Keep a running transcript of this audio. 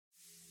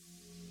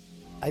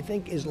I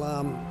think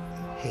Islam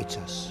hates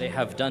us. They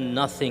have done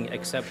nothing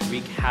except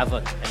wreak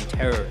havoc and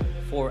terror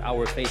for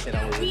our faith and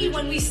our religion.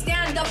 When we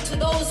stand up to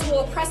those who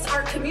oppress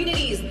our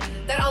communities,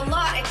 that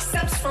Allah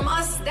accepts from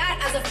us that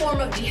as a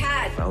form of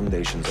jihad.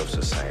 Foundations of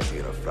society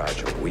are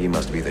fragile. We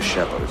must be the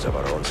shepherds of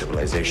our own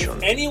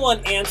civilization.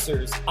 Anyone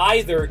answers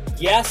either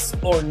yes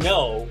or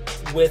no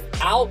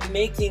without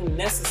making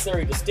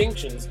necessary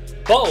distinctions,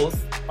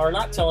 both are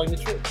not telling the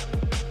truth.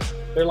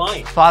 They're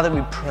lying. Father,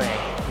 we pray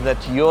that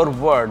your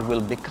word will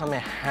become a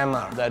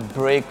hammer that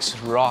breaks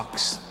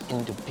rocks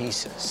into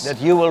pieces. That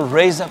you will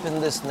raise up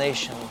in this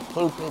nation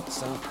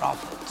pulpits and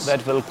prophets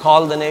that will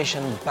call the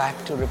nation back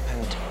to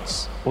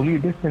repentance. Will you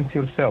distance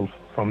yourself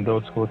from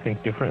those who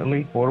think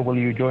differently, or will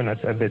you join us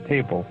at the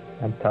table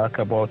and talk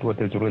about what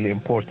is really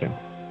important?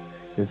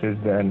 This is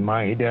the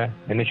Al-Ma'idah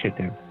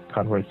Initiative,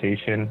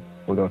 conversation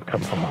without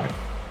compromise.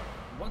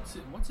 What's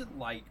it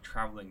like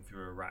traveling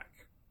through Iraq?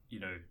 You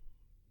know,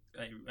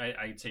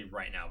 I'd say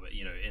right now, but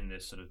you know, in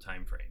this sort of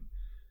time frame,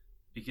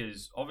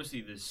 because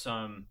obviously there's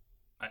some.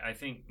 I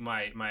think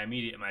my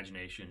immediate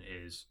imagination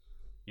is,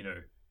 you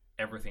know,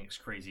 everything's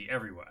crazy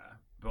everywhere,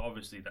 but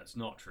obviously that's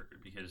not true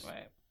because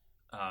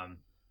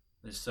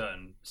there's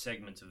certain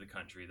segments of the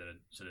country that are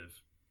sort of,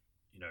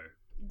 you know,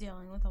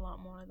 dealing with a lot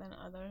more than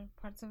other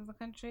parts of the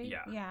country.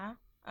 Yeah.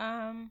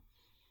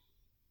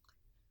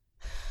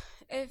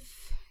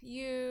 If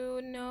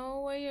you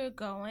know where you're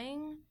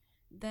going,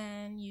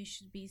 then you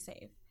should be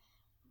safe.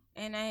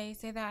 And I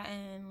say that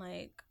in,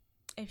 like,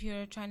 if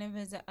you're trying to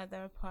visit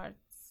other parts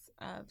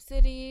of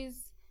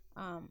cities,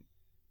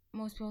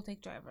 most people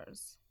take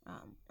drivers.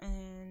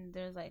 And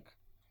there's, like,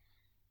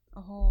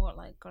 a whole,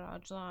 like,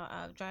 garage law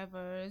of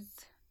drivers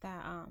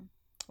that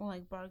will,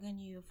 like, bargain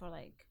you for,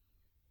 like,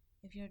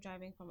 if you're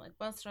driving from, like,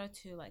 Basra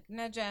to, like,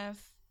 Najaf,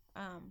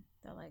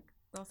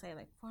 they'll say,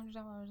 like,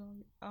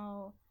 $400,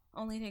 I'll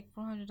only take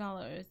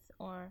 $400,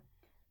 or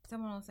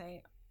someone will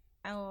say,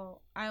 I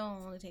will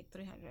only take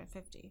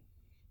 $350.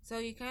 So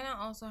you kind of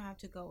also have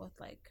to go with,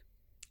 like,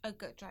 a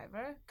good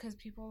driver, because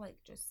people, like,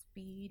 just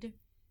speed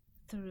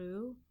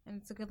through, and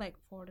it's a good, like,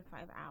 4 to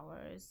 5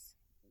 hours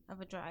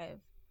of a drive.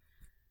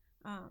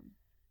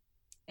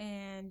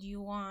 And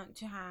you want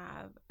to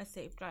have a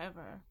safe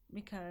driver,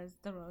 because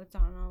the roads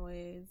aren't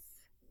always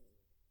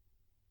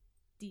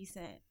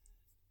decent,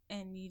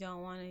 and you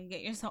don't want to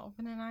get yourself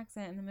in an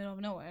accident in the middle of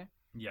nowhere.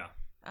 Yeah.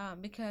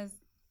 Because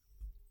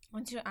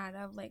once you're out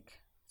of,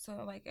 like,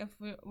 so, like, if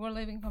we're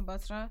leaving from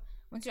Basra,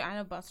 once you're out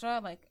of Basra,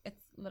 like,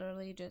 it's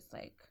literally just,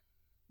 like,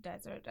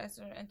 desert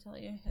until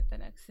you hit the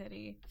next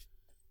city.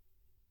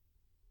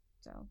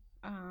 So,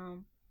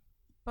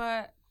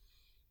 but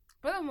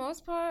for the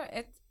most part,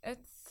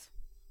 it's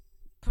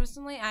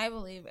personally, I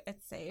believe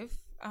it's safe.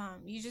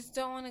 You just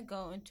don't want to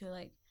go into,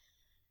 like,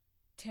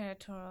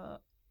 territorial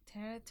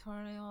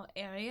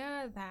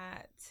area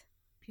that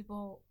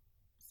people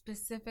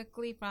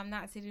specifically from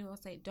that city will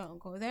say, don't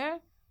go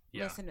there.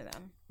 Yeah. Listen to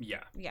them.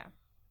 Yeah.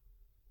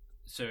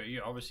 So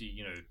obviously,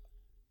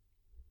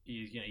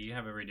 you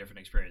have a very different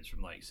experience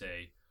from, like,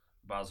 say,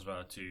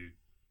 Basra to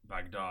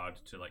Baghdad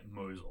to, like,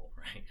 Mosul,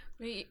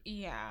 right?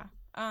 Yeah.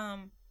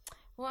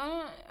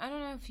 Well, I don't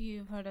know if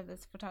you've heard of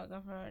this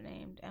photographer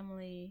named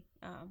Emily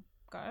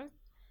Garth.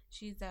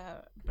 She's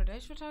a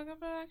British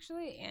photographer,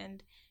 actually,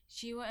 and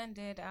she went and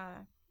did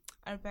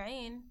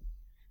Arba'in,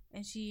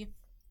 and she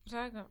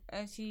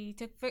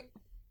took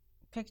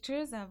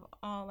pictures of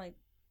all, like,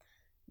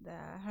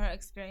 her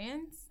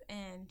experience,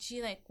 and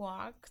she, like,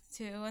 walked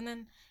too, and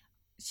then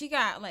she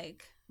got,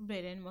 like,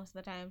 ridden most of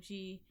the time.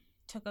 She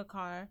took a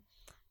car,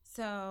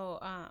 so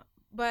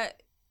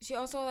but she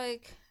also,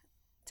 like,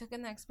 took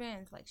in the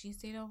experience. Like, she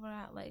stayed over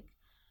at, like,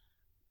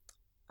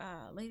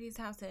 ladies'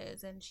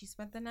 houses, and she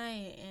spent the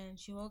night, and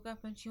she woke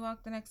up and she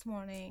walked the next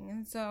morning,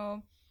 and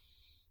so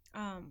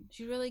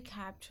she really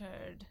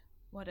captured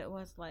what it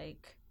was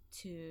like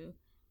to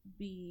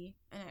be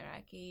an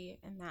Iraqi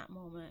in that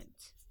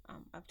moment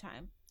of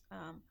time.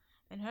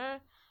 And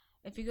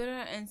if you go to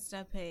her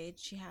Insta page,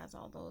 she has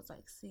all those,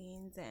 like,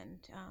 scenes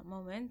and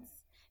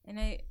moments, and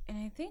I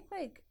think,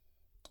 like,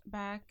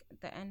 back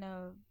at the end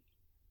of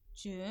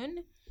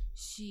June,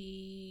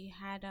 she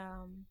had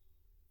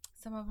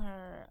some of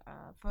her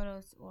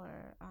photos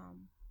were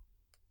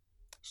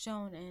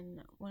shown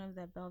in one of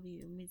the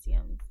Bellevue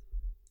museums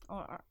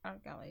or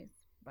art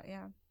galleries. But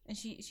yeah, and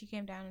she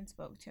came down and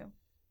spoke too.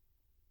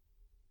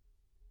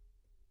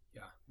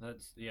 Yeah,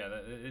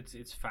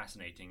 it's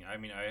fascinating. I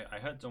mean, I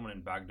heard someone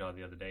in Baghdad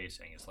the other day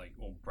saying it's, like,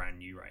 all brand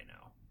new right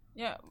now.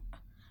 Yeah,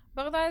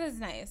 Baghdad is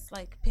nice,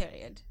 like,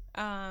 period.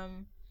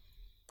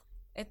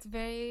 It's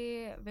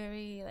very,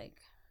 very,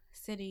 like,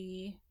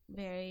 city,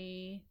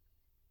 very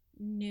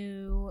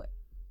newer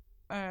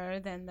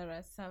than the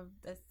rest of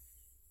the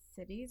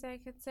cities, I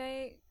could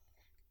say.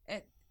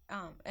 It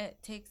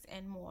takes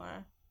in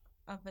more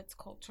of its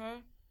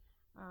culture.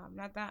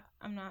 Not that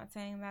I'm not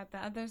saying that the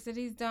other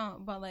cities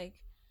don't, but,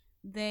 like,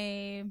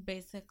 they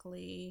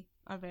basically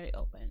are very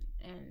open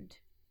and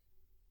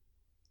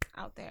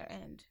out there,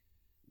 and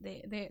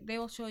they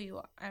will show you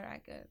what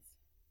Iraq is.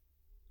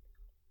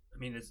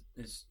 mean,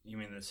 you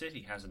mean the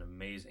city has an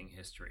amazing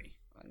history.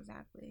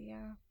 Exactly,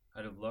 yeah.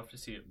 I'd have loved to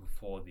see it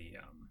before the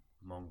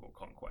Mongol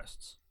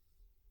conquests.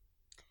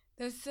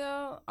 There's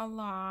still a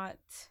lot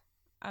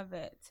of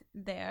it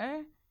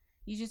there.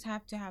 You just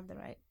have to have the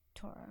right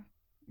tour.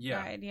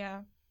 Yeah. Guide,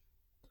 yeah.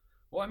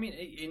 Well, I mean,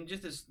 in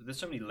just there's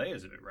so many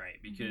layers of it,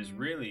 right? Because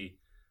really,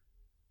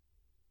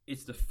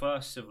 it's the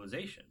first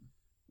civilization.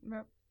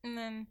 Yep. And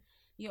then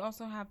you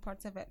also have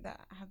parts of it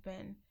that have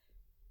been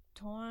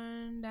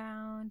torn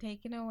down,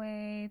 taken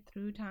away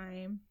through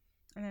time,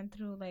 and then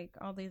through like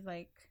all these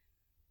like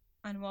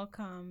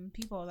unwelcome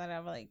people that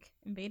have like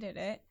invaded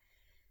it.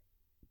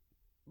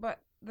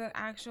 But the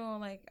actual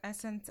like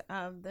essence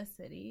of the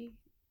city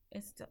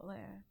is still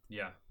there.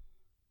 Yeah.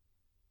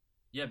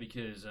 Yeah,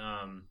 because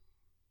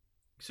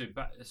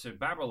so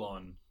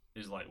Babylon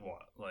is like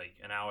what, like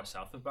an hour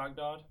south of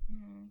Baghdad.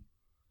 Mm-hmm.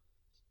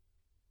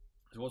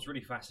 So what's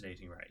really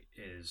fascinating, right,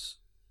 is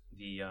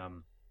the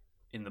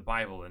in the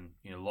Bible and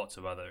lots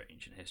of other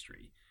ancient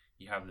history,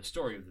 you have the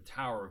story of the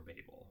Tower of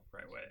Babel,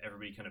 right, where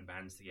everybody kind of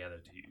bands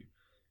together to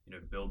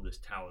build this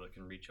tower that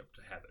can reach up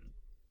to heaven.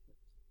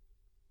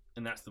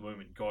 And that's the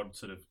moment God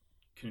sort of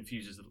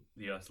confuses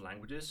the Earth's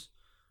languages,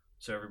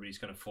 so everybody's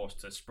kind of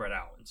forced to spread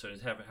out. And so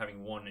instead of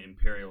having one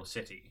imperial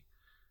city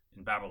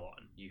in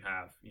Babylon, you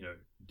have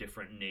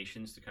different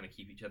nations to kind of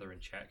keep each other in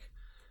check,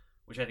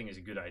 which I think is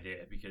a good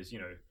idea because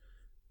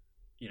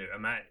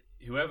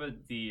whoever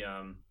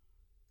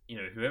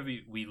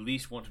we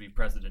least want to be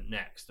president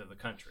next of the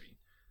country,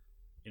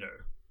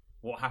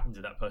 what happens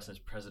if that person is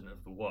president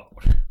of the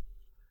world?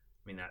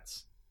 I mean,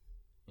 that's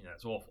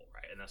awful,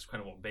 right? And that's kind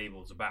of what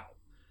Babel's about.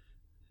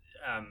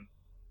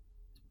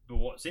 But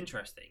what's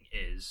interesting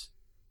is,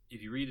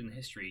 if you read in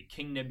history,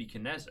 King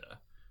Nebuchadnezzar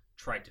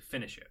tried to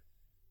finish it.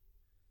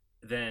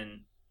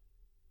 Then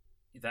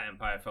that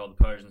empire fell, the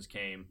Persians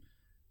came,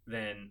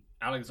 then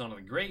Alexander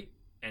the Great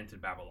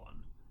entered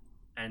Babylon,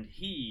 and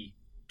he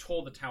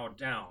tore the tower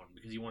down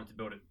because he wanted to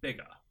build it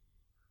bigger.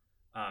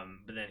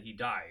 But then he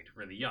died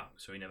really young,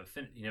 so he never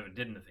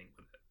did anything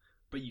with it.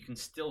 But you can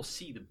still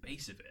see the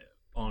base of it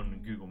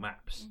on Google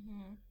Maps.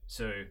 Mm-hmm.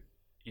 So,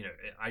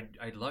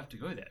 I'd love to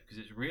go there because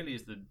it really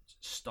is the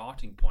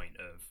starting point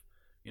of,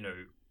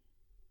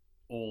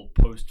 all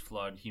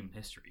post-flood human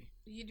history.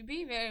 You'd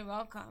be very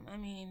welcome. I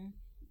mean,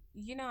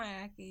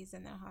 Iraqis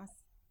and their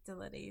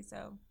hostility,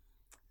 so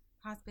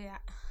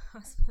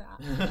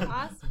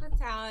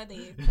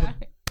hospitality. Sorry.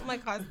 I'm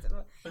like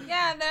hostile.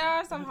 Yeah, there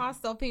are some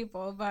hostile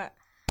people, but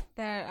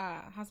their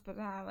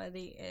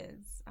hospitality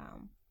is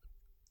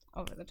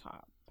over the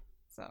top.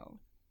 So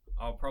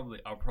I'll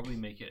probably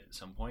make it at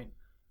some point.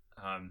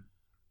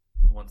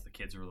 Once the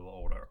kids are a little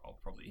older, I'll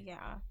probably.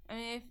 Yeah, I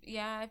mean,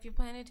 if you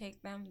plan to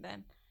take them,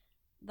 then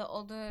the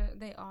older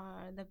they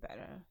are, the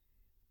better.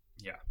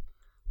 Yeah,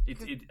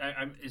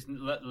 it's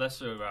less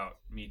so about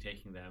me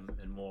taking them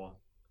and more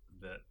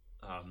that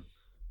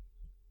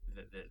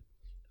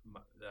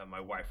my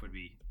wife would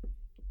be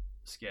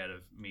scared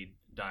of me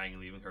dying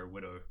and leaving her a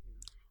widow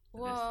at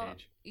this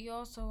stage. You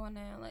also want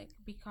to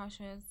be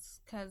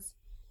cautious because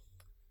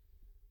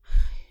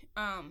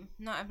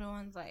not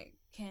everyone's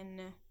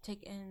can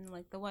take in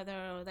the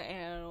weather or the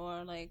air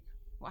or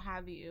what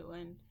have you,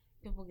 and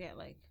people get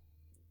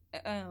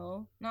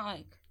ill,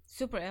 not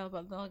super ill,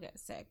 but they'll get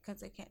sick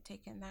because they can't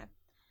take in that.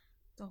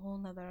 It's a whole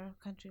nother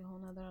country, whole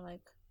nother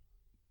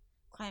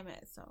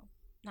climate, so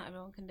not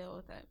everyone can deal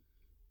with it.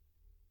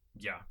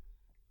 Yeah.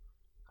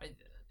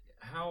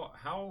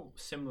 How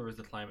similar is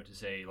the climate to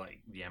say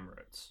the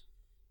Emirates?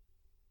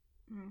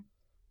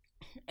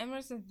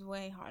 Emirates is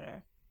way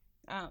hotter.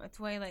 It's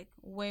way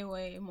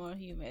way more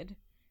humid,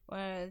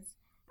 whereas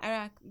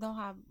Iraq, they'll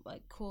have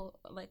cool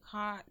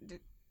hot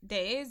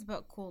days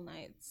but cool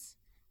nights,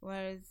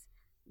 whereas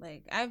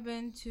I've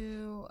been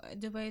to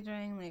Dubai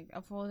during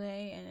a full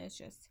day and it's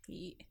just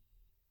heat.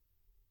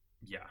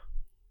 Yeah,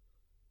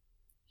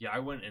 I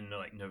went in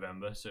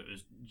November, so it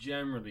was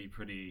generally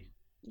pretty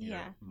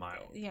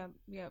mild. Yeah.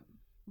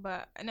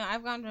 But no,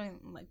 I've gone during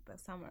the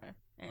summer,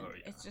 and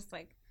it's just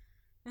I'll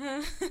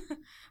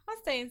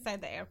stay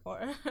inside the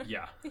airport.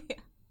 Yeah. Yeah.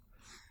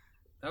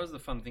 That was the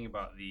fun thing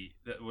about the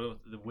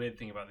weird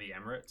thing about the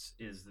Emirates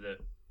is that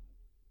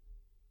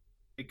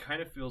it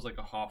kind of feels like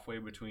a halfway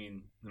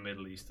between the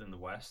Middle East and the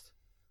West.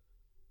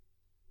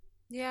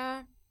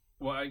 Yeah.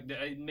 Well,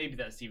 maybe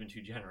that's even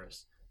too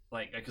generous.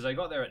 Because I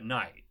got there at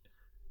night,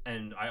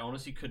 and I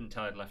honestly couldn't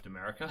tell I'd left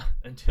America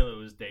until it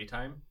was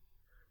daytime.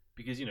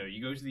 Because,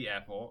 you go to the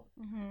airport,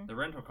 the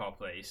rental car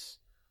place,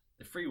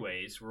 the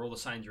freeways, where all the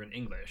signs are in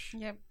English.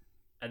 Yep.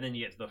 And then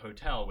you get to the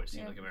hotel, which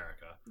seems like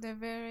America. They're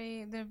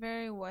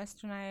very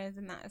westernized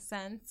in that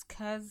sense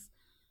because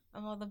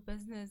of all the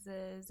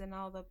businesses and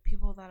all the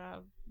people that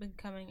have been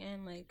coming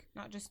in,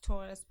 not just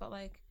tourists, but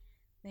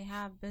they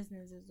have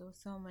businesses with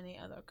so many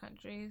other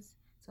countries.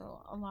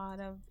 So a lot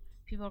of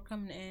people are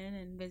coming in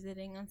and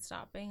visiting and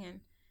stopping,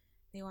 and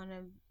they want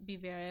to be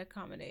very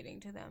accommodating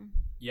to them.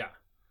 Yeah.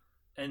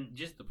 And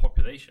just the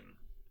population,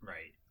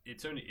 right? The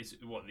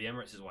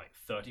Emirates is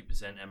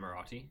 30%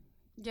 Emirati.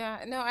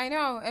 Yeah, no, I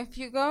know. If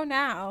you go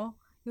now,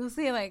 you'll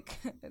see like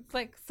it's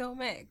like so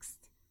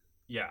mixed.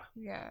 Yeah.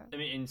 Yeah. I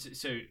mean, and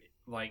so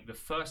like the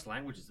first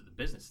languages of the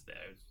business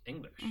there is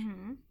English.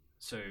 Mm-hmm.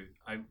 So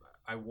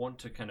I want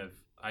to kind of,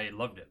 I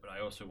loved it, but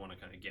I also want to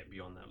kind of get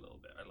beyond that a little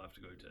bit. I'd love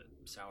to go to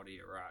Saudi,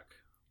 Iraq.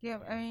 Yeah,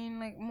 I mean,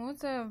 like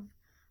most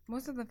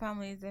of the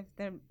families, if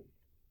they're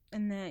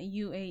in the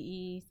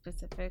UAE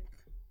specific,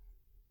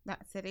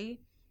 that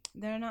city,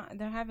 they're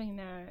having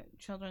their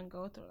children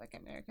go through like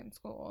American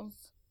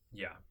schools.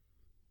 Yeah.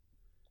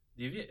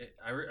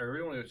 I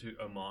really want to go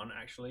to Oman,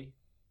 actually.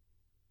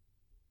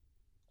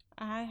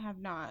 I have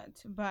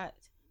not, but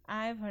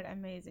I've heard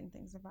amazing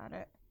things about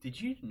it. Did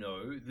you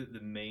know that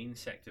the main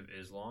sect of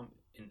Islam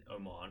in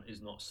Oman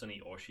is not Sunni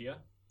or Shia?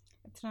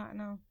 It's not,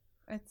 no.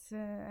 It's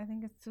I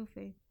think it's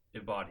Sufi.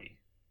 Ibadi.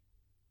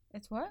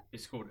 It's what?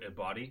 It's called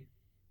Ibadi.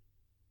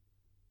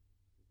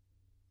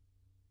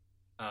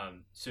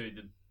 So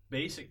the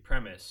basic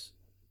premise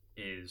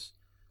is,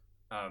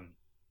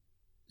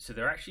 so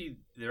they're actually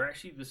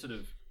the sort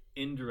of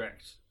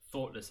indirect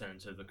thought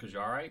descendants of the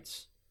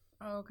Qajarites.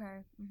 Oh,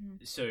 okay. Mm-hmm.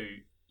 So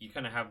you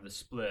kind of have the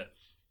split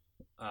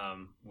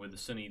with the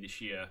Sunni, the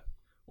Shia,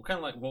 well, kind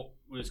of like what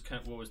was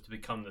to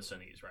become the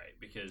Sunnis, right?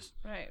 Because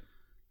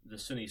the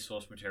Sunni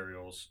source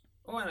materials,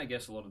 and I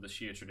guess a lot of the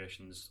Shia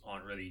traditions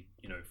aren't really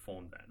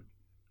formed then,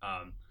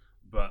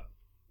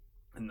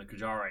 and the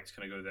Qajarites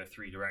kind of go their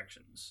three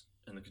directions,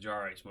 and the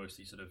Qajarites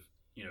mostly sort of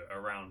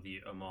around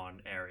the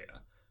Oman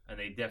area, and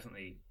they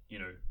definitely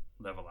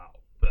level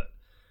out, but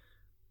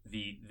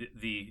the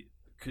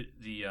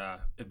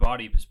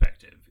Ibadi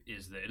perspective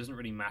is that it doesn't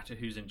really matter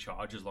who's in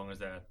charge as long as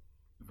they're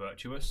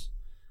virtuous.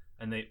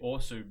 And they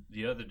also,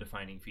 the other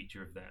defining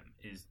feature of them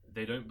is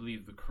they don't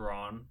believe the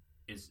Quran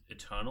is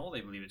eternal,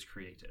 they believe it's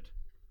created.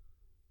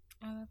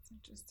 Oh, that's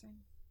interesting.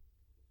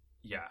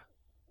 Yeah.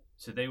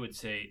 So they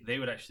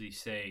would actually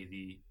say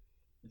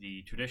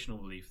the traditional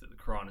belief that the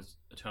Quran is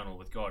eternal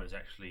with God is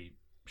actually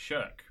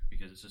shirk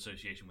because it's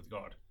association with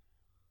God.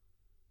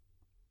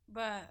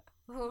 But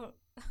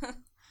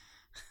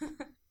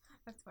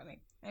that's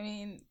funny. I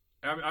mean,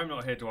 I'm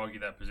not here to argue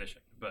that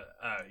position, but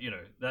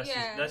that's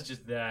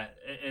just that.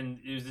 And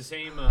it was the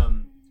same.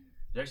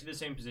 It's actually the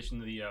same position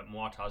that the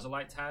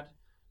Mu'tazilites had,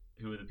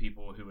 who were the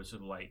people who were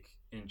sort of like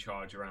in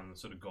charge around the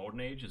sort of golden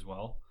age as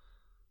well.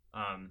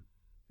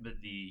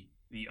 But the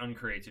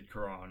uncreated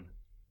Quran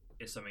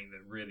is something that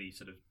really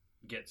sort of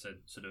gets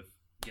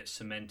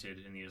cemented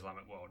in the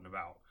Islamic world in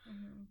about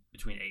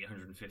between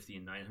 850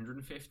 and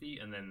 950,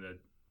 and then the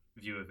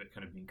view of it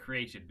kind of being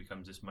created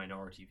becomes this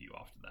minority view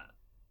after that.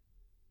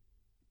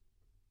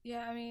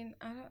 Yeah, I mean,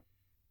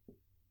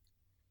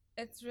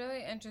 it's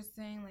really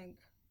interesting, like,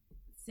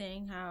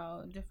 seeing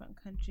how different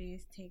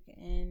countries take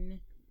in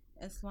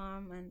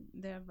Islam and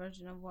their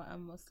version of what a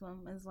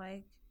Muslim is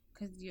like,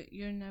 because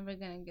you're never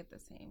going to get the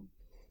same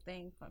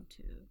thing from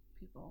two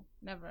people.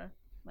 Never.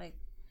 Like,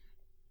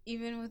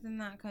 even within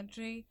that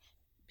country,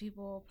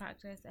 people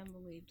practice and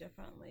believe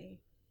differently.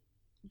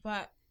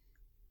 But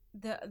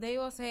they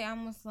will say,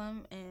 I'm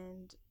Muslim,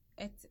 and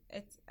it's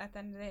at the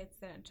end of the day, it's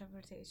their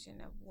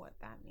interpretation of what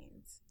that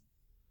means.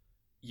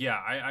 Yeah,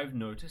 I've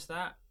noticed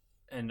that,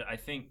 and I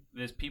think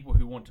there's people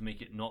who want to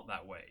make it not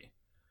that way,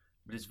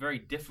 but it's very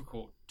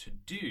difficult to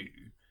do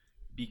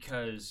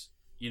because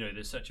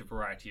there's such a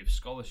variety of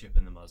scholarship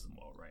in the Muslim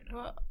world right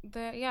now.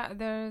 Well,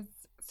 there's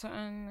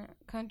certain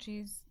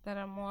countries that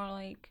are more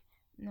like,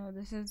 no,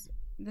 this is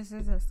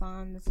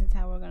Islam, this is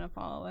how we're gonna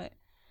follow it,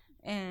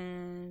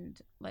 and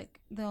like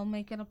they'll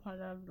make it a part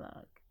of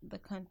the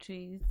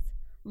country's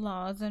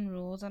laws and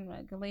rules and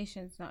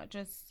regulations, not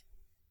just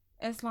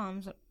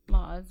Islam's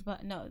laws,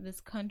 but no, this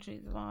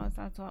country's laws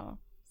as well.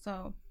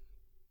 So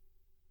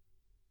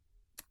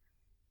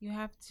you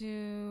have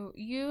to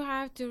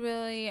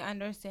really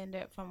understand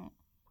it from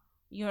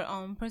your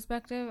own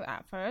perspective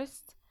at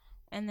first,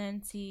 and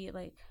then see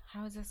like,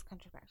 how is this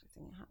country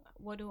practicing?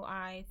 What do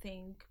I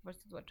think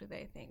versus what do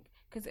they think?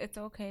 Because it's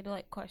okay to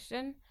like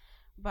question,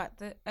 but at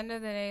the end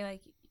of the day,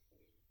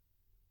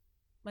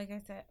 like I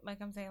said,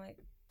 like I'm saying, like,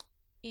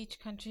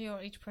 each country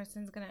or each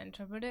person's gonna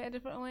interpret it a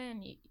different way,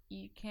 and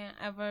you can't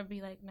ever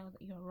be like, no,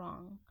 you're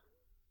wrong,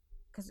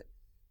 because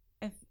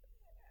if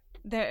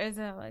there is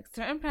a like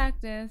certain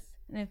practice,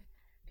 and if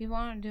people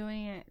aren't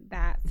doing it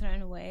that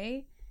certain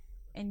way,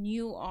 and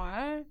you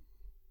are,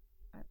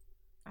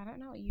 I don't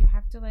know, you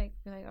have to like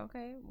be like,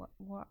 okay,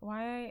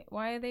 why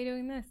are they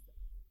doing this?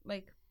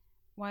 Like,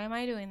 why am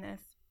I doing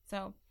this?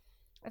 So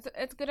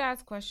it's good to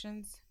ask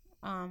questions,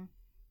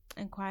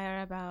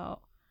 inquire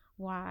about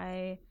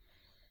why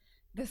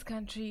this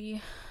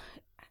country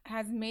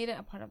has made it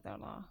a part of their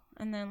law,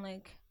 and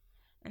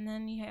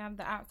then you have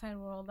the outside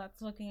world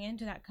that's looking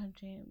into that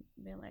country and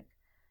being like,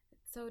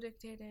 it's so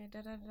dictated,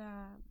 da da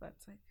da. But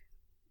it's like,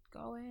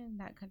 go in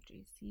that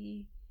country,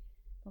 see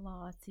the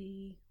law,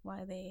 see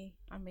why they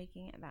are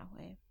making it that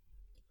way.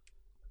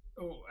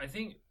 Oh, I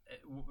think,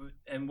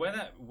 and where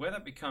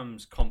that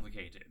becomes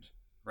complicated,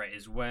 right,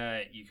 is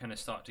where you kind of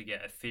start to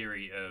get a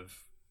theory of,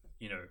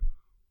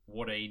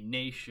 what a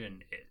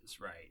nation is,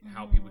 right?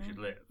 How people should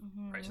live,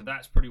 right? So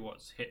that's pretty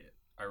what's hit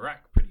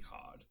Iraq pretty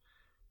hard,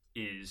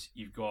 is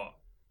you've got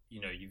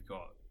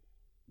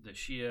the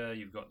Shia,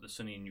 you've got the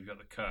Sunni, and you've got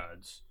the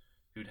Kurds,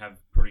 who'd have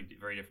probably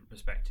very different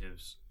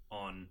perspectives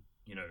on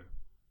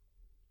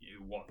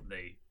what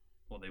they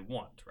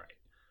want, right?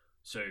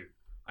 So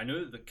I know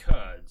that the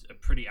Kurds are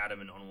pretty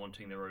adamant on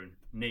wanting their own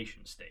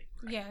nation state.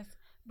 Right? Yes,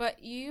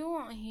 but you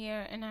won't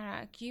hear in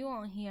Iraq. You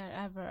won't hear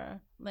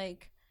ever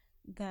like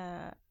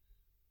that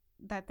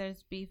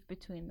there's beef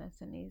between the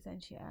Sunnis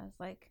and Shias.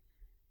 Like,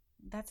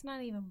 that's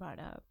not even brought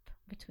up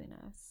between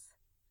us.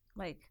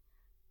 Like,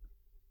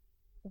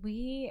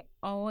 we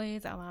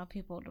always allow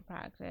people to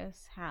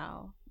practice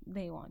how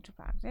they want to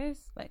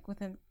practice, like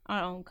within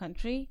our own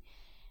country.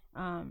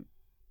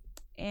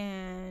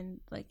 And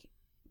like,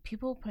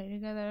 people pray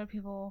together,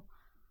 people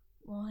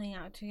will hang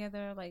out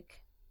together.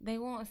 Like, they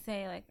won't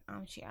say like,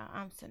 I'm Shia,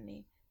 I'm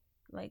Sunni.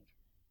 Like,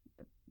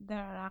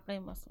 they're Iraqi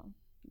Muslim.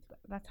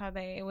 That's how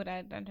they would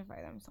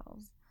identify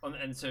themselves.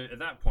 And so at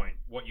that point,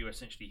 what you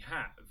essentially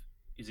have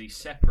is a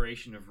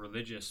separation of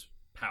religious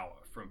power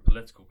from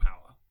political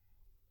power,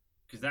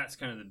 because that's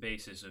kind of the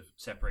basis of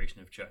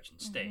separation of church and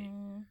state,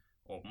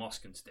 or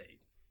mosque and state,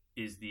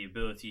 is the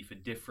ability for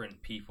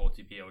different people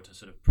to be able to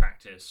sort of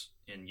practice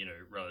in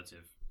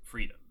relative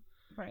freedom.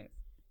 Right.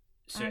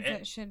 So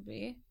as it should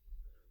be.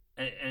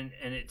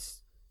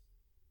 The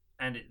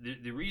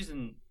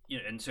reason,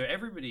 and so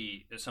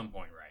everybody at some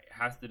point, right,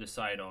 has to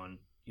decide on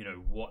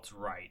what's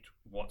right,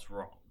 what's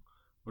wrong,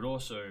 but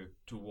also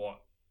to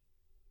what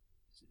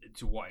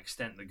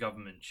extent the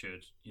government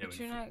should But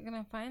you're not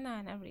gonna find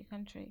that in every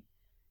country.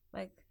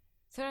 Like,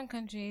 certain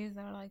countries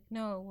are like,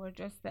 no, we're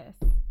just this.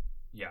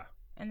 Yeah.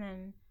 And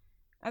then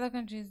other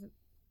countries,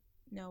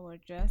 no, we're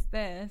just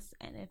this,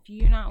 and if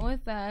you're not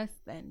with us,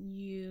 then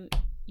you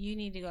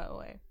need to go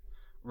away.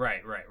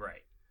 Right.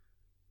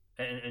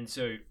 And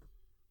so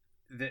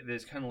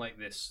there's kind of like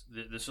this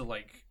sort of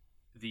like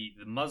the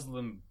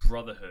Muslim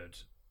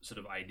Brotherhood sort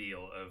of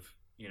ideal of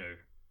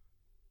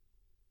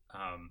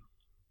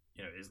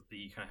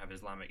you kind of have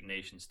Islamic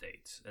nation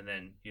states, and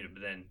then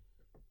but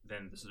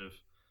then the sort of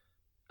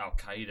Al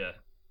Qaeda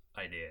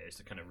idea is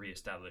to kind of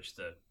reestablish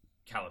the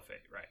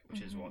caliphate, right,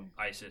 which is what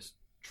ISIS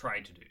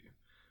tried to do.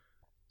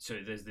 So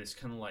there's this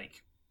kind of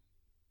like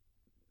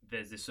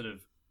sort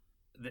of,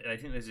 I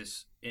think there's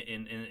this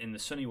in the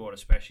Sunni world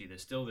especially,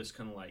 there's still this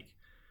kind of like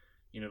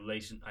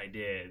latent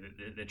idea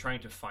that they're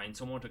trying to find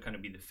someone to kind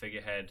of be the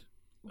figurehead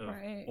of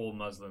all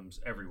Muslims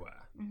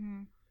everywhere.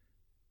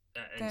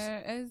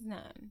 There is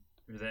none.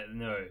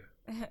 No.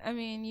 I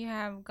mean, you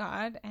have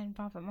God and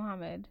Prophet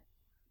Muhammad,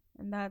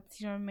 and that's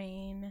your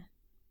main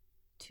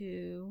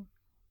two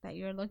that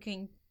you're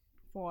looking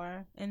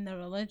for in the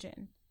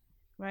religion,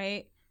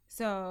 right?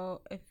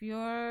 So if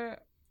you're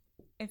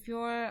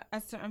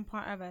a certain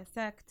part of a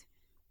sect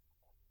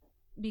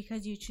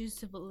because you choose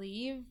to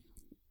believe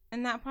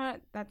in that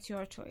part, that's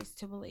your choice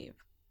to believe.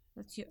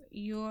 That's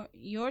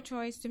your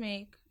choice to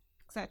make,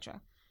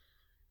 etc.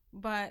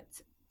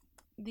 But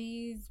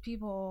these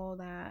people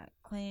that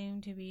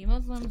claim to be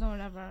Muslims or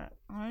whatever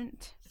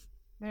aren't.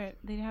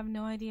 They have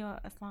no idea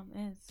what Islam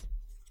is.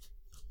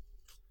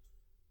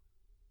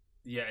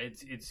 Yeah,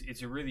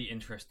 it's a really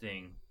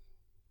interesting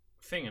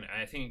thing, and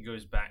I think it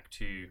goes back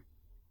to,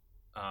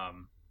 I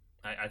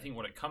think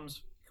what it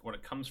comes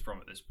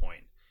from at this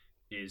point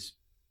is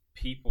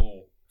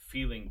people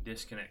feeling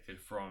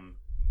disconnected from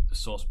the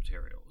source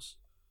materials.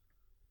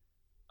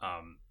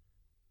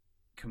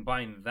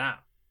 Combine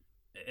that,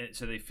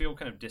 so they feel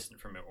kind of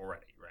distant from it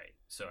already, right?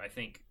 So I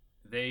think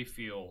they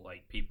feel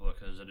like people are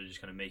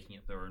just kind of making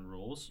up their own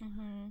rules,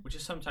 which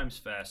is sometimes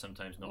fair,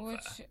 sometimes not fair.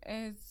 Which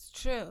is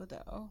true,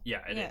 though.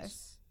 Yeah, it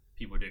is.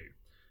 People do.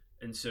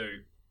 And so,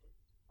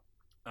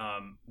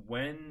 but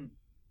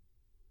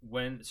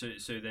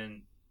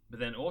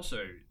then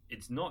also,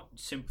 it's not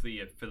simply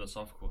a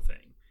philosophical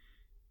thing.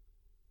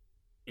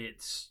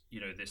 It's,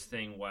 this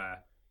thing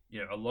where,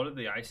 a lot of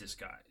the ISIS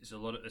guys,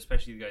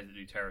 especially the guys that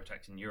do terror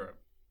attacks in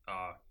Europe,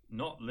 are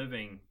not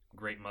living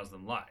great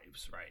Muslim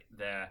lives, right?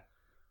 They're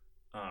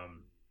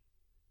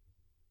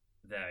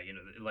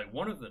like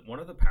one of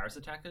the Paris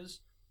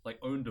attackers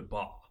owned a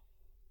bar.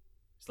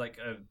 It's like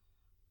a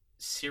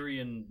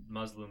Syrian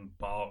Muslim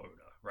bar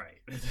owner,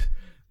 right?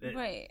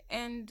 Right,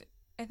 and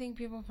I think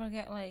people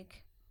forget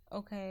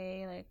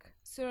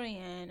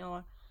Syrian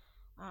or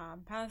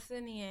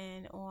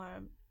Palestinian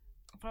or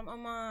from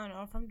Oman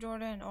or from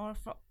Jordan or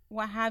from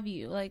what have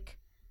you. Like,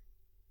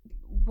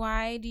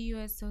 why do you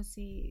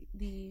associate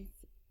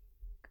these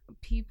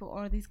people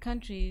or these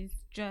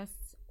countries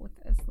just with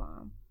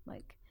Islam?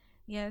 Like,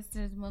 yes,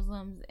 there's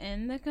Muslims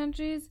in the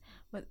countries,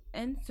 but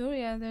in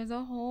Syria there's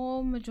a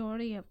whole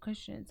majority of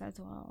Christians as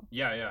well.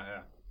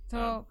 Yeah.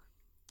 So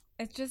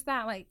it's just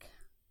that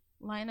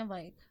line of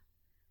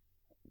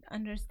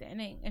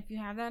understanding. If you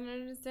have that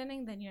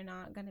understanding, then you're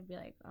not gonna be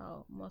like,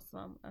 oh,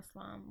 Muslim,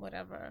 Islam,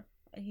 whatever,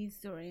 he's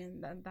Syrian,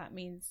 then that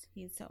means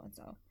he's so and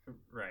so.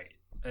 Right.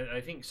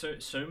 I think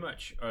so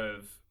much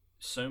of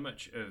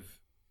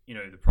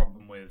the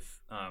problem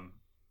with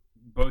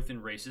both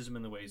in racism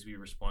and the ways we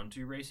respond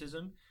to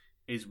racism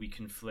is we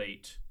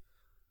conflate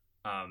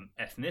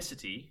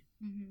ethnicity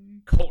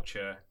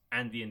culture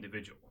and the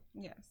individual.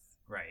 Yes.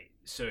 Right.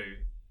 So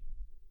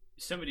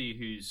somebody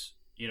who's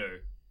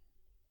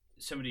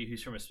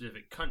from a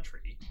specific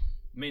country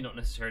may not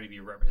necessarily be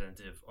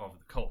representative of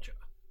the culture.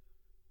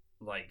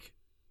 Like,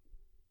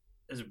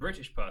 as a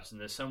British person,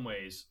 there's some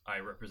ways I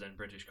represent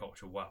British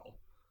culture well.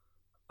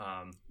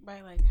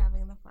 By like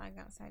having the flag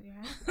outside your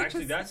house.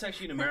 Actually, that's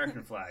actually an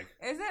American flag.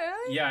 Is it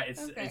really? Yeah,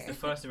 it's the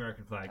first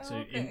American flag.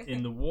 So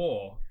in the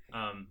war,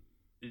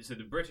 so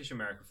the British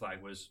American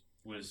flag was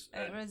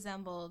it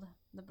resembled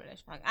the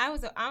British flag.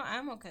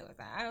 I'm okay with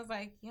that. I was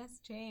like, yes,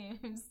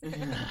 James.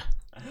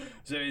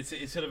 So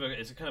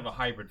it's kind of a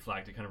hybrid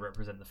flag to kind of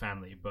represent the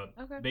family, but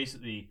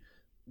basically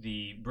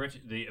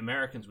the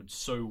Americans would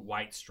sew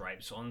white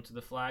stripes onto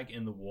the flag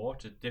in the war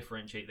to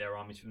differentiate their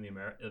armies from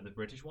the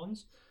British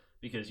ones,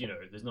 because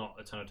there's not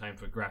a ton of time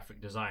for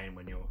graphic design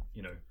when you're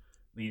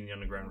leading the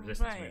underground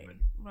resistance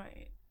movement.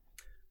 Right.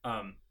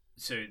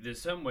 So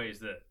there's some ways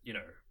that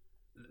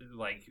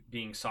like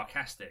being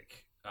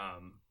sarcastic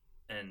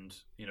and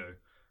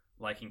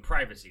liking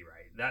privacy,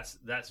 right?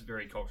 That's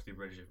very culturally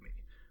British of me.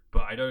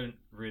 But I don't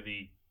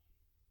really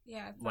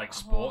like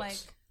sports. Whole, like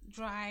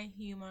dry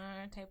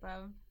humor type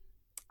of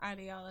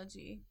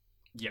ideology.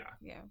 Yeah.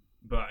 Yeah.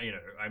 But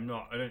I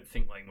don't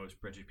think like most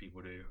British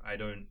people do. I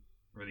don't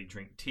really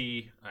drink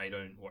tea. I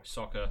don't watch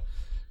soccer.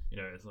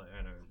 It's like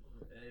I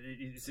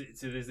don't.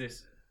 So there's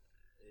this.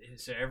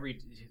 So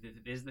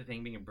is the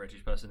thing being a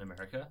British person in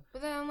America.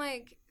 But then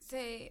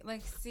see,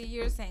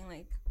 you're saying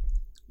like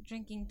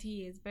drinking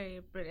tea is a very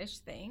British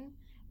thing.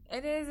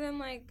 It is in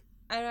like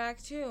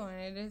Iraq too, and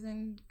it is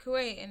in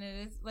Kuwait, and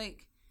it is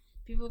like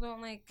people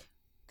don't like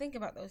think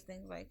about those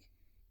things like.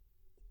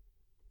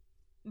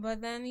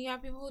 But then you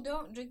have people who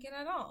don't drink it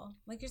at all,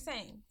 like you're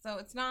saying. So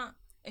it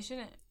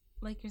shouldn't,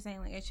 like you're saying,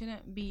 like it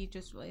shouldn't be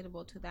just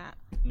relatable to that.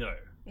 No.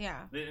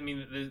 Yeah. I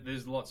mean,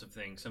 there's lots of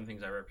things. Some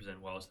things I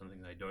represent well, some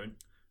things I don't.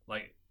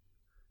 Like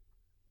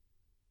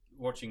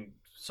watching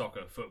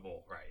soccer,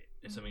 football, right?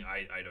 It's something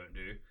I don't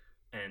do.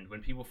 And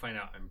when people find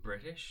out I'm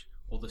British,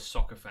 all the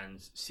soccer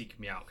fans seek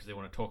me out because they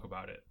want to talk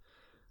about it.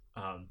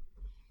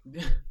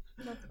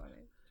 That's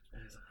funny.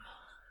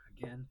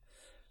 Again.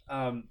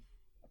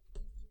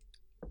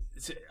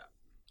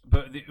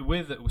 But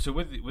with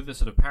the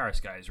sort of Paris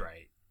guys,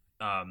 right?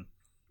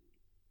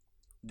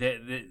 They're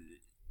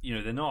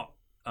not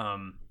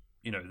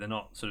they're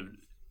not sort of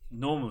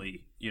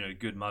normally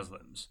good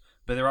Muslims,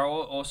 but there are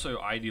also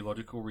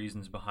ideological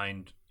reasons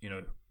behind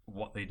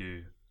what they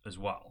do as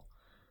well.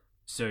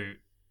 So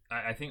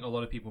I think a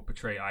lot of people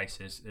portray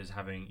ISIS as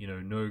having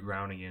no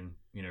grounding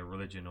in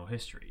religion or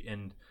history,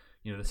 and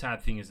the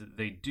sad thing is that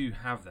they do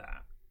have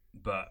that,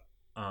 but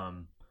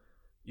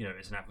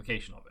it's an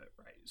application of it,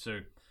 right? So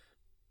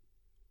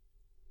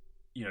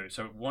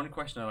so one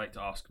question I like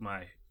to ask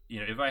my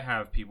if I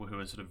have people who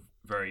are sort of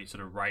very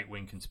sort of right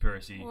wing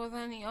conspiracy. Well,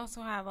 then you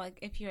also have like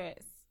if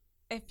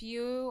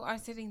you are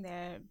sitting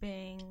there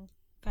being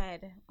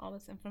fed all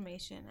this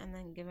information and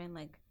then given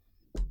like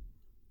a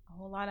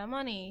whole lot of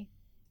money,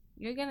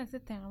 you're gonna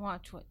sit there and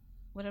watch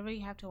whatever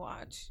you have to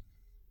watch.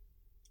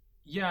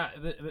 Yeah,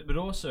 but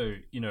also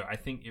I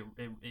think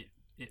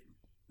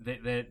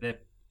they're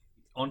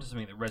onto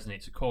something that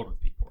resonates a chord with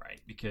people,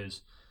 right?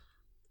 Because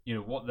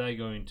what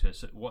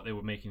they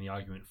were making the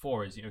argument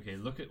for is okay,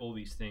 look at all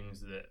these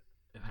things that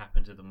have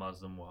happened to the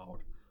Muslim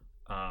world.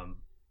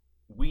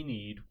 We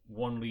need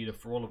one leader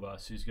for all of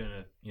us who's going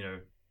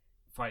to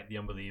fight the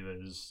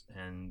unbelievers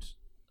and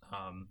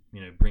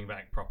bring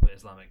back proper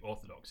Islamic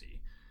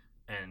orthodoxy.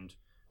 And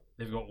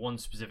they've got one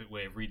specific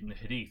way of reading the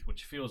Hadith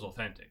which feels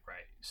authentic,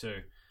 right?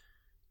 So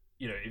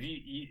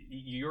if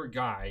you're a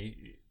guy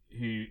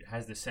who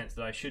has this sense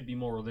that I should be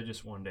more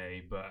religious one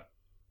day, but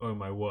oh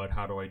my word,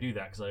 how do I do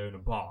that because I own a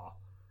bar?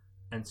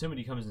 And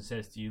somebody comes and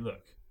says to you,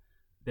 look,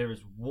 there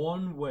is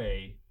one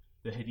way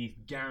the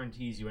Hadith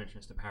guarantees you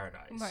entrance to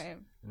paradise, right,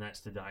 and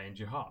that's to die in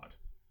jihad,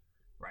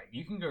 right?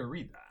 You can go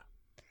read that.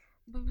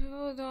 But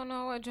people don't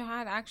know what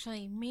jihad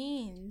actually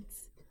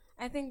means.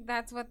 I think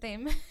that's what they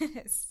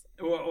miss.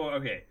 Well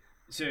okay,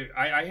 so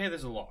I hear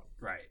this a lot,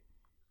 right?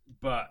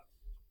 But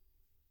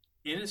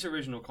in its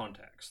original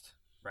context,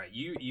 right,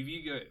 if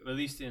you go, at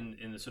least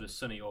in the sort of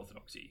Sunni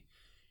orthodoxy,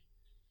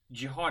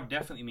 jihad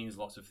definitely means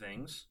lots of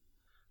things,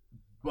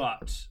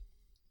 but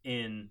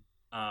in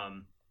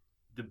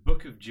the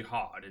book of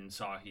jihad in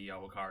Sahih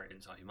al-Bukhari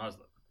and Sahih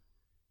Muslim,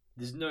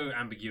 there's no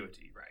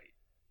ambiguity, right?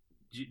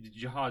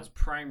 Jihad's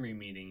primary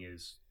meaning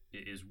is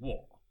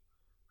war,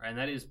 right? And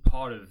that is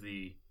part of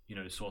the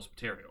source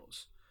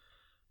materials,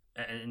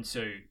 and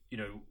so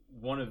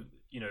one of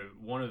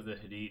the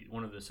hadith,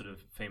 one of the sort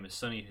of famous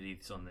Sunni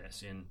hadiths on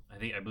this,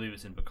 I believe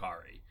it's in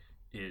Bukhari,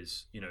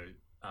 is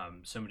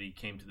somebody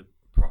came to the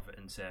Prophet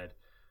and said,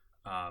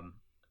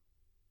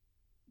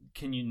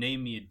 can you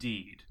name me a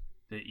deed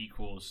that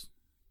equals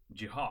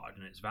jihad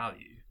and its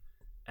value?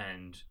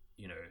 And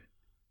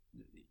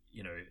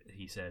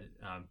he said,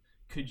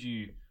 could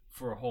you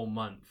for a whole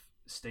month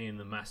stay in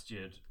the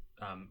masjid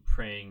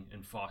praying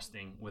and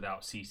fasting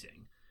without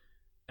ceasing?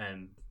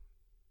 And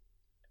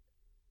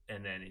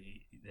then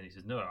he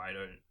says, no, I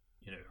don't.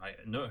 I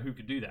know who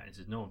could do that. And he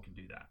says, no one can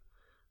do that.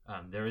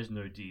 There is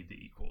no deed that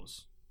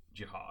equals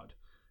jihad,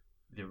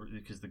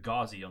 because the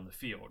Ghazi on the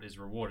field is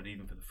rewarded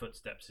even for the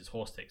footsteps his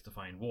horse takes to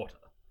find water.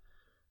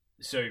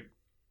 So,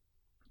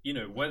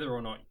 whether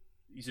or not,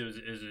 as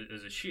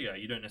a Shia,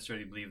 you don't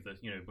necessarily believe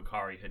that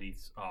Bukhari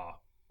hadiths are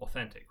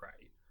authentic,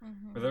 right?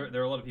 Mm-hmm. But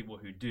there are a lot of people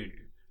who do,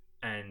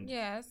 and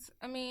yes,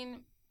 I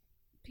mean,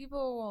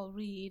 people will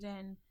read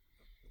and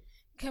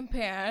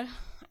compare,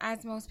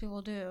 as most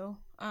people do.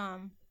 I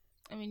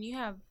mean, you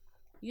have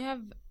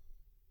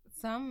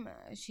some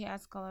Shia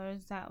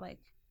scholars that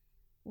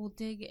will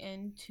dig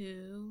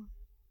into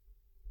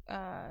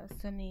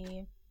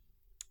Sunni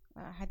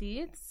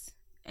hadiths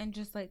and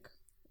just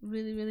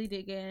really, really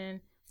dig in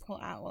and pull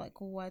out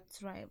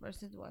what's right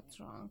versus what's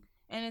wrong.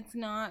 And it's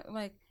not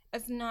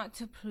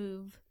to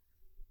prove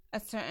a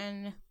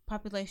certain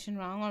population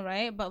wrong or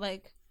right, but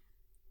this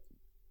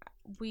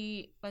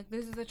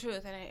is the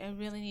truth, and I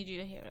really need you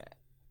to hear it.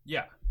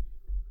 Yeah.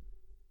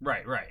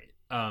 Right.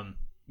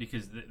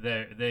 Because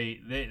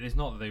it's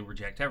not that they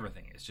reject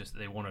everything. It's just that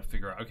they want to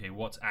figure out, okay,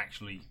 what's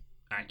actually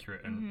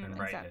accurate and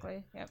right.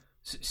 Exactly. Yep.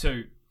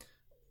 So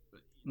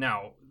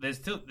now there's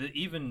still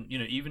even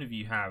if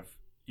you have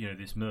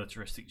this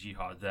militaristic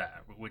jihad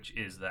there, which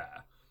is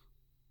there,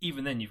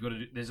 even then you've got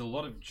to there's a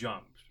lot of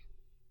jump,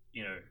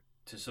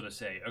 to sort of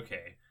say,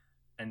 okay,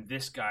 and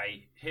this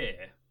guy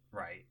here,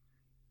 right,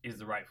 is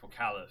the rightful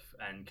caliph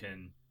and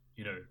can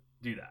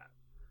do that.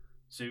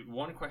 So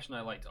one question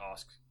I like to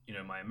ask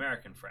my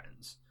American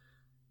friends,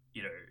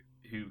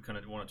 who kind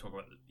of want to talk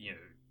about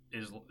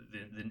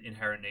the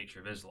inherent nature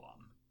of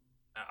Islam,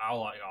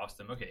 I'll ask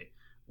them, okay,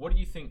 what do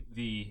you think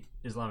the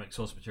Islamic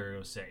source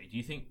materials say? Do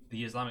you think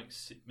the Islamic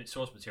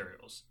source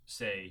materials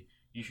say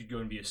you should go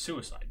and be a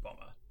suicide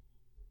bomber?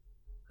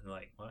 And they're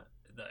like, what?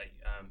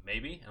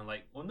 Maybe. And I'm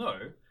like, well,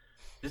 no.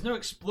 There's no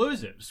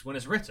explosives when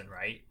it's written,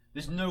 right?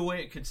 There's no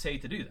way it could say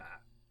to do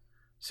that.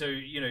 So,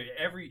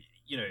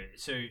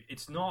 so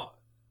it's not,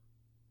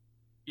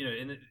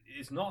 and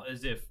it's not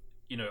as if,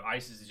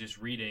 ISIS is just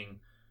reading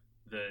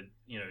the,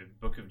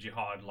 book of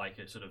jihad like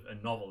a sort of a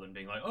novel and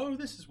being like, oh,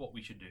 this is what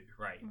we should do,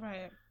 right?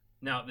 Right.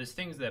 Now, there's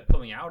things they're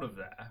pulling out of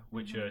there,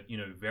 which are,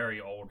 very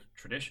old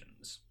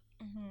traditions,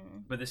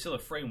 but there's still a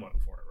framework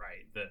for it,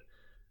 right?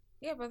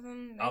 Yeah, but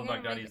then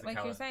al-Baghdadi is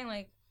like you're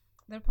saying,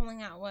 they're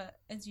pulling out what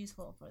is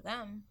useful for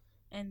them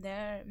and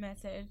their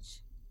message.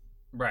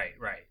 Right.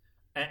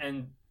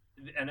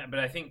 But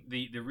I think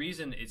the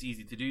reason it's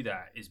easy to do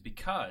that is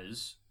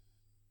because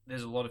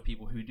there's a lot of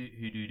people who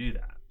do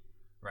that,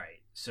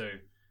 right? So,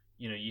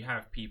 you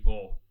have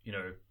people,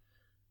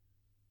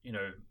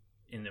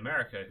 in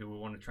America who will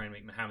want to try and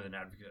make Muhammad an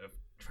advocate of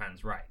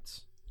trans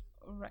rights.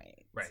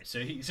 Right. Right. So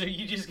you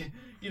just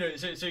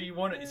so you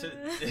want it. So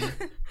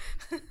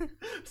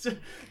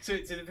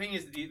the thing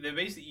is, they're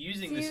basically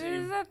using the same.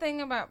 This is the thing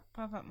about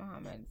Prophet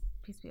Muhammad,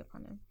 peace be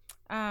upon him.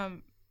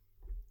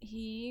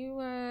 He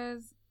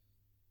was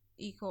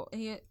equal.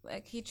 He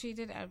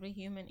treated every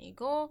human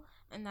equal,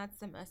 and that's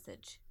the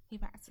message he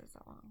passes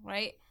along,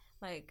 right?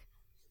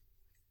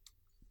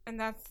 And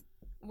that's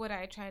what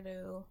I try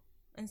to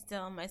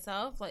instill in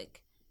myself.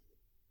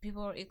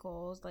 People are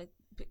equals.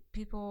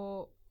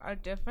 People are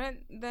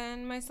different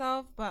than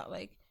myself, but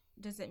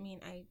doesn't mean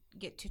I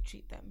get to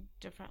treat them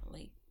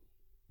differently.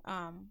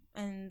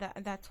 And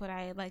that's what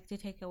I like to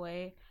take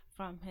away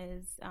from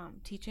his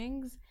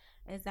teachings,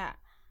 is that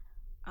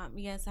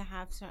yes, I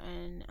have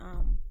certain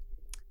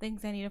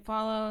things I need to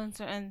follow and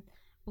certain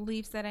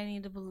beliefs that I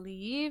need to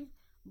believe,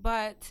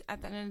 but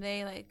at the end of the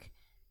day,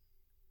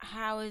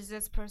 how is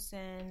this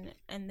person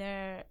and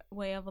their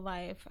way of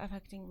life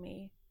affecting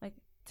me?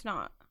 It's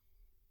not,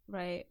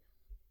 right?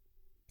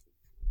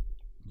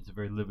 It's a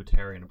very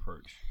libertarian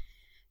approach.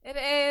 It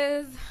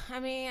is. I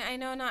mean, I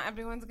know not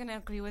everyone's gonna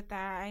agree with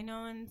that. I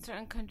know in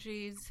certain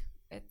countries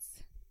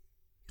it's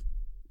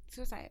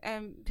suicide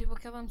and people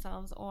kill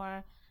themselves,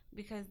 or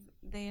because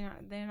they're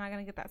not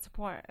gonna get that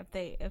support if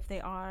they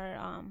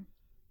are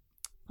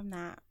from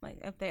that,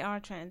 if they are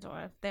trans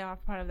or if they are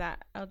part of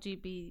that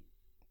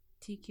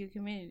LGBTQ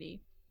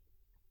community,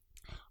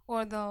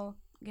 or they'll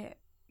get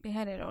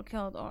beheaded or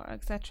killed or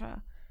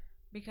etc.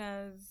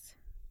 because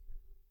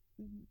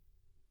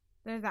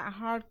there's that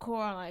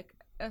hardcore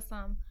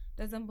Islam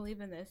doesn't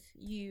believe in this.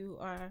 You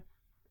are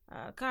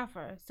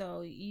kafir,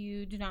 so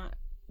you do not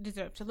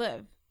deserve to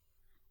live.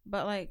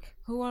 But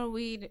who are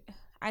we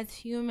as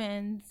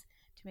humans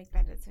to make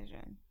that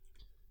decision?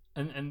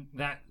 And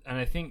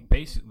I think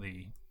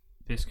basically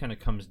this kind of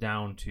comes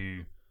down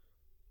to,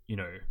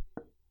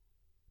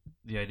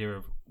 the idea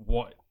of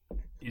what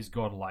is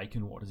God like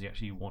and what does he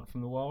actually want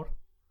from the world,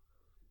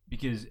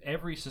 because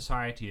every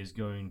society is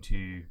going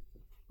to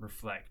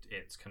reflect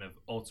its kind of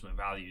ultimate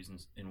values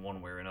in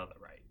one way or another,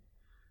 right?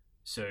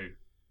 So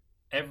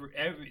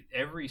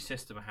every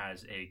system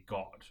has a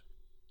god,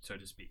 so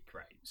to speak,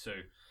 right? So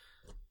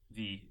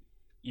the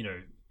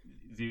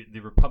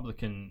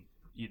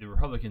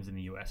Republicans in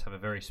the US have a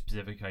very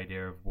specific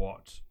idea of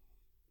what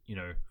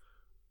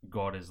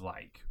God is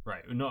like,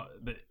 right? Not,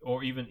 but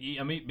or even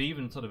I mean,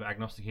 even sort of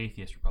agnostic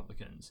atheist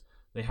Republicans,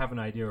 they have an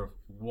idea of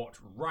what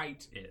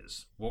right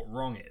is, what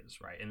wrong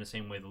is, right? In the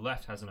same way the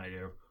left has an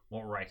idea of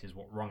what right is,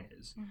 what wrong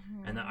is,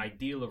 and that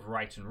ideal of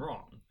right and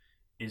wrong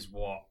is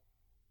what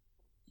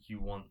you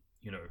want,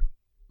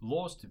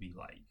 laws to be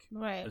like,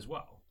 right, as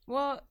well.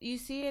 Well, you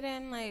see it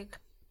in like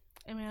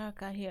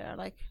America here,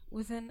 like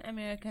within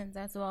Americans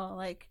as well,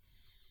 like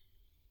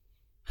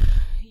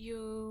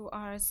you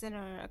are a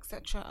sinner,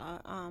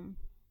 etc.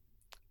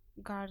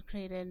 God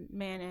created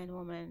man and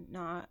woman,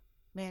 not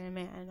man and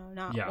man, or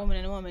not woman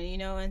and woman,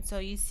 and so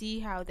you see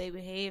how they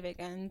behave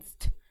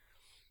against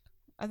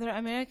other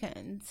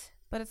Americans,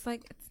 but it's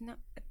like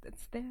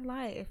it's their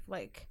life.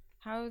 Like,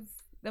 how's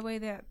the way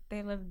that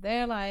they live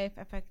their life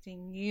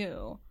affecting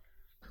you?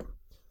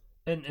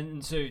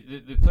 And so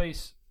the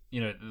place,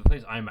 the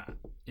place I'm at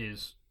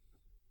is,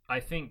 I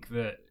think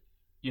that,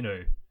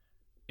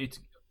 it's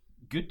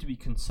good to be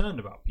concerned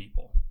about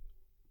people,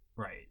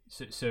 right?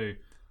 So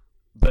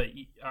but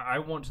I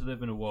want to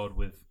live in a world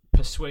with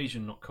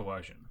persuasion, not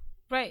coercion.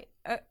 Right.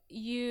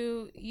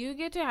 You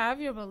get to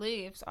have your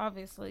beliefs,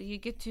 obviously. You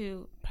get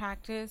to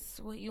practice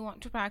what you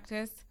want to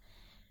practice.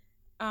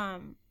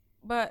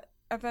 But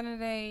at the end of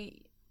the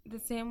day, the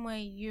same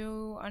way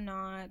you are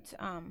not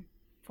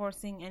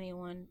forcing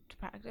anyone to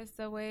practice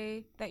the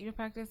way that you're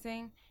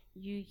practicing,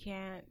 you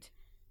can't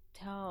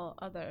tell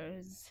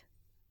others,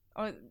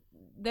 or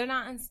they're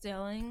not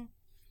instilling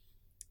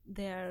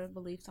their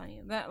beliefs on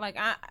you. That, like,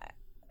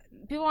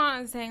 people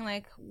aren't saying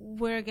like,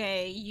 we're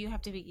gay, you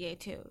have to be gay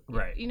too,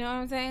 right? You know what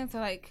I'm saying? So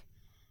like,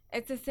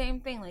 it's the same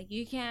thing. Like,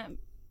 you can't,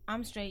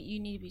 I'm straight, you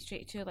need to be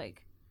straight too.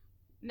 Like,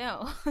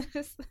 no.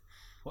 Just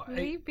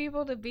leave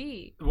people to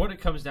be. What it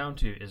comes down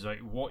to is like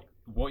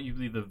what you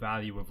believe the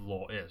value of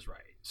law is, right?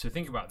 So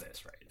think about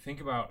this, right? Think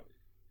about,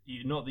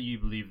 not that you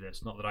believe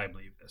this, not that I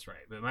believe this,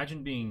 right? But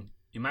imagine being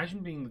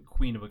the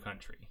queen of a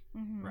country,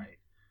 right?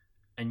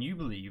 And you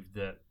believe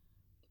that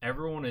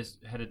everyone is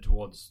headed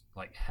towards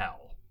like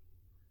hell,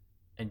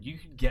 and you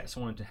could get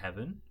someone to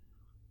heaven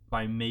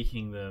by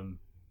making them,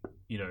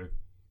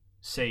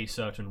 say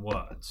certain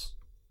words,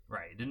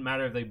 right? It didn't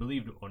matter if they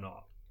believed it or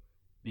not,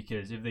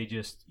 because if they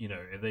just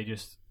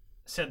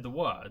said the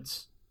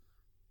words,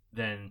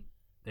 then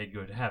they'd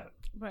go to heaven,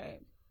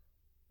 right?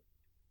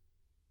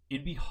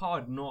 It'd be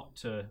hard not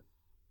to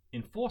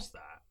enforce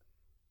that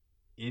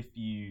if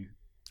you...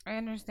 I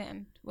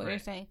understand what you're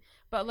saying,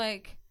 but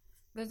like,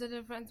 there's a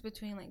difference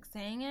between like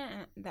saying it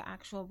and the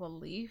actual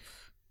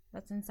belief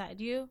that's inside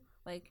you.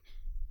 Like,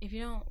 if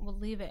you don't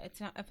believe it,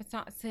 if it's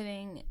not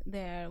sitting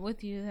there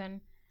with you,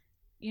 then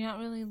you're not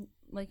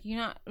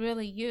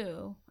really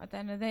you. At the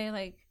end of the day,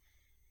 like,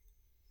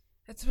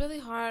 it's really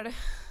hard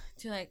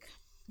to like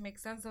make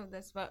sense of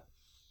this. But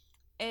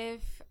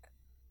if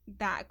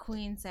that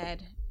queen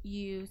said,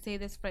 you say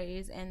this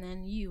phrase and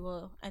then you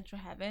will enter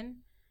heaven,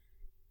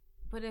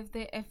 but if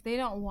they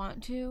don't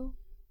want to,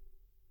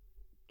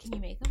 can you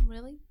make them,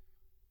 really?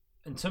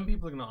 And some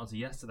people are going to answer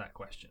yes to that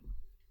question.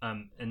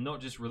 And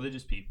not just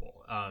religious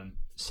people,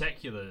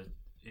 secular.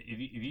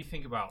 If you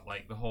think about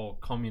like the whole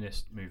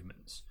communist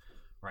movements,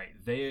 right?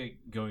 They're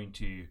going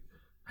to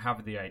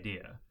have the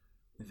idea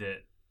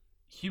that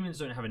humans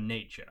don't have a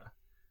nature.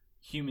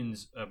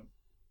 Humans are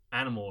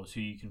animals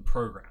who you can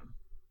program,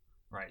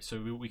 right?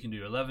 So we can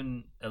do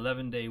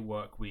 11-day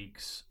work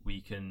weeks. We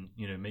can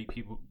make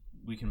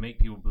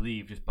people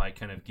believe just by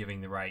kind of giving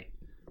the right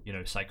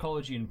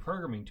psychology and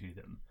programming to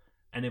them.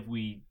 And if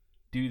we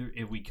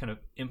kind of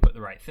input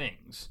the right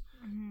things,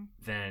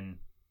 then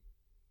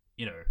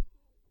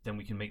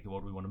we can make the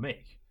world we want to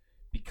make.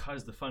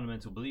 Because the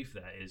fundamental belief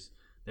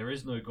there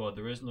is no God,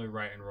 there is no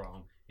right and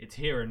wrong. It's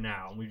here and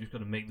now, and we've just got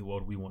to make the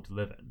world we want to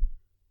live in.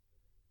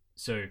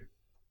 So,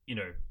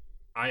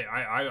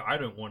 I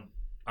don't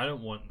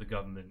want the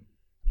government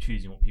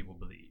choosing what people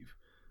believe,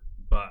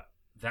 but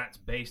that's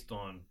based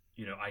on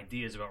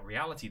ideas about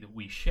reality that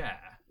we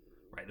share,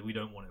 right? That we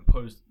don't want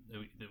imposed,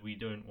 that we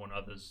don't want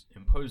others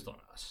imposed on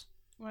us.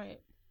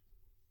 Right.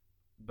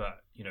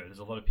 But, there's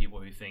a lot of people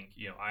who think,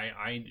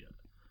 I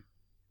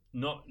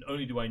not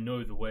only do I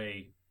know the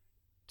way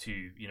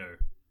to,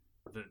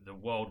 the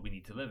world we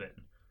need to live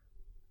in,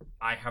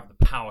 I have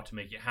the power to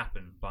make it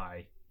happen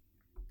by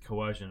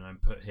coercion, and I'm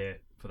put here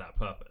for that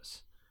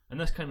purpose. And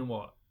that's kind of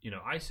what,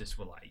 ISIS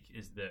were like,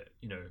 is that,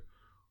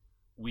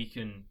 we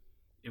can,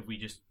 if we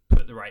just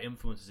put the right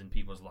influences in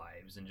people's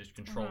lives and just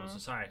control the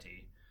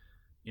society,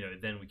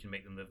 then we can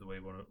make them live the way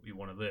we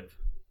want to live.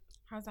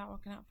 How's that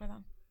working out for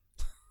them?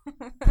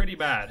 Pretty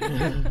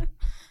bad.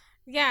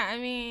 Yeah, I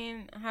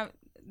mean,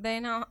 they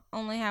not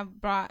only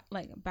have brought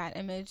like a bad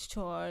image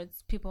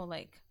towards people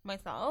like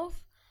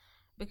myself,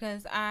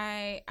 because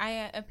I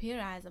appear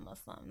as a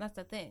Muslim. That's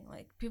the thing.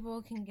 Like,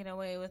 people can get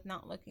away with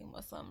not looking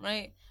Muslim,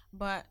 right?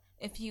 But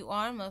if you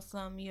are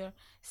Muslim,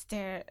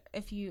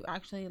 if you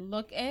actually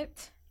look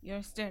it,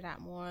 you're stared at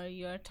more,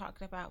 you're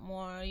talked about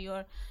more,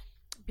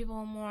 people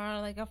are more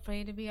like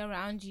afraid to be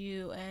around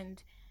you.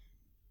 And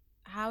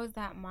how is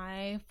that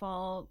my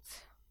fault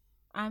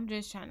I'm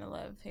just trying to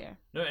live here.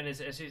 No, and it's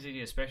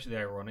especially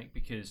ironic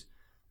because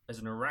as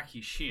an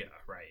Iraqi Shia,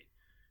 right,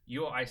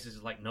 your ISIS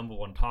is like number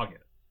one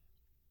target.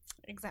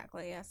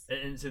 Exactly, yes.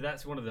 And so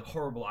that's one of the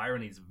horrible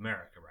ironies of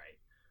America, right?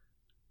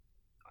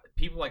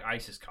 People like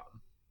ISIS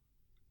come,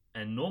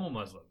 and normal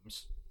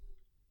Muslims,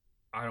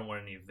 I don't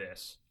want any of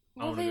this.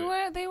 Well, they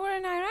were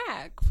in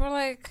Iraq for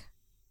like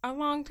a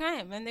long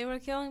time, and they were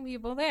killing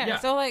people there. Yeah.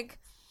 So like,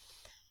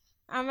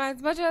 I'm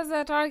as much as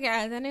a target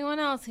as anyone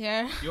else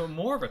here. You're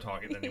more of a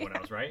target than anyone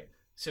else, right?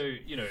 So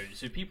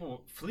so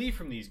people flee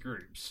from these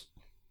groups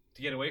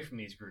to get away from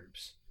these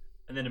groups,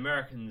 and then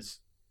Americans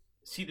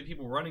see the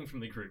people running from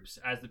the groups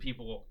as the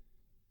people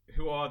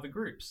who are the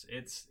groups.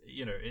 It's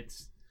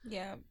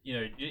Yeah.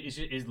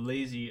 It's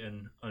lazy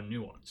and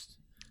unnuanced.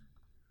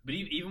 But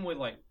even with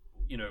like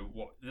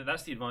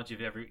that's the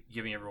advantage of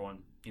giving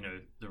everyone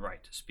the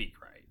right to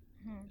speak, right?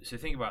 Mm-hmm. So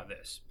think about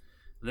this: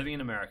 living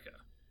in America,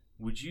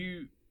 would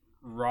you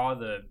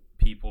rather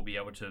people be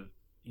able to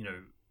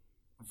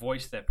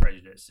voice their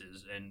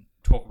prejudices and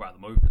talk about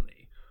them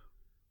openly,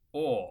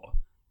 or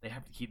they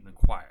have to keep them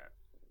quiet?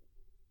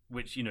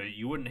 Which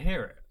you wouldn't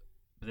hear it,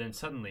 but then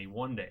suddenly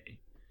one day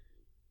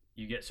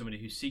you get somebody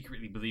who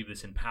secretly believes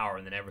this in power,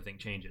 and then everything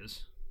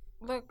changes.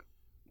 Look,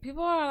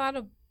 people are allowed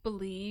to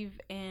believe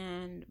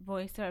and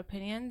voice their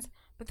opinions,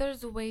 but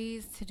there's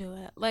ways to do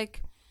it.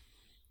 Like,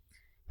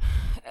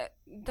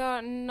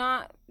 the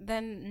not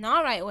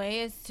right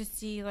way is to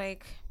see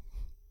like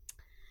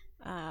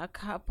a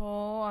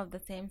couple of the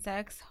same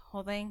sex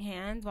holding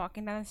hands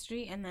walking down the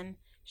street and then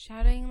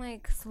shouting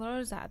like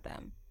slurs at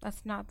them.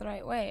 That's not the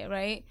right way,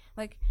 right?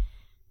 Like,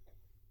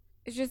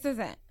 it just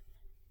isn't.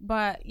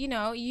 But you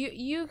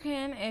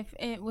can,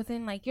 if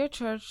within like your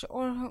church,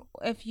 or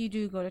if you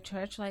do go to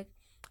church, like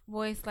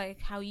voice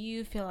like how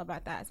you feel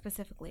about that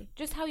specifically,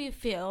 just how you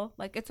feel.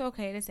 Like, it's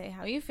okay to say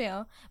how you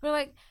feel, but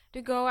like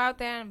to go out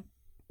there and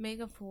make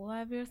a fool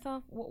out of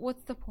yourself,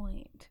 what's the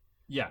point?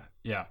 Yeah.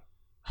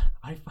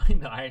 I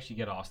find that I actually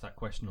get asked that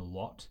question a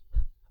lot.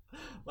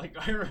 Like,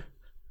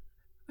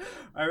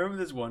 I remember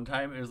this one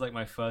time, it was like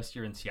my first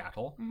year in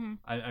Seattle. Mm-hmm.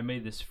 I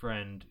made this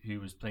friend who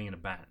was playing in a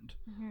band,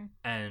 Mm-hmm.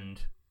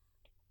 and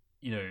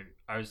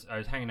I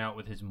was hanging out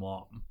with his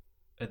mom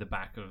at the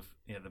back of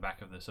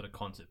the sort of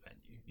concert venue.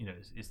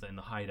 It's in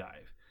the high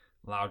dive,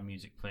 loud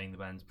music playing, the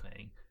band's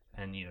playing,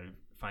 and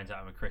finds out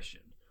I'm a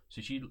Christian.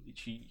 So she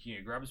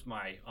grabs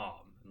my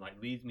arm and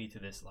like leads me to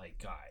this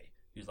like guy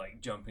who's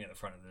like jumping at the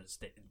front of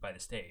by the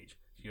stage.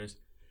 She goes,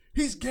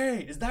 "He's gay.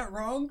 Is that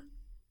wrong?"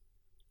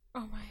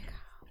 Oh my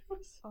god.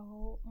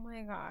 Oh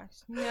my gosh.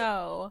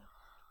 No.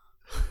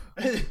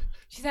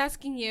 She's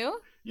asking you?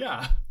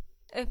 Yeah.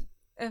 If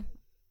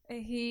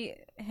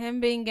him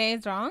being gay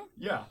is wrong?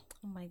 Yeah.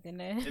 Oh my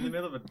goodness. In the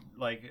middle of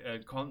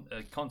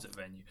a concert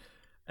venue.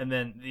 And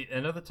then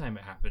another time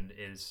it happened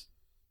is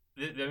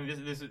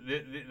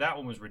that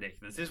one was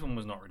ridiculous. This one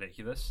was not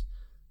ridiculous,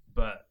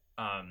 but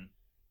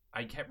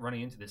I kept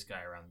running into this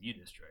guy around the U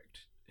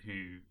District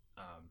who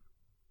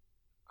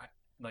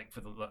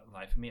for the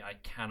life of me I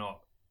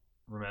cannot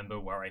remember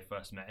where I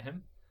first met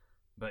him,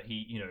 but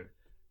he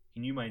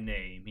knew my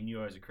name, he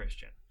knew I was a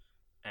Christian,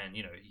 and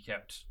he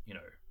kept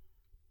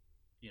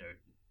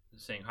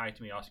saying hi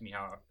to me, asking me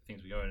how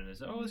things were going, and I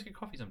said, "Oh, let's get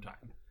coffee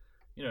sometime."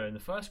 And the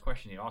first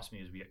question he asked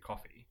me as we get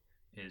coffee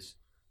is,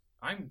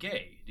 "I'm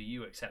gay, do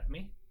you accept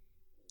me?"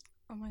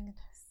 Oh my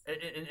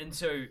goodness. And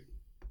so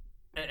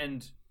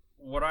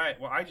what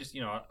I just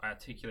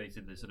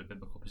articulated this sort of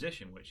biblical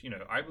position, which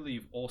I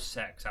believe all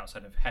sex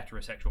outside of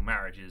heterosexual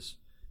marriage is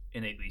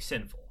innately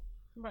sinful.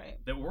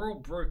 Right. That we're all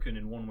broken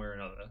in one way or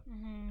another,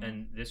 Mm-hmm.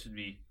 and this would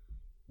be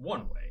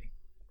one way,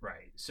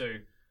 right? So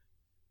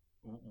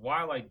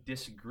while I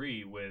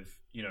disagree with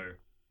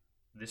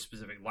this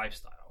specific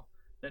lifestyle,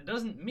 that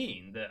doesn't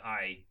mean that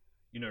I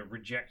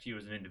reject you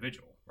as an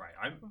individual, right?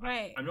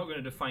 I'm not going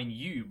to define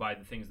you by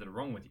the things that are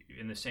wrong with you.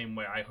 In the same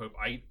way, I hope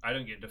I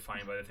don't get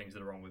defined by the things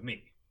that are wrong with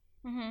me.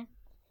 Mm-hmm.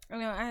 I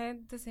know, I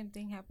had the same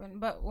thing happen,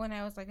 but when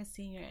I was like a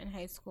senior in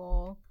high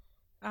school,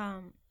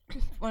 one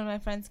of my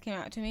friends came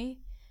out to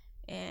me,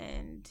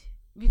 and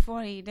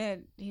before he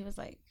did, he was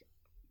like,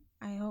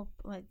 "I hope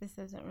like this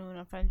doesn't ruin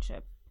a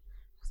friendship."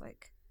 I was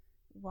like,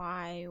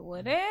 "Why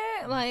would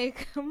it?"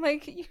 Like, I'm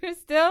like, "You're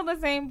still the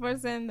same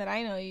person that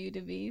I know you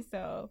to be."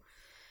 So,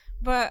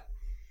 but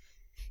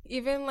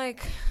even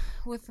like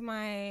with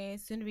my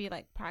soon to be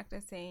like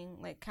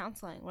practicing like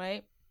counseling,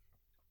 right?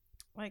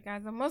 Like,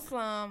 as a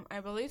Muslim,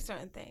 I believe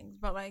certain things,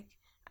 but like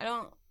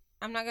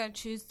I'm not gonna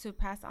choose to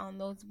pass on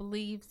those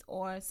beliefs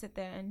or sit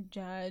there and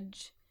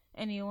judge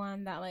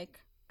anyone that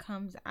like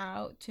comes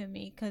out to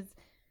me, because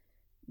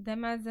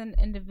them as an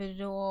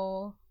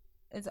individual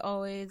is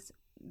always,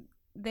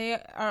 they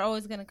are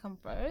always gonna come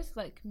first,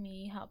 like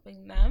me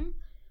helping them,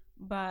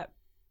 but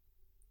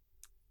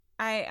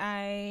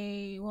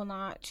I will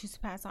not choose to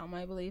pass on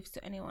my beliefs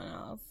to anyone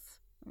else.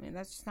 I mean,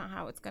 that's just not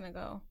how it's gonna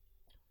go.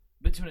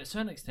 But to a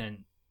certain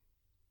extent,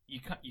 you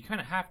kind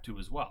of have to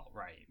as well,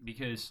 right?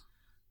 Because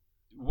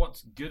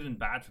what's good and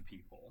bad for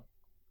people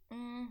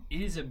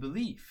is a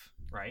belief,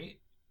 right?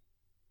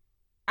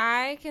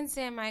 I can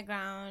stand my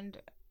ground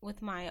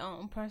with my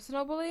own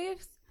personal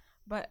beliefs,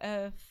 but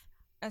if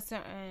a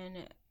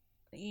certain,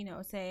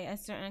 say a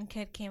certain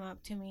kid came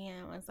up to me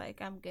and was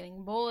like, I'm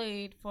getting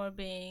bullied for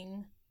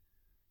being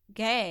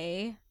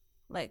gay,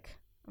 like,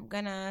 I'm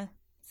gonna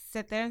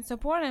sit there and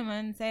support him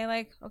and say,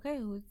 like, okay,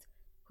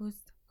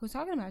 who's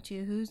talking about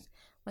you? Who's,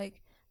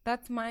 like,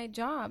 that's my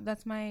job.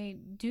 That's my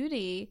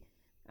duty.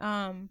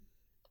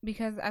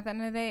 Because at the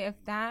end of the day,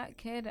 if that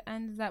kid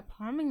ends up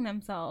harming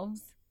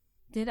themselves,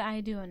 did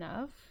I do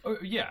enough? Oh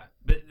yeah,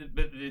 but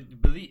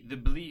the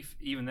belief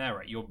even there,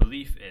 right? Your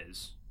belief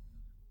is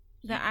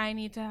that I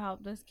need to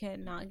help this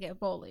kid not get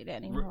bullied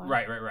anymore.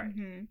 Right.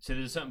 Mm-hmm. So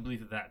there's a certain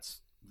belief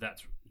that's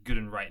good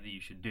and right that you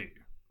should do,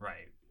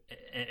 right?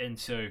 And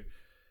so,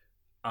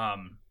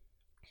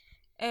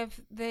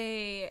 if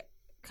they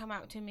come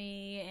out to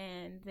me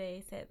and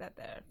they say that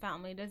their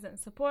family doesn't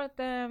support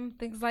them,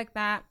 things like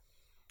that,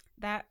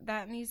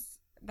 that needs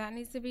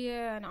to be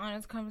an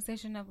honest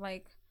conversation of,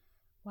 like,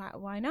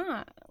 why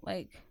not?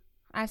 Like,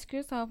 ask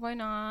yourself why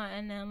not,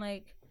 and then,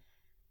 like,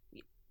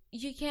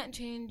 you can't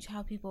change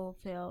how people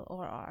feel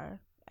or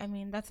are. I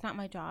mean, that's not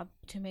my job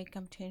to make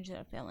them change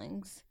their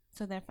feelings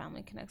so their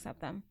family can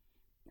accept them.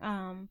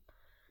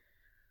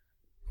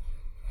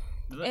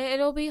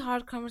 It'll be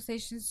hard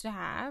conversations to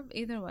have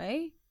either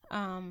way,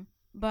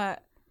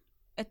 but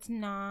it's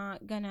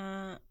not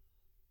gonna,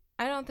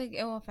 I don't think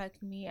it will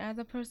affect me as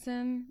a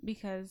person,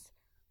 because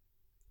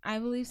I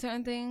believe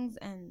certain things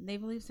and they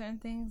believe certain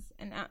things,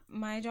 and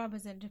my job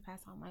isn't to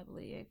pass on my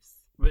beliefs.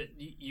 But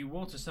you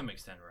will to some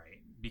extent, right?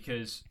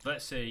 Because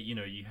let's say you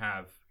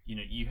have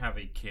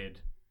a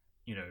kid,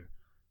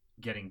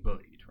 getting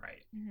bullied,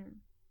 right? Mm-hmm.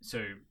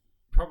 So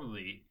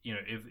probably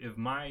if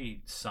my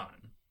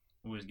son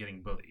was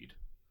getting bullied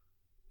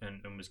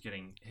and was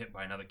getting hit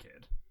by another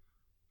kid,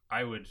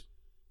 I'd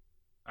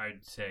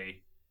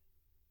say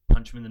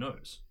punch him in the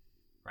nose,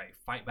 right?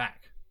 Fight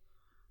back,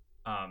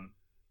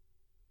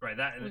 right?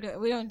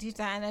 That we don't teach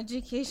that in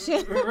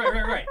education.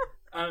 right.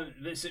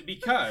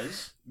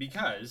 Because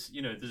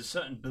there's a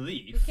certain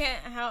belief.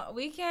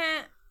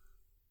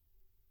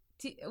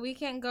 We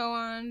can't go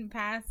on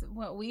past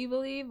what we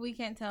believe. We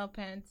can't tell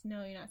parents,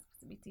 no, you're not supposed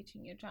to be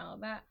teaching your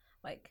child that.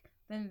 Like,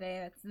 then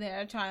that's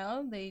their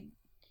child. They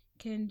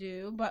can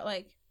do, but,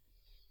 like,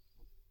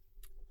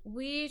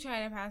 we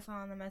try to pass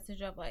on the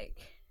message of, like,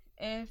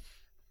 if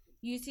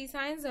you see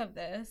signs of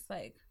this,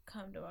 like,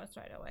 come to us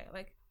right away.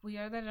 Like, we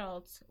are the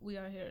adults. We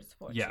are here to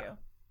support you.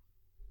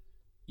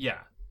 Yeah.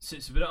 So,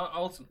 but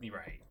ultimately,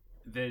 right,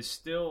 there's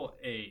still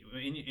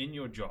in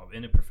your job,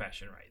 in a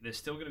profession, right, there's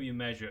still going to be a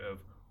measure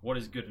of what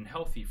is good and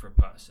healthy for a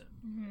person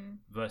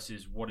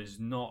versus what is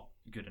not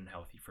good and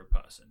healthy for a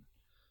person.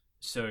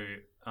 So,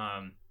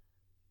 so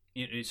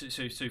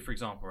for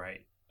example,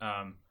 right,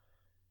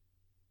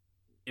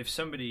 if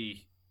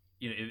somebody,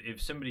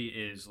 if somebody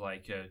is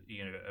like a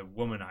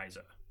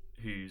womanizer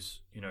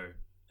who's,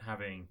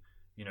 having,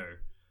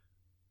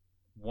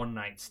 one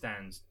night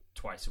stands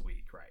twice a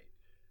week, right?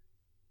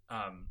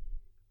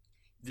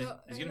 There's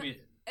going to be...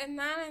 In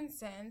that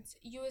instance,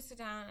 you would sit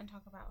down and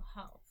talk about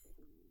health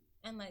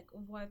and, like,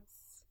 what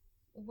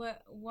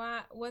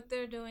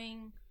they're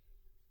doing.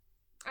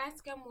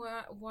 Ask them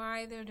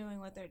why they're doing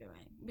what they're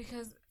doing,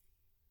 because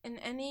in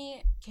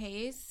any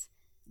case,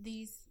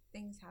 these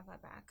things have a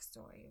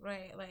backstory,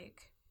 right?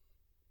 Like,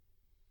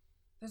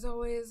 there's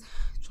always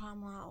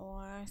trauma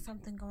or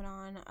something going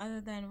on other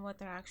than what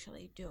they're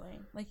actually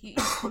doing. Like, you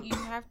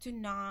have to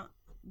not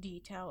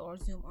detail or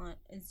zoom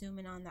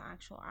in on the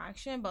actual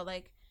action, but,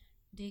 like,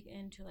 dig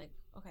into, like,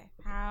 okay,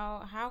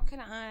 how can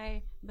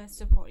I best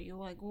support you?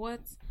 Like,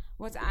 what's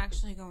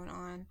actually going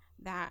on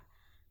that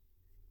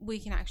we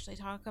can actually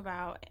talk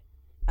about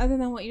other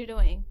than what you're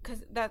doing?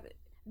 Because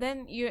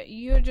then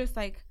you're just,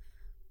 like,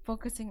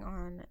 focusing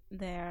on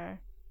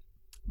their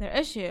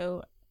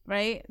issue,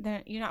 right?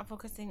 You're not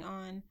focusing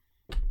on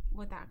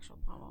what the actual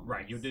problem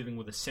right is. You're dealing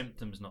with the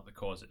symptoms, not the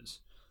causes.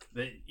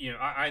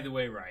 Either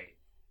way, right?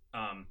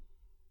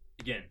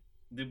 Again,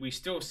 we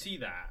still see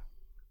that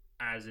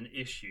as an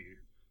issue.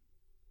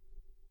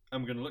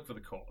 I'm going to look for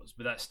the cause,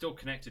 but that's still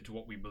connected to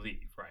what we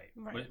believe, right?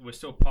 We're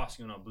still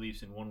passing on our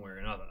beliefs in one way or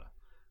another.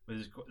 But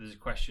there's a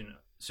question.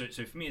 So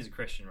for me as a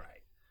Christian,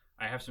 right,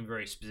 I have some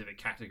very specific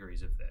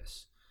categories of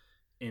this,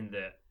 in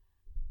that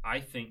I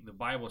think the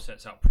Bible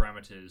sets out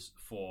parameters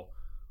for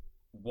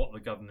what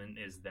the government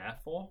is there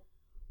for.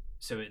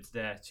 So it's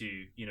there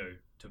to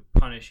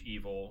punish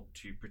evil,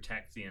 to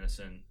protect the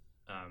innocent,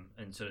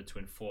 and sort of to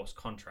enforce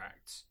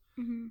contracts.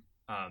 Mm-hmm.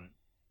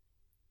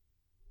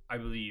 I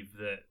believe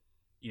that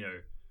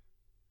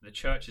the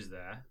church is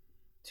there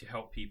to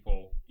help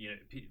people,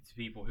 to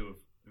people who have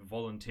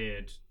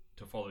volunteered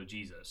to follow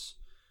Jesus,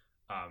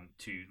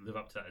 to live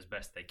up to that as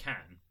best they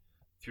can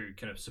through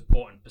kind of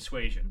support and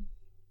persuasion,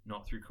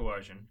 not through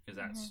coercion, because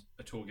that's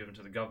a tool given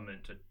to the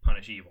government to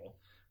punish evil,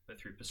 but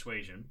through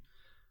persuasion.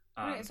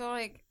 Right, so,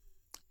 like,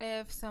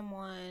 if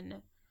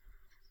someone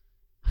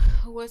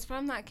who was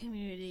from that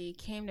community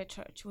came to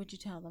church, would you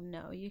tell them,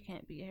 no, you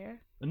can't be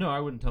here? No, I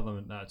wouldn't tell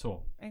them that at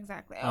all.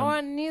 Exactly.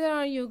 Or neither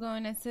are you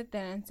going to sit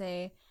there and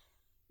say,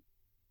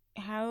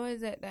 how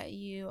is it that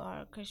you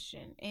are a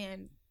Christian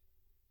and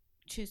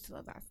choose to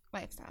live that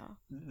lifestyle?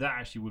 That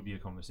actually would be a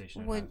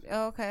conversation.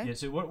 Okay. Yeah,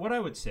 so what I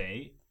would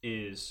say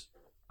is,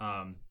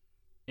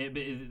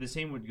 the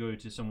same would go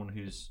to someone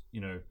who's,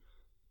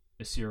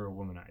 a serial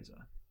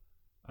womanizer,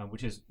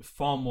 which is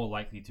far more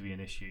likely to be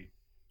an issue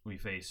we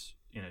face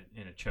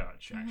in a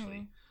church,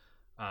 actually.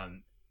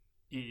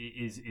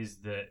 Is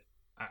that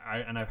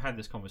I've had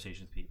this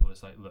conversation with people.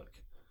 It's like, look,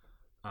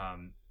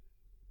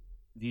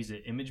 these are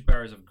image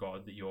bearers of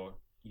God that you're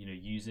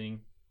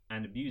using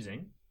and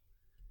abusing.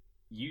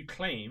 You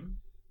claim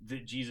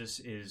that Jesus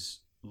is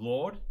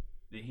Lord,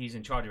 that he's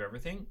in charge of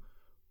everything.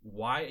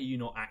 Why are you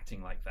not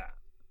acting like that?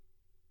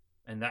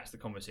 And that's the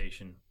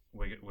conversation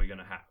we're going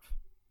to have,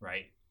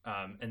 right?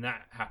 And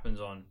that happens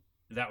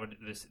that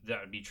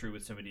would be true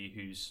with somebody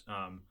who's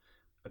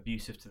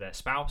abusive to their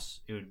spouse.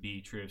 It would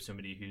be true of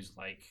somebody who's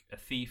like a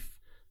thief,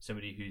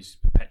 somebody who's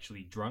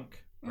perpetually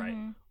drunk,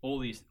 right? All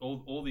these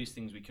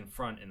things we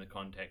confront in the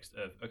context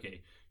of,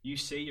 okay, you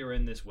say you're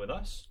in this with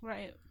us,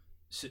 right?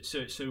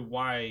 So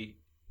why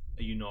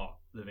are you not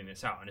living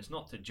this out? And it's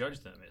not to judge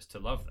them; it's to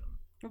love them,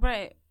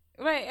 right?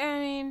 I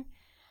mean,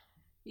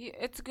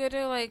 it's good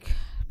to like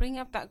bring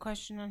up that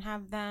question and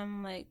have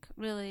them like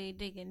really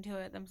dig into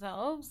it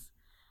themselves.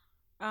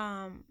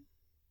 But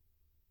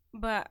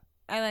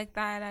I like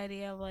that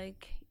idea of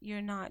like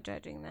you're not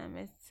judging them,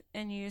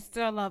 and you're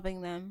still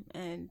loving them,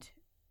 and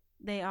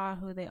they are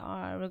who they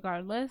are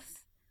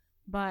regardless.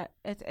 But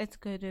it's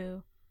good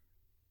to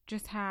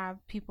just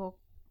have people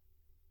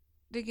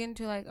dig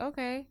into like,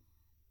 okay.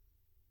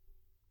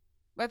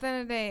 But at the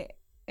end of the day,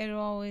 it'll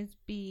always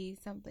be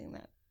something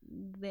that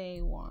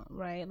they want,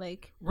 right?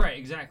 Like, right,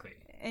 exactly.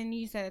 And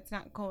you said it's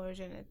not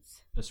coercion,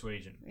 it's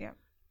persuasion. Yeah.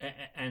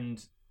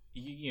 And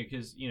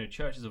because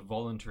church is a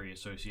voluntary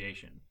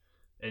association,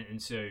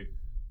 and so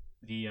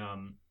there's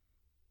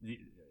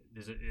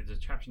a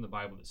chapter in the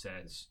Bible that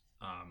says,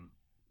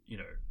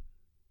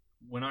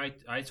 when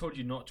I told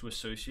you not to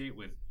associate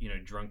with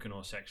drunken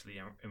or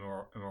sexually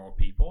immoral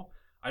people,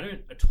 I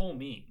don't at all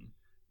mean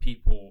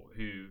people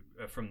who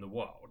are from the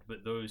world,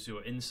 but those who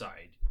are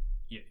inside.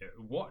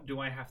 What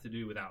do I have to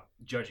do without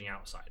judging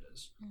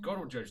outsiders? God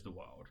will judge the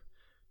world.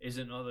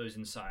 Isn't all those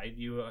inside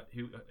you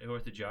who are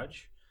to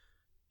judge?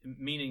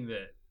 Meaning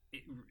that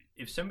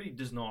if somebody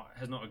has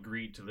not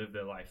agreed to live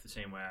their life the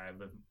same way I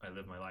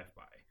live my life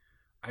by,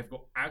 I've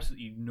got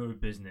absolutely no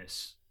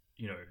business,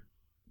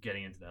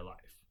 getting into their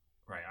life.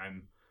 Right?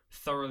 I'm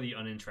thoroughly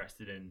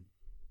uninterested in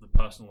the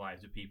personal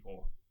lives of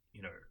people,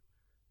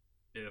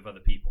 of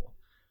other people.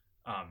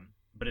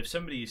 But if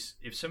somebody's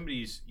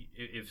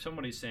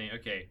saying,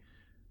 okay,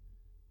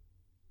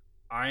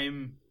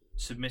 I'm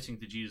submitting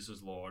to Jesus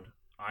as Lord,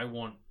 I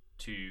want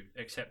to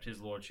accept his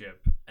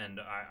lordship, and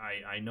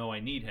I know I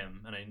need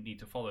him and I need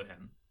to follow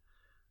him,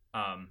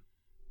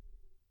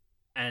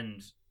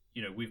 and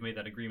we've made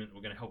that agreement,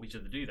 we're going to help each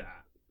other do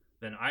that,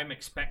 then I'm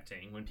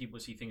expecting when people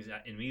see things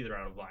in me that are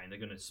out of line, they're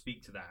going to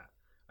speak to that,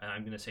 and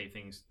I'm going to say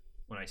things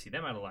when I see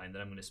them out of line,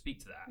 then I'm going to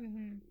speak to that,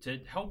 to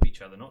help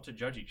each other, not to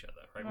judge each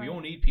other, right? We all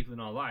need people in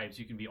our lives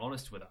who can be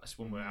honest with us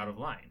when we're out of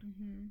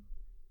line.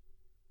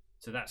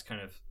 So that's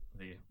kind of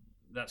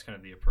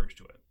the approach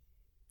to it.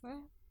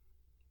 Well.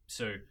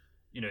 So,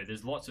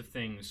 there's lots of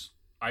things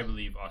I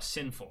believe are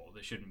sinful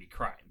that shouldn't be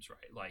crimes,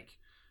 right? Like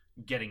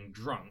getting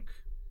drunk,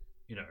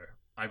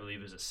 I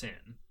believe is a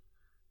sin,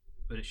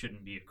 but it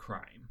shouldn't be a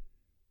crime.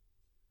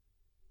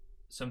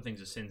 Some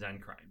things are sins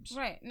and crimes.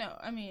 Right. No,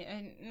 I mean,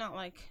 and not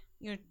like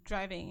you're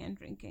driving and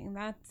drinking.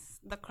 That's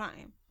the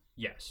crime.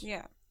 Yes.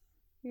 Yeah.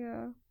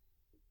 Yeah.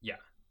 Yeah.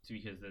 It's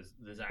because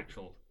there's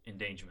actual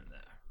endangerment there,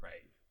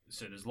 right?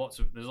 So there's lots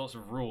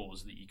of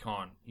rules that you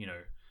can't,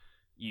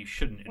 you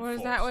shouldn't enforce.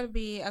 Whereas that would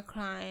be a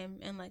crime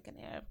in like an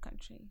Arab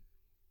country.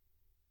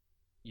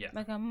 Yeah.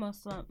 Like a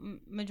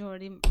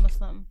majority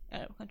Muslim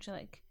Arab country.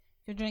 Like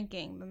if you're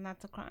drinking, then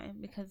that's a crime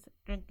because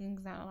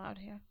drinking's not allowed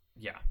here.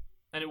 Yeah.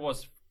 And it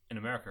was in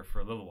America for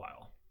a little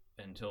while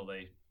until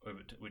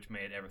which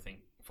made everything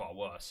far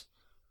worse.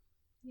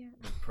 Yeah.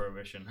 With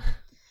prohibition.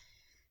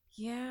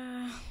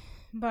 Yeah.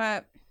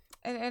 But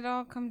it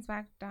all comes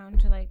back down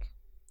to like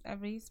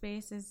every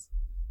space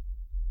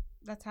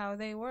that's how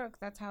they work.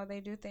 That's how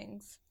they do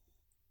things.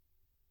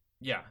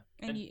 Yeah.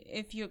 And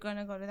if you're going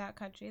to go to that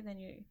country, then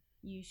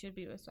you should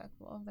be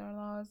respectful of their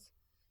laws.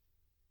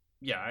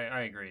 Yeah,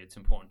 I agree. It's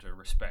important to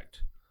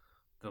respect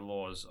the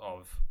laws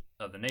of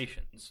other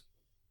nations.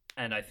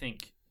 And I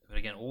think, but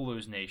again, all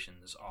those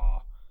nations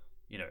are,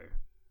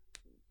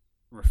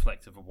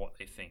 reflective of what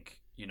they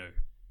think,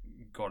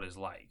 God is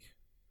like.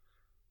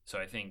 So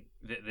I think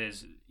that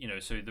there's,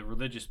 so the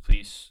religious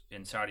police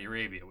in Saudi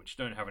Arabia, which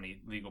don't have any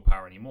legal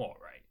power anymore,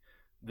 right?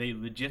 They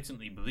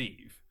legitimately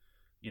believe,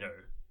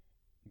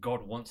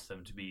 God wants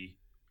them to be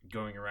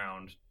going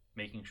around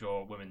making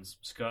sure women's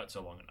skirts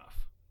are long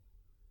enough.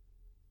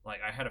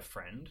 Like, I had a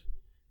friend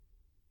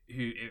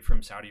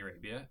from Saudi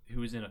Arabia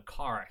who was in a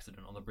car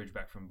accident on the bridge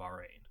back from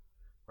Bahrain,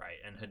 right?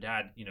 And her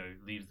dad,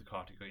 leaves the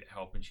car to go get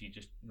help, and she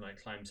just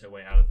climbs her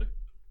way out of the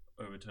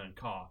overturned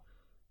car,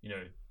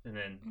 and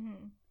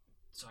then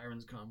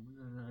sirens come.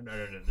 I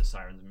don't know the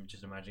sirens. I'm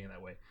just imagining it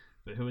that way.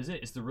 But who is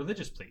it? It's the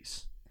religious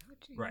police,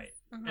 right?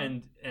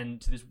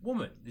 And to this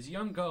woman, this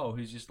young girl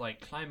who's just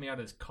climbing out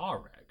of this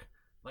car wreck,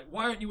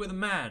 why aren't you with a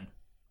man?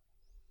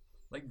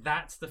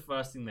 That's the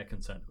first thing they're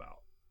concerned about.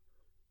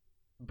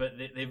 But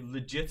they've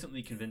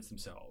legitimately convinced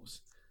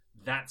themselves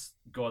that's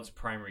God's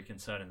primary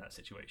concern in that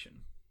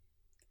situation.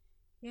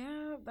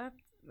 Yeah,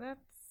 that's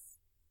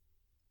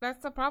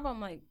the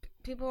problem.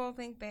 People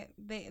think that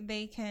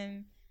they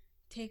can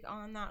take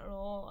on that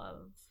role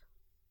of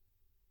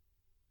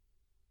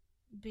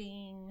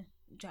being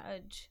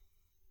judge,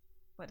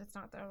 but it's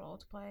not their role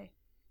to play.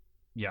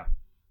 Yeah.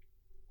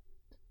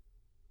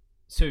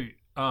 So,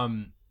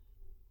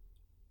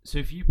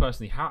 so for you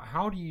personally,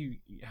 how do you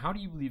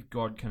believe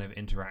God kind of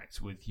interacts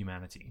with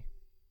humanity?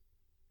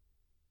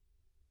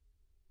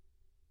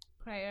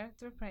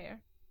 Through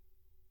prayer.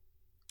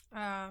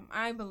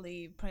 I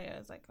believe prayer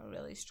is a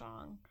really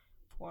strong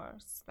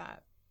force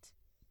that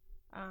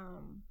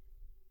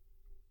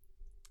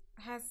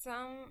has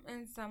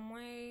in some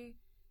way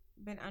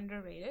been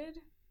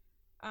underrated.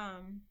 I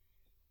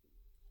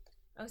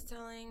was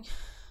telling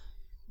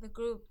the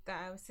group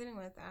that I was sitting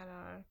with at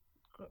our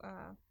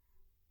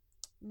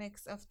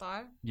mix of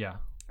thought. Yeah.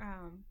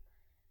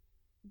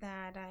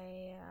 That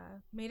I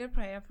made a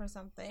prayer for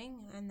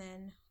something, and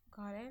then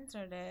God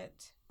answered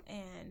it,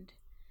 and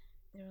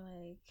they were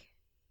like,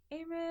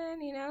 "Amen,"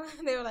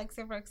 They were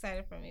super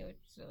excited for me, which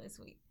was really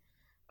sweet.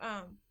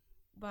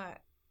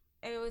 But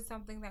it was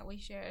something that we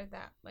shared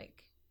that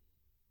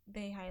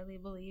they highly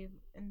believe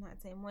in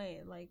that same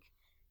way.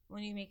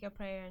 When you make a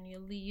prayer and you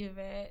leave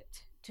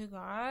it to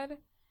God,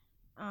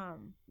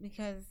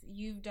 because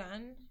you've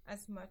done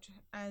as much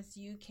as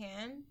you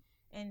can,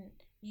 and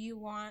you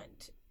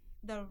want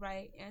the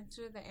right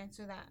answer, the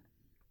answer that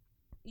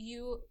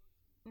you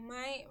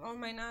might or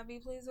might not be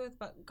pleased with,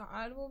 but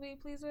God will be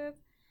pleased with,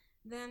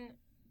 then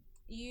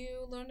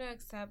you learn to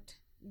accept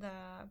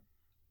the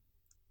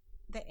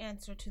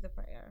answer to the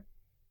prayer.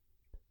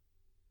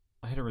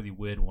 I had a really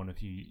weird one a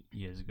few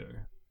years ago.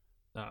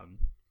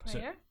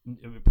 Prayer?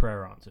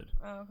 Prayer answered.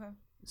 Oh, okay.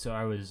 So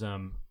I was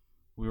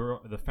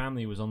the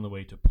family was on the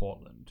way to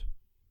Portland,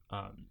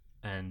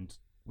 and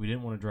we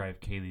didn't want to drive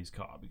Kaylee's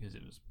car because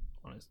it was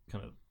on its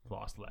kind of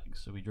last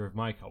legs. So we drove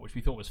my car, which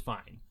we thought was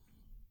fine.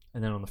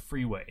 And then on the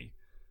freeway,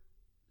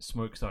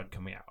 smoke started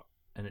coming out,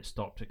 and it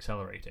stopped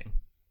accelerating.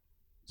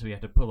 So we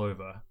had to pull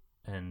over,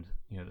 and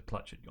the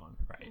clutch had gone,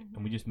 right? Mm-hmm.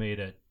 And we just made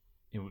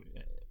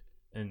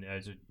and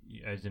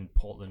I was in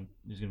Portland.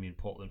 I was going to be in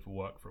Portland for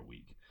work for a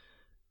week,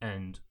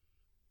 and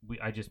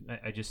I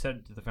just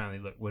said to the family,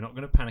 look, we're not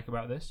going to panic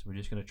about this. We're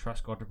just going to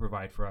trust God to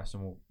provide for us,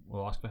 and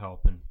we'll ask for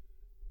help, and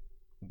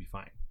we'll be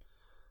fine.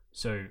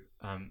 So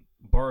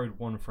borrowed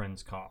one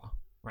friend's car,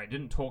 right?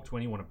 Didn't talk to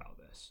anyone about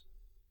this,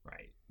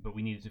 right? But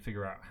we needed to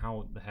figure out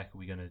how the heck are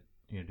we going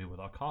to deal with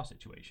our car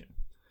situation.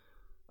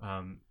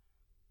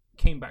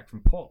 Came back from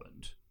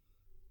Portland,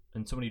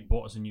 and somebody had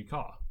bought us a new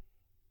car.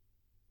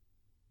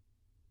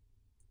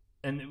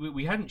 And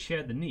we hadn't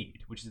shared the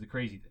need, which is the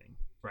crazy thing,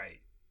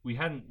 right? We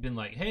hadn't been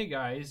like, hey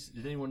guys,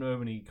 did anyone know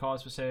of any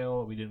cars for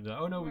sale? We didn't go,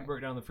 oh no, we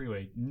broke down the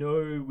freeway.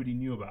 Nobody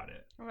knew about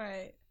it.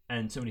 Right.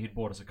 And somebody had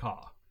bought us a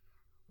car,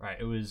 right?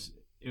 It was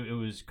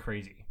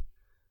crazy.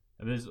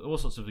 And there's all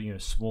sorts of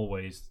small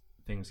ways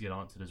things get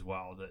answered as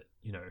well that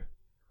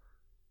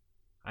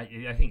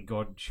I think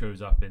God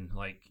shows up in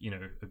a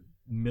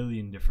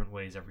million different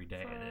ways every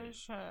day. For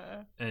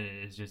sure. And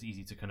it is just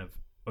easy to kind of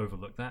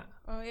overlook that.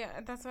 Oh yeah,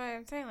 that's why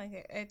I'm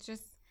saying it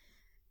just,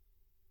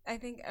 I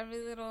think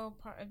every little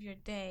part of your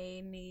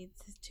day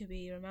needs to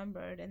be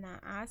remembered in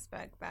that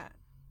aspect, that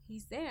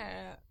he's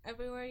there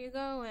everywhere you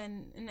go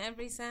and in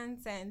every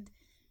sense, and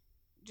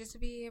just to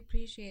be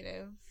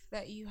appreciative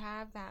that you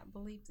have that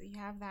belief, that you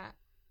have that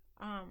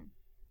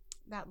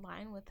that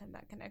line with him,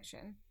 that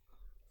connection.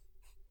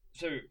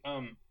 So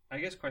I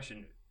guess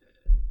question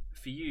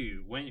for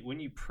you, when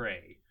you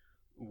pray,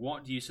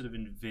 what do you sort of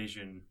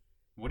envision?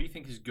 What do you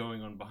think is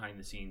going on behind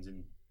the scenes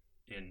in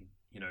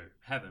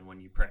heaven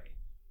when you pray?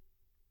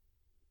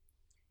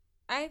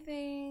 I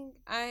think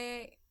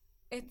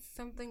it's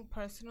something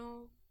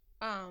personal,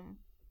 and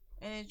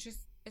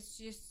it's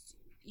just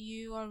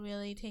you are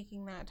really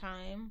taking that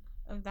time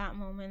of that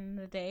moment in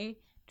the day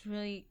to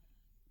really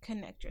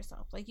connect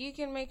yourself. You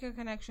can make a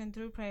connection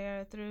through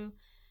prayer, through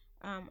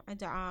a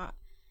dua,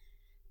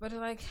 but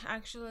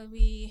actually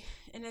be,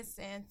 in a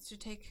sense, to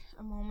take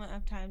a moment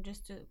of time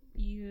just to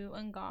you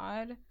and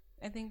God.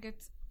 I think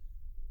it's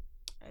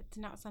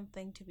not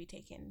something to be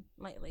taken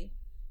lightly.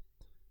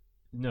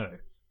 No,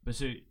 but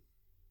so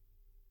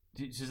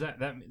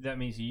that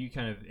means you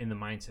kind of in the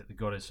mindset that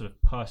God is sort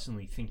of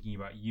personally thinking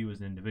about you as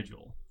an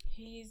individual.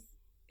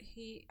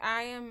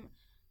 I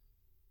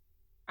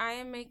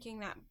am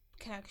making that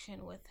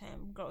connection with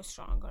him grow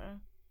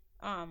stronger,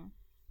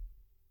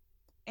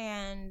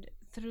 and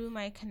through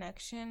my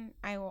connection,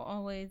 I will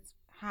always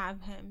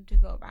have him to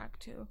go back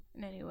to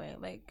in any way.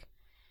 Like,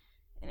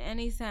 in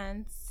any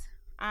sense,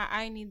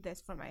 I need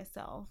this for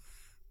myself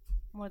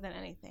more than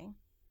anything.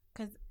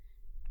 Because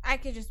I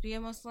could just be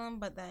a Muslim,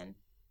 but then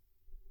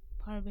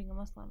part of being a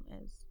Muslim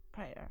is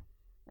prayer.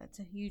 That's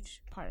a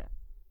huge part,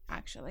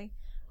 actually.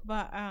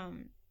 But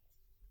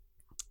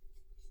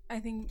I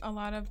think a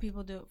lot of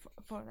people do it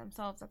for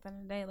themselves at the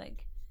end of the day.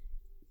 Like,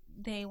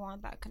 they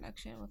want that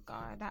connection with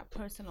God, that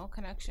personal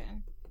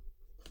connection.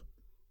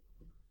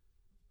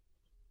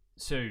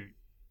 So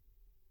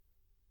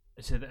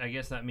I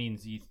guess that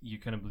means you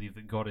kind of believe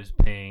that God is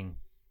paying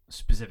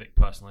specific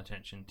personal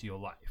attention to your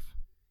life.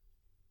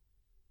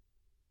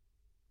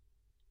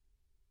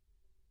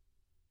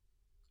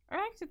 I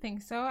like to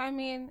think so. I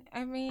mean,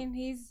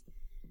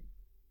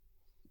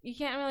 you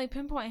can't really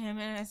pinpoint him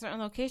in a certain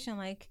location.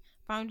 Like,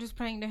 if I'm just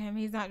praying to him,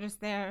 he's not just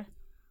there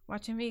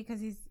watching me, because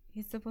he's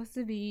supposed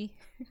to be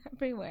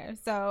everywhere.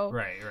 So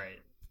right.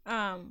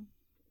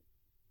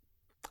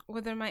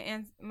 Whether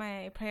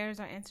my prayers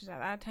are answered at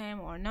that time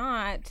or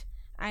not,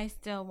 I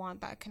still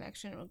want that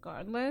connection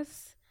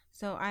regardless.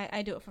 So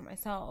I do it for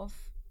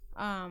myself.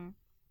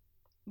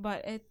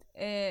 But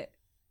I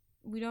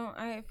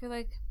feel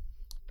like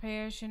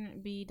prayer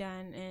shouldn't be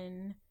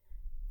done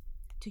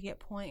to get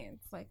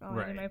points. Like, oh,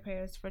 I did my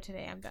prayers for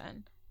today, I'm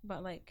done.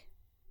 But like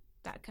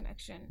that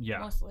connection,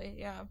 mostly,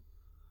 yeah.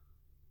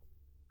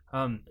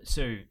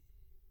 So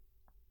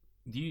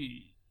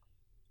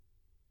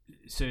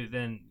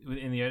then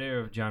in the idea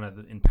of Jannah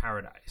in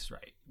paradise,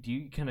 right? Do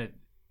you kind of,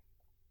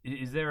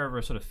 is there ever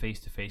a sort of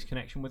face-to-face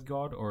connection with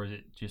God, or is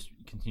it just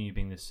continue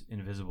being this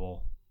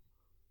invisible?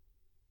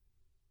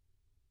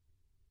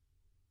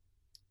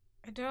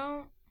 I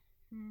don't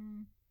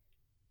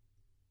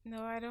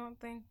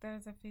think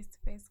there's a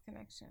face-to-face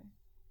connection.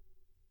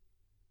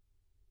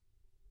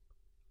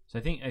 So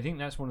I think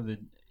that's one of the,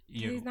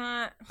 he's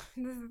not,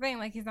 this is the thing,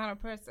 like, he's not a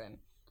person,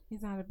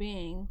 he's not a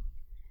being,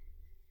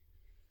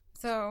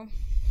 so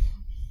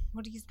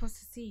what are you supposed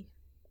to see?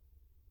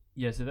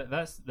 Yeah, so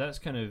that's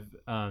kind of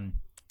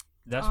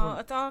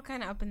it's all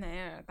kind of up in the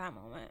air at that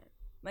moment.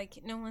 Like,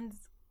 no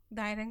one's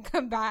died and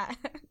come back,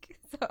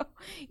 so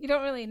you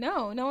don't really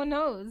know. No one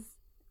knows,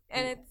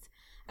 and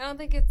I don't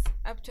think it's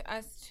up to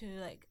us to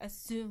like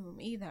assume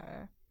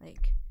either.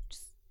 Like,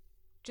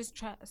 just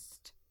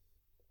trust.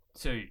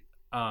 So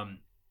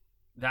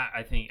that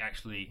I think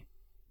actually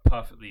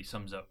perfectly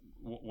sums up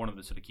one of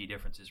the sort of key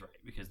differences, right?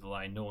 Because the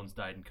line "no one's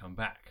died and come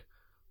back,"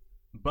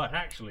 but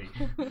actually,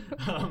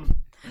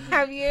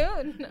 have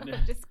you? No,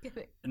 just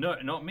kidding. No,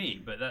 not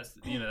me. But that's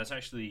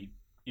actually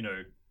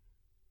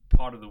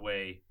part of the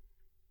way.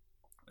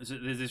 So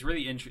there's this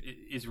really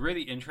it's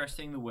really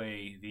interesting the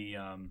way the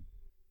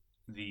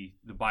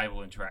Bible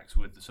interacts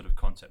with the sort of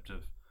concept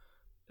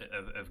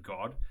of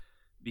God,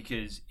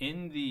 because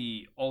in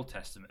the Old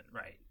Testament,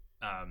 right?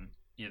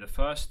 The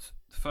first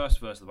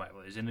verse of the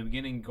Bible is, in the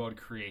beginning God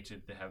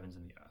created the heavens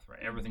and the earth,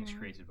 right? Everything's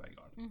created by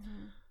God.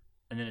 Mm-hmm.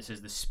 And then it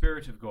says the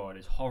Spirit of God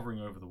is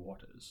hovering over the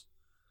waters.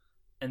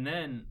 And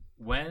then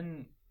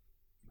when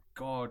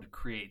God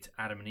creates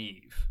Adam and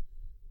Eve,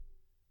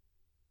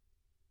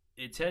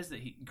 it says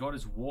that God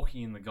is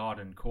walking in the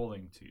garden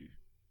calling to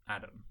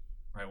Adam,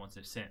 right, once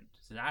they've sinned.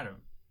 It says,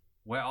 Adam,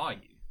 where are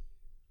you?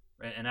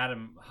 Right? And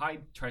Adam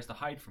tries to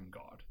hide from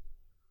God.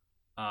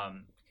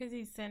 Because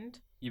he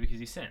sinned? Yeah, because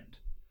he sinned.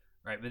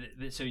 Right,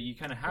 but so you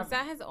kind of have... Is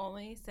that his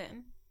only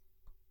sin?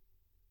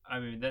 I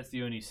mean, that's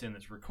the only sin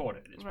that's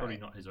recorded. It's probably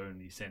not his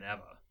only sin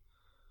ever.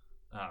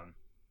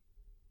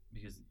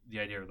 Because the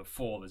idea of the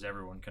fall is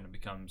everyone kind of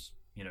becomes,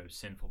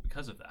 sinful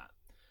because of that.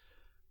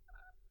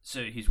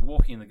 So he's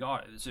walking in the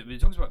garden. So it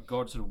talks about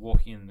God sort of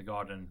walking in the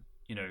garden,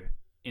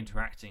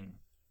 interacting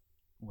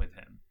with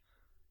him.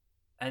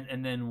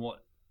 And then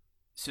what...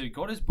 So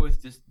God is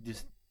both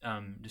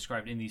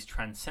described in these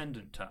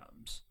transcendent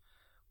terms,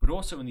 but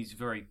also in these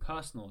very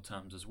personal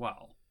terms as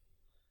well.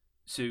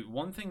 So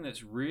one thing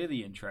that's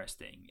really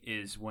interesting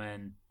is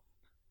when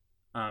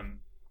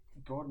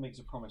God makes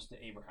a promise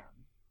to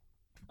Abraham.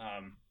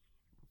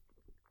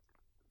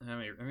 Let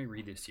me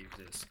read this to you,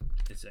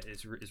 because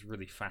it's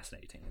really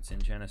fascinating. It's in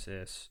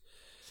Genesis.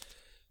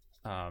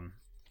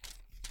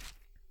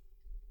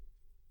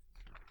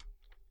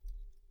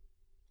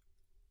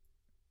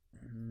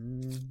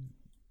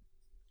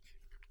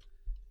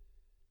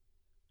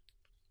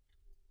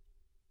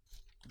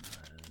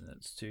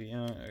 That's too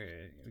young.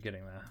 Okay, we're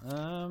getting there.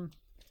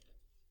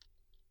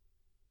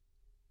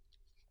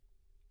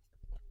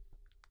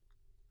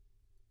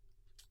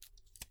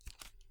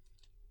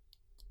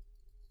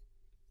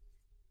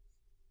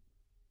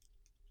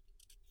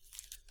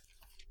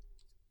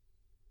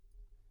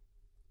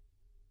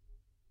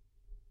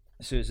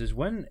 So it says,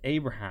 when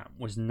Abraham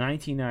was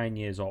 99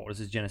 years old, this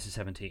is Genesis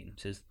 17, it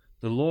says,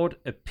 the Lord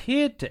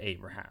appeared to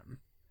Abraham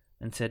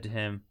and said to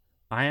him,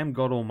 I am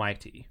God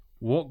Almighty.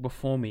 Walk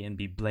before me and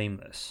be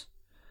blameless,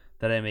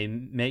 that I may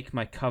make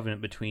my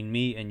covenant between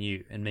me and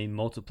you, and may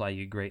multiply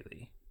you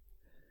greatly.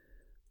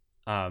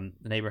 And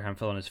Abraham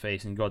fell on his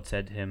face, and God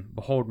said to him,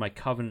 behold, my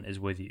covenant is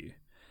with you,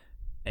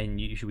 and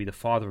you shall be the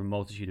father of a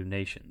multitude of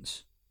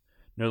nations.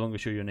 No longer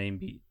shall your name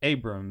be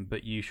Abram,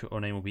 but your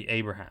name will be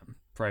Abraham,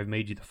 for I have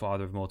made you the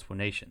father of multiple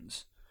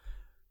nations.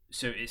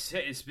 So it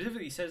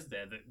specifically says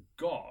there that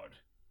God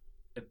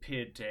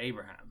appeared to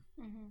Abraham,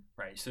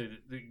 right? So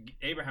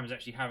Abraham is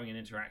actually having an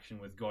interaction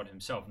with God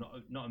himself,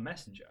 not a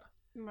messenger,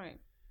 right?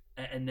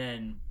 And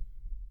then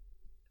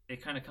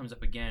it kind of comes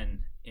up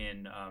again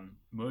in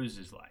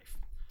Moses' life.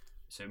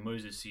 So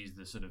Moses sees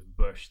the sort of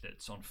bush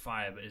that's on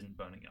fire but isn't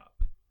burning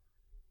up,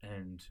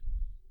 and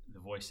the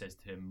voice says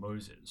to him,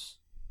 Moses,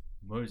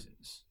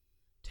 Moses,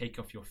 take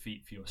off your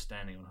feet, for you're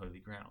standing on holy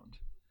ground.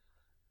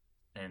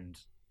 And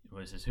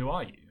Moses says, who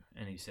are you?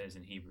 And he says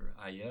in Hebrew,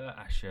 Ayah,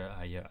 Asher,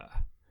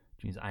 Ayah,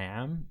 which means I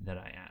am that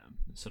I am.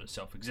 It's sort of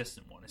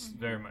self-existent one. It's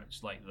very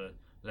much like the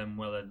Lem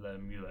Weled,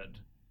 Lem Yuled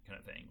kind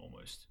of thing,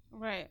 almost.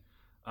 Right.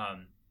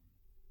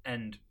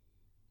 And,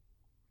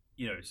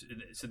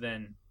 so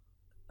then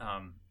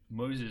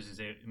Moses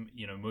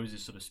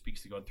Moses sort of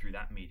speaks to God through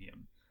that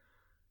medium.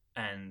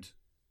 And,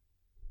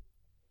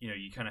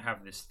 you kind of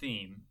have this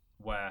theme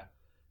where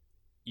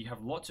you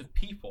have lots of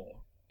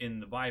people in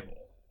the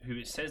Bible who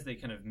it says they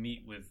kind of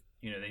meet with,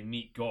 they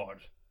meet God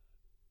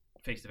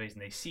face to face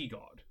and they see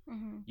God.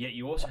 Yet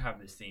you also have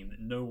this theme that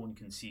no one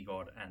can see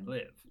God and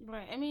live.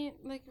 Right. I mean,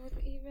 like with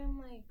even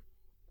like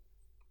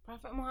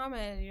Prophet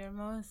Muhammad, your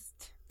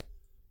most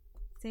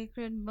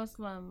sacred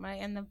Muslim,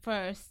 right? And the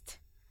first,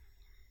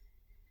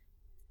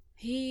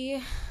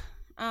 he,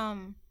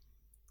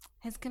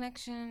 his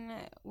connection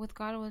with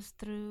God was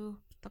through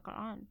the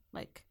Quran,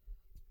 like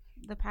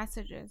the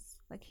passages.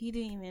 Like he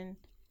didn't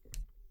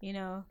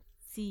even,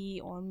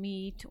 see or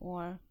meet,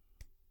 or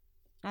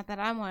not that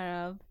I'm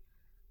aware of,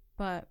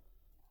 but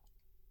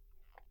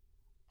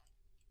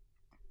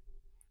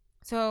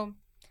so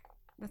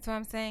that's what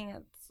I'm saying.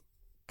 It's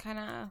kind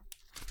of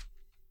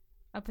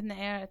up in the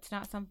air. It's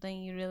not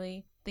something you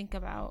really think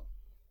about.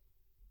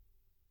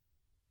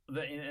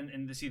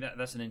 And to see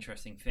that's an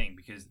interesting thing,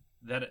 because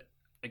that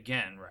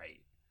again,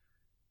 right?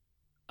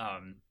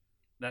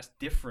 That's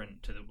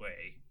different to the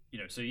way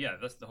So yeah,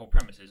 that's the whole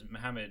premise. Is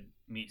Muhammad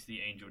meets the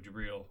angel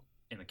Jibril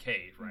in the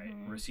cave, right?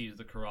 Receives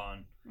the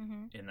Quran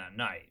in that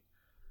night.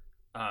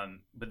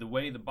 But the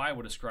way the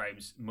Bible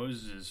describes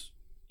Moses'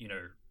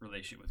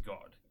 relationship with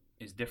God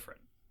is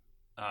different.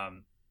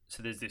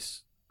 So there's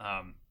this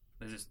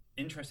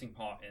interesting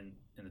part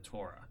in the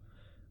Torah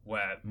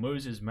where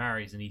Moses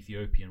marries an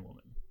Ethiopian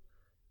woman,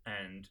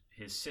 and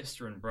his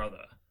sister and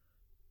brother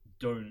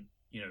don't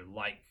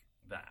like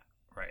that,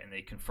 right? And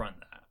they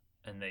confront that,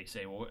 and they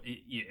say, well,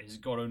 has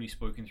God only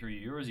spoken through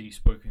you, or has he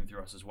spoken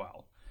through us as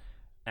well?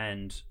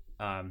 And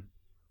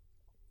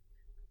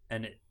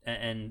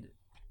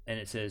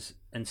it says,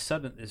 and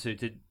suddenly, so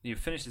to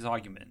finish this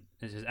argument,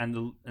 it says,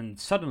 and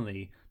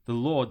suddenly the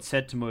Lord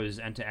said to Moses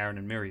and to Aaron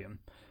and Miriam,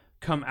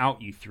 come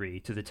out, you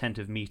three, to the tent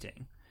of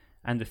meeting.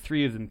 And the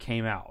three of them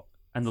came out.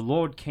 And the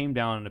Lord came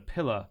down in a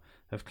pillar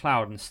of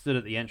cloud and stood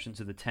at the entrance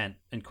of the tent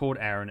and called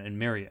Aaron and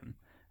Miriam.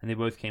 And they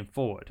both came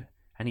forward.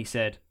 And he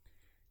said,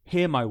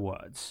 hear my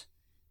words.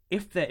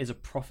 If there is a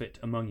prophet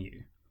among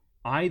you,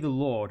 I, the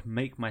Lord,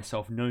 make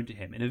myself known to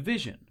him in a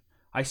vision.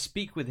 I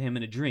speak with him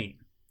in a dream.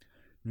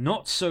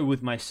 Not so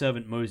with my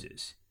servant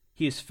Moses.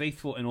 He is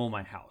faithful in all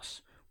my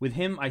house. With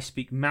him I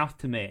speak mouth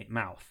to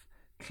mouth,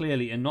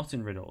 clearly and not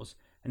in riddles,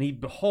 and he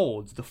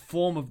beholds the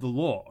form of the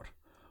Lord.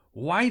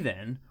 Why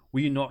then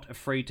were you not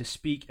afraid to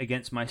speak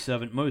against my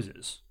servant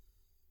Moses?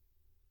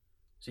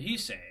 So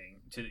he's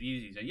saying to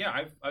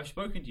yeah, I've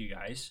spoken to you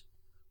guys,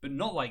 but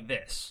not like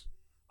this.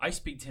 I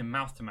speak to him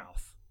mouth to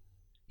mouth.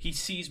 He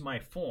sees my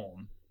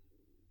form,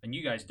 and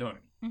you guys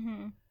don't.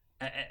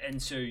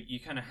 And so you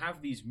kind of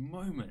have these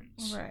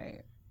moments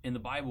in the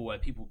Bible where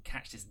people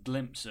catch this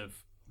glimpse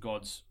of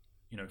God's,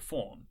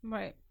 form.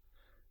 Right.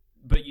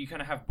 But you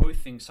kind of have both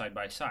things side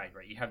by side,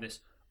 right? You have this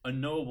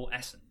unknowable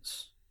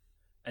essence,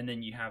 and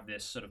then you have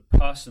this sort of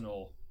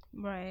personal,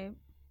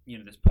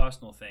 this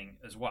personal thing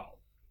as well.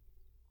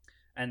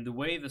 And the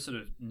way the sort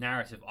of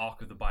narrative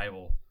arc of the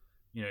Bible,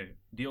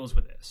 deals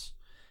with this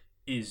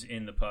is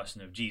in the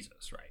person of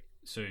Jesus, right?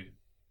 So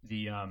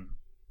the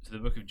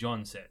book of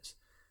John says,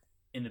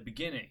 in the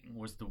beginning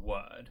was the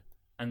Word,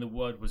 and the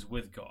Word was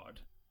with God,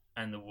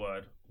 and the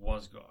Word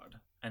was God,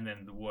 and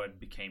then the Word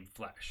became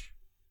flesh.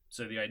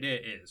 So the idea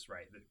is,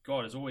 right, that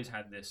God has always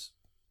had this,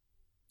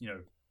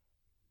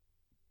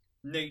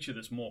 nature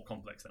that's more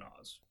complex than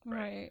ours,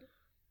 right?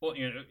 Well,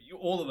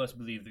 all of us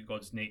believe that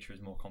God's nature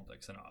is more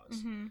complex than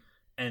ours.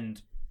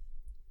 And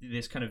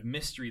this kind of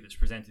mystery that's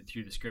presented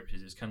through the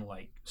scriptures is kind of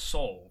like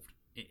solved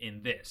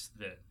in this,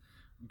 that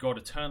God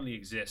eternally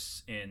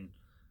exists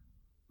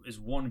as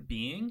one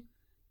being,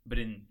 but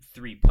in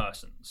three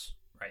persons,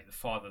 right? The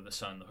Father, the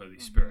Son, the Holy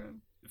Spirit.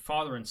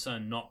 Father and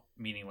Son, not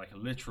meaning like a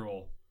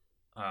literal,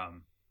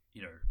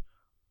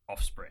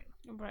 offspring.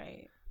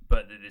 Right.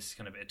 But this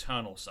kind of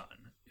eternal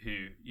Son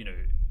who,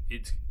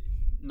 it's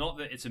not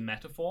that it's a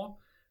metaphor,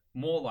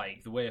 more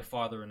like the way a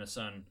father and a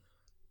son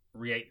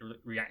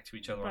react to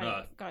each other on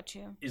Right, earth got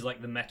you. is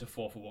like the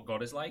metaphor for what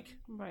God is like.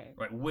 Right.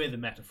 Right. We're the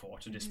metaphor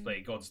to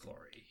display God's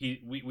glory.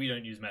 We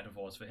don't use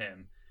metaphors for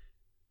him.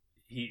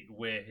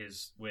 We're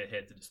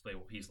here to display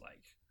what he's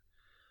like.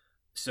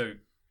 So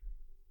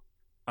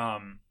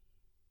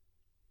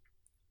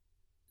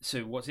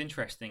what's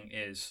interesting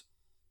is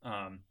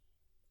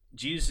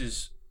Jesus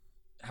is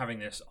having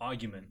this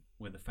argument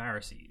with the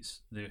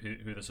Pharisees, who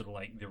are the sort of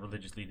like the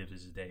religious leaders of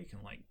his day,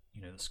 and like,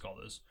 you know, the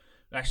scholars.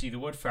 Actually, the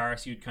word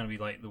Pharisee would kind of be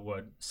like the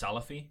word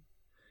Salafi.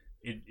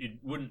 It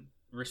wouldn't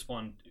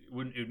respond. It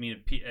would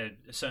mean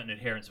a certain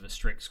adherence of a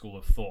strict school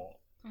of thought.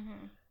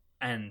 Mm-hmm.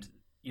 And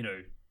you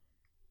know,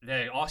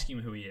 they're asking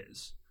him who he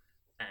is,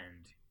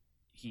 and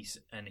he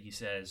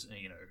says,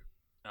 you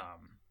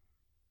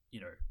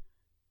know,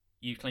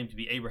 you claim to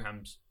be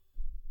Abraham's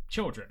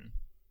children,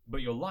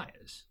 but you're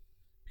liars,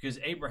 because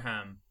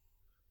Abraham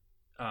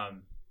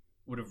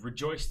would have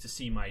rejoiced to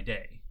see my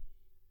day.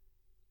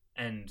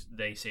 And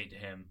they say to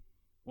him,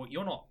 well,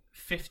 you're not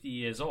 50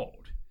 years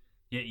old,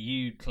 yet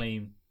you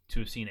claim to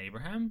have seen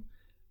Abraham.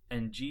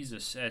 And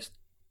Jesus says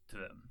to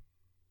them,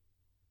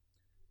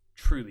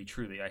 truly,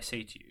 truly, I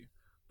say to you,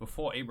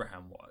 before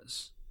Abraham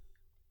was,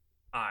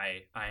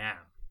 I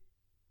am.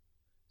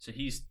 So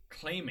he's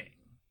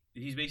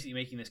basically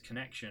making this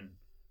connection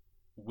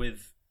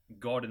with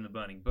God in the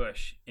burning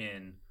bush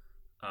in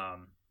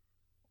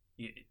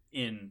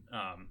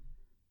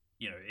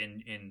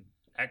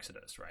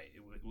Exodus, right,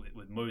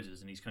 with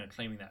Moses, and he's kind of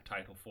claiming that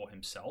title for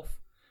himself.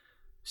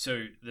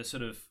 So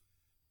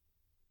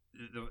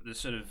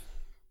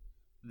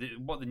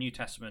what the New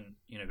Testament,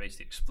 you know,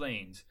 basically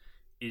explains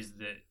is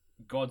that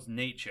God's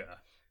nature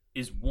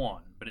is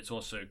one, but it's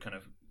also kind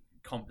of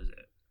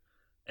composite,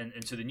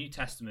 and so the New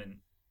Testament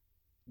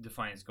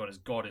defines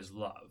God as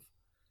love,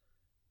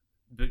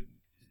 but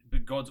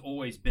God's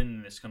always been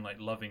in this kind of like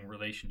loving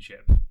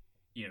relationship,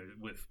 you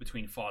know,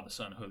 between Father,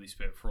 Son, Holy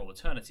Spirit for all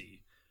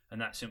eternity. And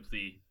that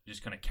simply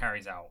just kind of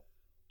carries out,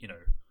 you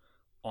know,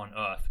 on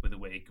earth with the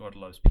way God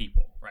loves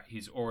people, right?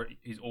 He's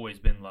always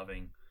been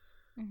loving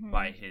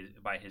by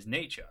his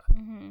nature,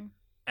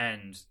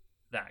 and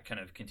that kind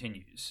of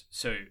continues.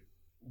 So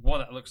what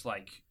that looks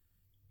like,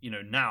 you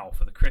know, now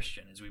for the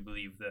Christian is we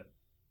believe that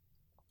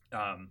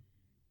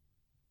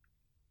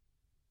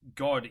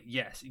God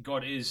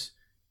is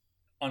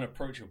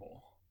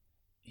unapproachable.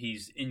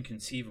 He's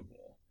inconceivable.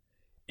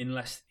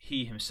 Unless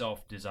he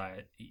himself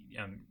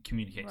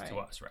communicates to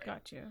us, right?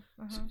 Got you.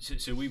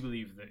 So we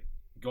believe that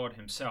God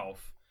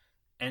himself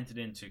entered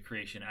into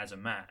creation as a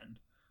man,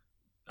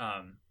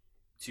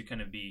 to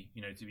kind of be,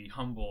 you know, to be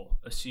humble,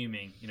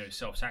 assuming, you know,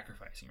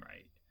 self-sacrificing,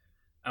 right?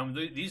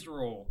 These are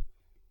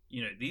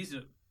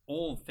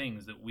all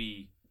things that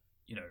we,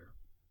 you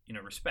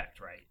know, respect,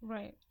 right?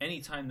 Right.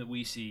 Anytime that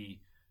we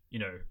see, you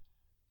know,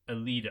 a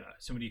leader,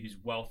 somebody who's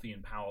wealthy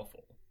and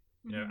powerful,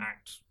 you know,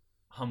 act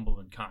humble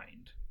and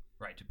kind,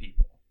 right, to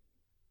people,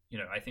 you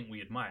know, I think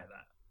we admire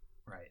that,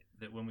 right?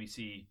 That when we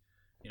see,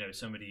 you know,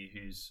 somebody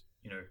who's,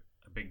 you know,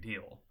 a big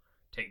deal,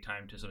 take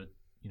time to sort of,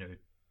 you know,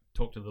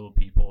 talk to little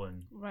people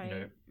and you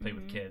know, play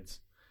with kids,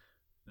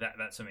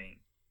 that's something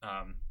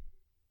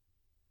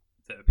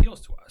that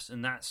appeals to us,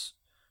 and that's,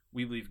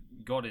 we believe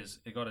God is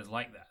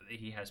like that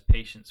he has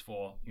patience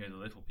for, you know, the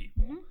little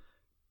people,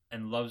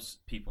 and loves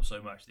people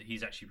so much that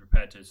he's actually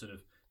prepared to sort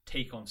of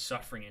take on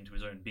suffering into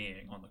his own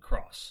being on the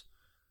cross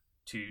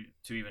to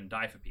even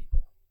die for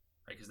people,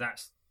 right? Because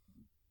that's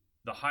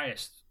the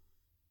highest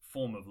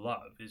form of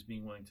love, is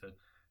being willing to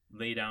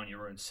lay down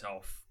your own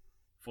self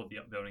for the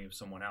upbuilding of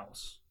someone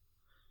else.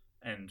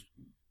 And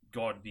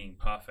God, being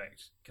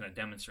perfect, kind of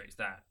demonstrates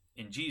that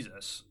in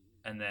Jesus.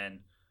 And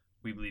then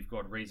we believe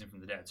God raised him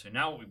from the dead. So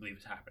now what we believe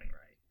is happening,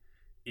 right,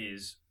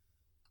 is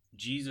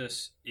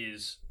Jesus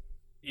is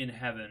in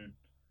heaven,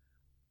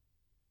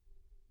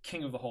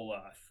 king of the whole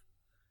earth,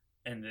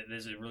 and that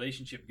there's a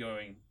relationship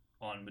going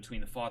on between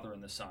the Father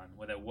and the Son,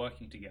 where they're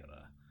working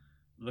together,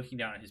 looking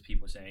down at his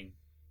people, saying,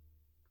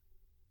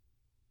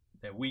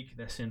 they're weak,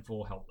 they're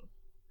sinful, help them.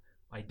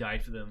 I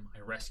died for them,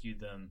 I rescued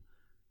them,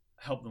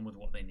 help them with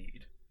what they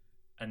need.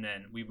 And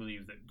then we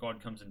believe that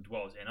God comes and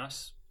dwells in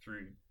us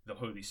through the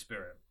Holy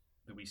Spirit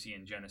that we see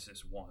in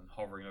Genesis 1,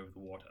 hovering over the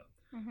water.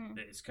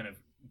 That it's kind of,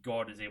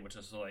 God is able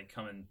to sort of like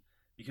come and,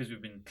 because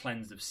we've been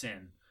cleansed of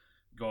sin,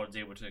 God's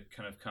able to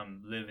kind of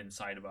come live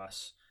inside of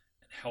us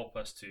and help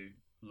us to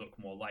look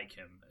more like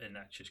him, and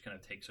that just kind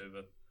of takes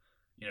over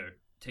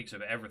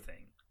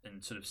everything,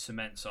 and sort of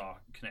cements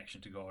our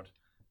connection to God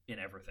in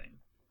everything.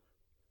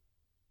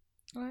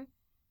 Okay,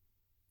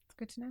 it's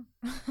good to know.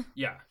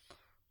 Yeah.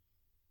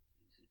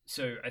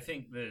 So I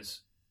think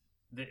there's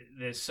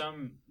a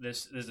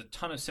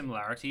ton of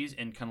similarities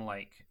in kind of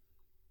like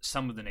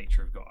some of the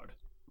nature of God.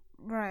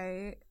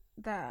 Right.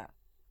 That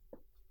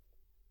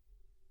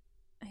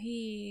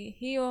he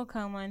will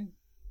come when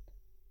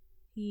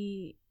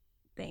he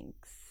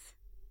thinks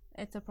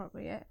it's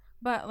appropriate,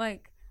 but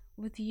like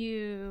with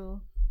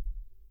you,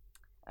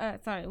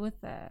 with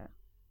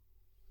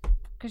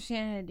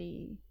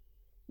Christianity,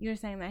 you're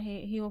saying that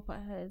he will put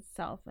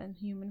himself in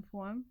human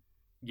form.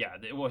 Yeah,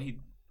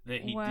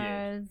 That he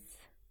whereas, did.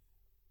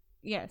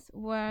 Yes,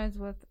 whereas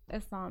with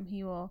Islam,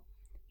 he will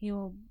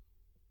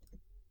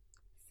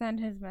send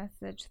his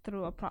message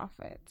through a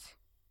prophet,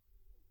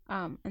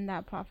 and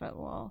that prophet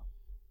will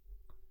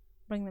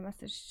bring the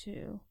message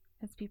to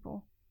his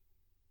people.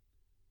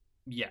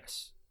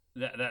 Yes,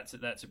 that's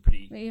a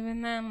pretty. But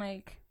even then,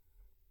 like,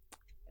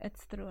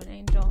 it's through an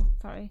angel.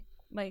 Sorry,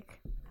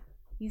 like,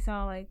 you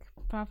saw, like,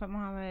 Prophet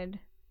Muhammad,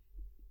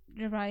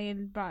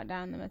 Jibreel brought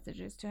down the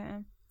messages to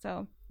him,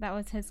 so that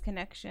was his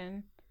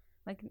connection.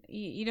 Like,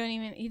 he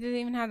didn't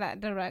even have that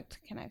direct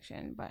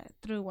connection, but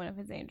through one of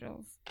his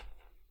angels.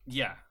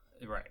 Yeah,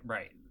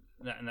 right.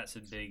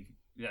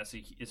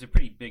 It's a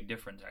pretty big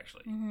difference,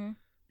 actually,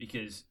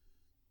 because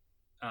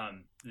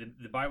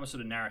the Bible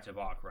sort of narrative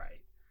arc,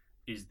 right,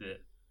 is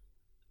that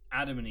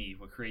Adam and Eve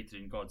were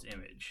created in God's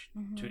image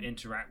to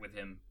interact with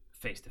Him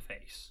face to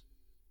face.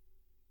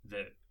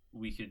 That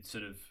we could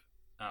sort of,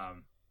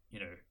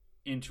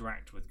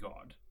 interact with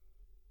God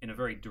in a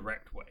very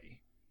direct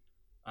way,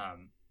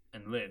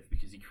 and live,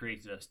 because He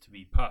created us to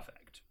be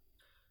perfect.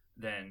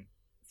 Then,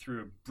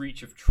 through a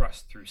breach of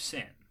trust through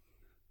sin,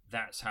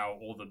 that's how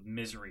all the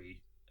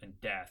misery and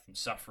death and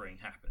suffering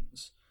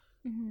happens.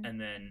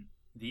 And then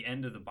the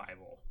end of the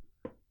Bible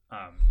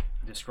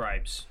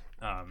describes,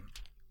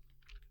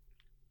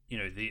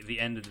 the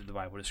end of the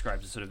Bible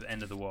describes the sort of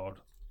end of the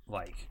world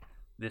like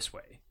this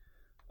way.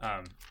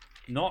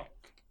 Not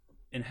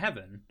in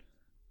heaven,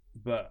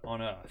 but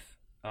on earth.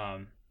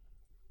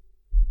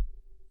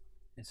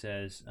 It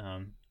says,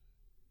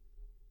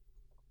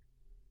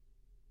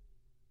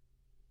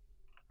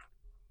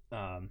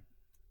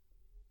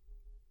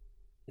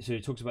 so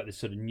it talks about this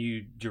sort of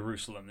new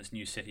Jerusalem, this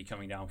new city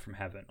coming down from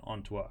heaven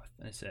onto earth.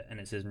 And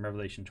it says in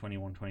Revelation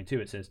 21:22,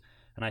 it says,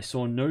 "And I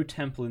saw no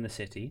temple in the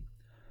city,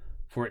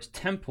 for its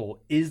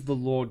temple is the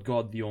Lord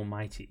God the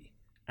Almighty,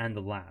 and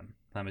the Lamb."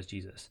 Lamb is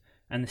Jesus.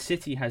 "And the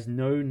city has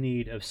no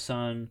need of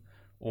sun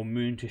or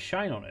moon to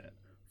shine on it,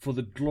 for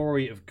the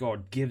glory of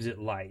God gives it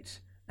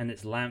light, and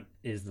its lamp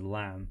is the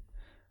Lamb.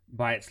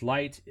 By its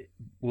light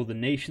will the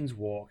nations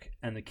walk,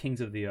 and the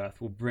kings of the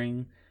earth will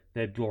bring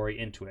their glory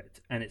into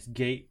it, and its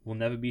gate will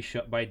never be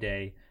shut by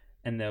day,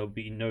 and there will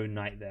be no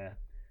night there.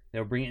 They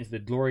will bring it into the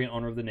glory and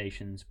honor of the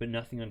nations, but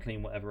nothing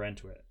unclean will ever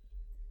enter it."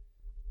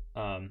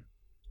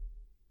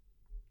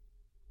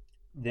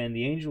 Then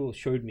the angel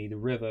showed me the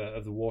river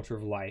of the water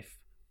of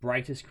life,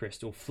 bright as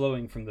crystal,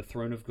 flowing from the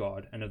throne of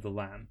God and of the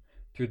Lamb,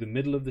 through the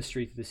middle of the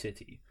street of the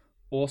city,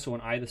 also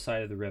on either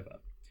side of the river.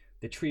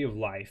 The tree of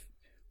life,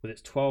 with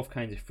its 12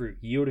 kinds of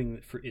fruit,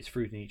 yielding its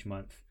fruit in each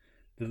month.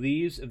 The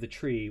leaves of the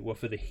tree were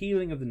for the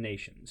healing of the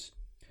nations.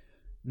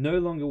 No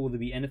longer will there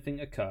be anything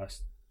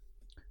accursed,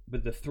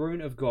 but the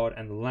throne of God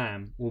and the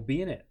Lamb will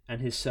be in it,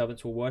 and his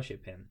servants will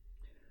worship him.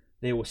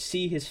 They will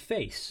see his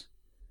face,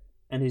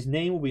 and his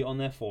name will be on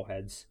their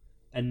foreheads,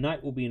 and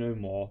night will be no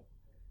more.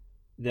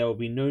 There will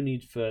be no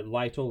need for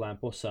light or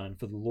lamp or sun,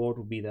 for the Lord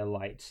will be their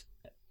light,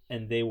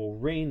 and they will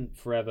reign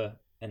forever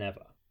and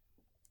ever.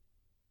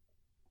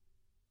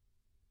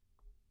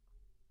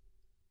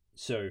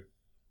 So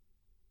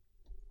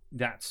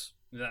that's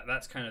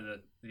kind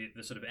of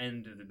the sort of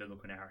end of the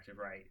biblical narrative,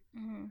 right?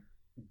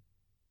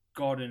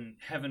 God and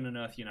heaven and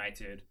earth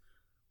united,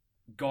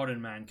 God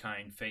and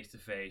mankind face to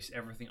face,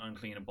 everything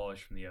unclean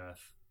abolished from the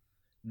earth,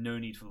 no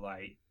need for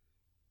light,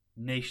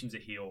 nations are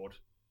healed,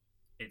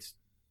 it's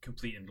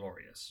complete and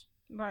glorious.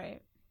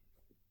 Right.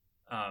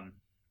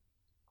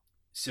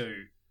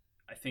 So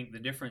I think the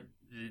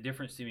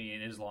difference to me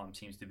in Islam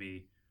seems to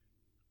be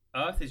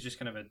earth is just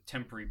kind of a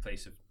temporary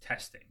place of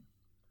testing.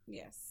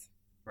 Yes.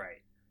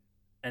 Right.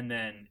 And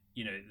then,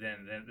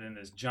 then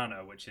there's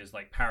Jannah, which is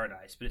like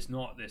paradise, but it's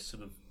not this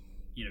sort of,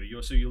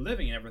 you're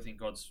living in everything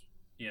God's,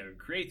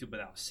 created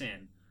without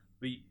sin,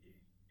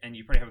 and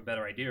you probably have a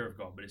better idea of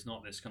God, but it's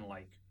not this kind of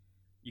like,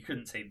 you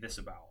couldn't say this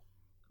about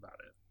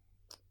it.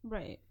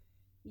 Right.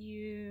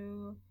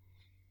 You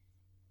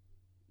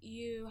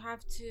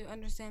have to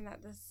understand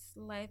that this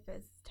life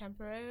is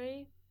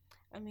temporary.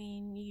 I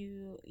mean,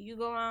 you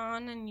go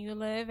on and you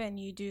live and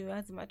you do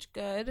as much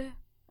good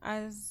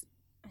as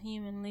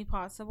humanly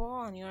possible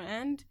on your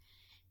end,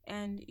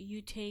 and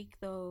you take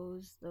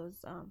those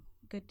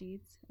good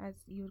deeds, as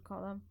you would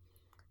call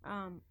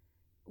them,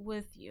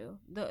 with you.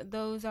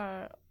 Those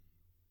are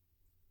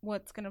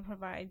what's going to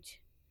provide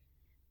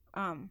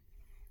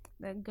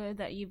the good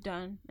that you've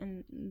done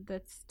and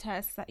the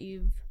tests that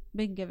you've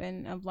been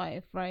given of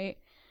life, right?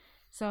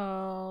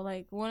 So,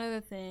 like, one of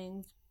the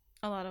things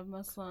a lot of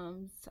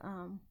Muslims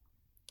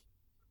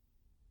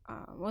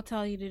will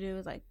tell you to do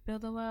is, like,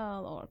 build a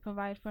well or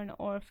provide for an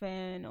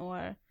orphan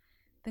or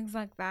things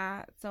like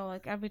that. So,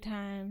 like, every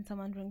time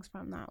someone drinks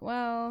from that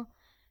well,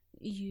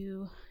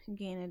 you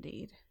gain a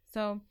deed.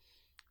 So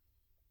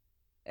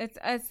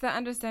it's the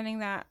understanding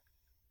that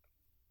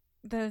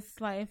this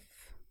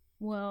life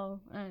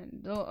will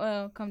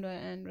come to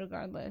an end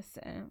regardless,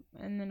 and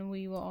then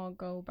we will all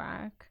go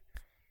back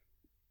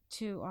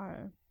to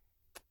our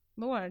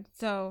Lord.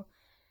 So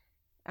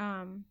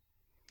the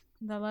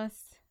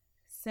less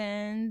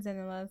sins and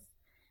the less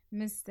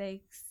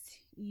mistakes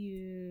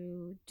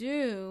you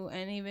do,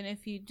 and even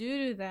if you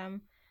do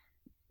them,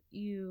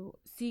 you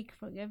seek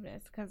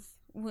forgiveness, because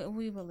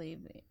we believe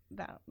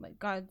that like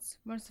God's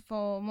most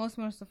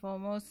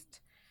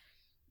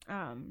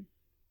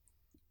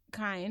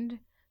kind.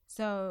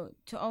 So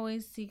to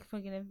always seek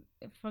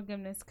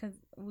forgiveness, because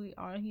we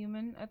are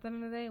human at the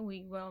end of the day.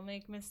 We will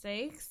make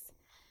mistakes.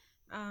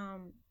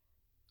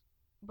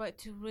 But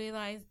to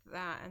realize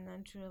that, and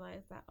then to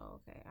realize that,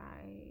 okay,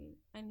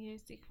 I need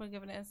to seek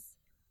forgiveness.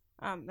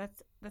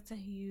 That's a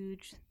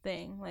huge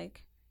thing.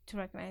 Like, to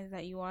recognize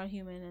that you are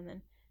human, and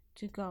then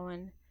to go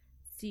and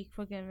seek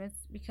forgiveness,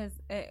 because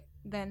it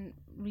then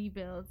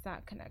rebuilds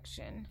that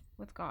connection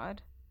with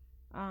God.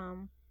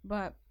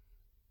 But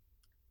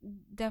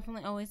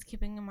definitely always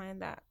keeping in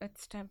mind that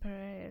it's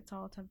temporary. It's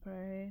all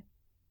temporary.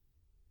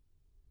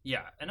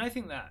 Yeah, and I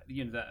think that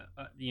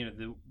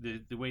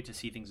the way to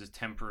see things as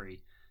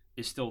temporary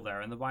is still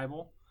there in the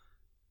Bible,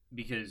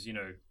 because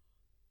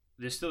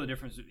there's still a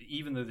difference,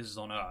 even though this is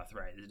on earth,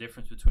 right? There's a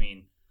difference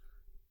between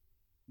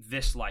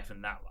this life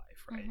and that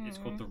life, right? It's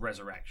called the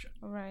resurrection,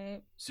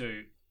 right?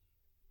 So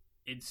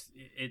it's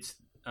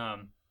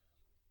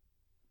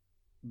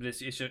but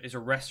it's a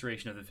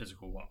restoration of the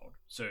physical world.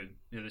 So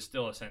there's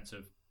still a sense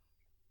of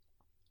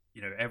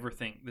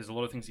everything. There's a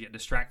lot of things that get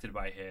distracted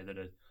by here that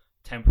are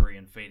temporary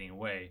and fading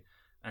away,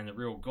 and the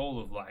real goal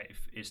of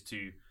life is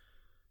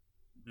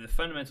the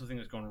fundamental thing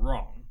that's gone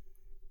wrong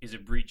is a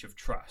breach of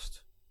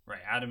trust,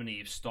 right? Adam and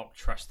Eve stopped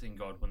trusting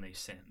God when they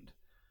sinned,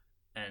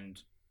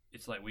 and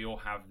it's like we all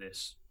have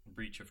this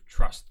breach of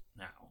trust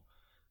now,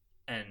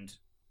 and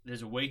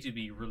there's a way to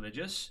be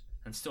religious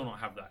and still not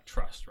have that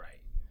trust,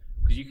 right?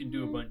 Because you can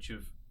do a bunch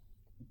of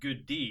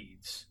good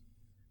deeds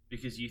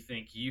because you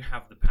think you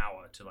have the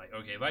power to, like,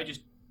 okay, if I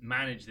just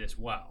manage this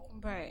well,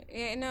 right?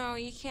 Yeah, no,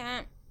 you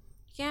can't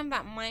have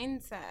that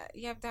mindset.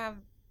 You have to have,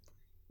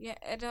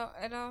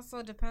 it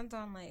also depends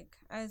on, like,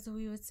 as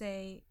we would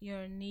say,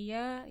 your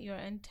niyyah, your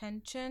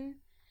intention.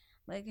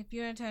 Like, if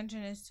your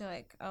intention is to,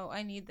 like, oh,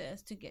 I need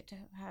this to get to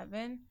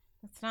heaven,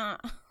 that's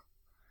not.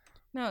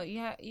 No,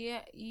 you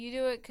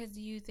do it because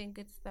you think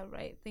it's the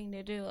right thing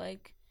to do.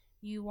 Like,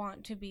 you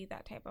want to be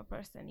that type of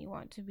person. You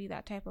want to be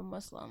that type of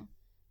Muslim.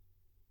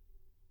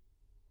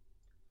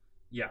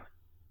 Yeah.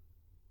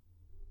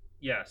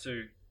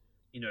 So,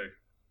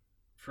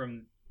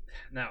 from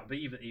now, but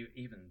even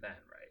then,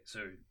 right?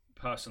 So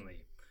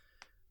personally,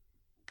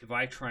 if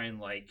I try and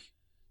like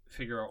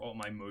figure out what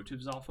my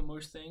motives are for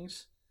most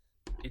things,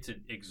 it's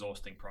an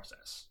exhausting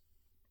process,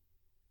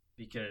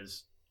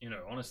 because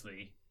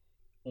honestly,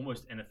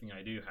 almost anything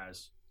I do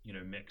has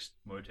mixed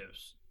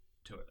motives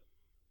to it.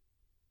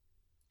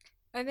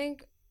 I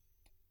think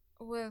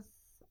with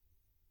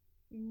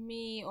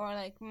me, or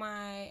like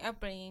my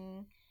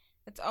upbringing,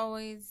 it's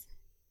always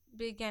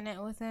begin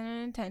it with an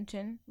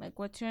intention. Like,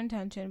 what's your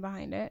intention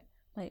behind it?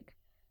 Like,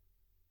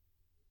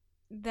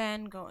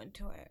 then go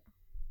into it.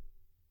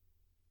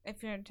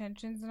 If your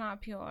intention's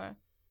not pure,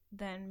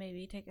 then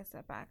maybe take a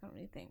step back and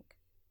rethink.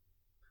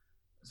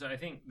 So I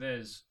think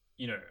there's,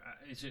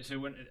 so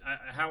when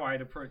how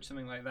I'd approach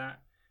something like that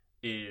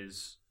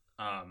is,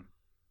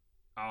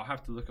 I'll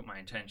have to look at my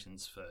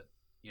intentions for,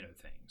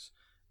 things,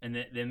 and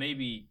there may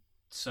be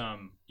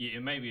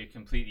it may be a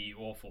completely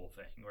awful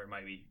thing, or it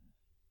might be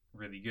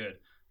really good,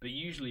 but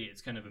usually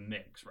it's kind of a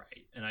mix,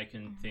 right? And I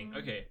can think,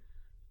 okay,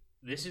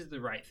 this is the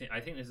right thing.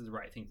 I think this is the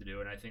right thing to do,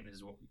 and I think this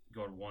is what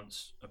God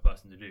wants a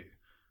person to do.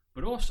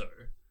 But also,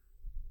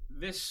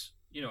 this,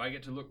 I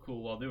get to look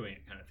cool while doing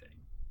it, kind of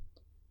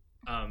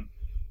thing.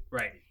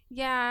 Right.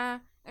 Yeah,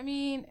 I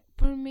mean,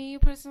 for me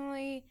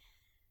personally,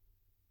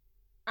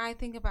 I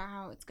think about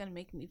how it's gonna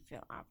make me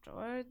feel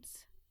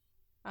afterwards.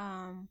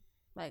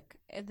 Like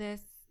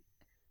this,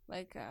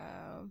 like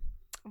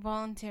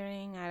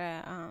volunteering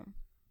at a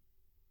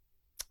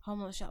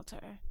homeless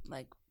shelter,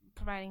 like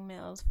providing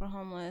meals for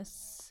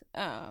homeless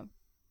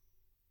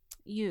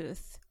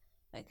youth.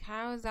 Like,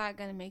 how is that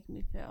gonna make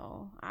me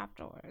feel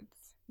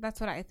afterwards?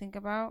 That's what I think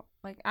about.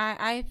 Like,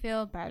 I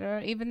feel better,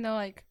 even though,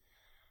 like,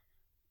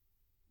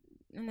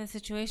 in the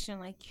situation,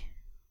 like,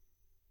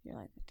 you're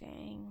like,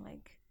 dang,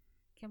 like,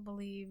 can't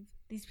believe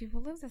these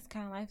people live this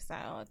kind of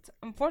lifestyle. It's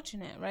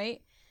unfortunate,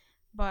 right?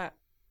 But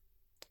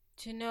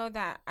to know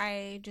that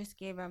I just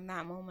gave them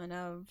that moment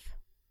of,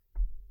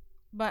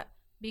 but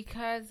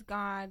because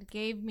God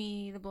gave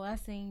me the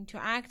blessing to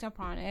act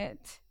upon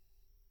it,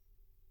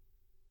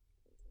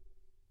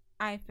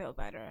 I feel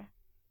better.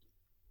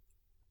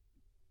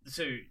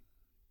 So,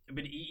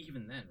 but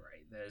even then,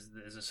 right?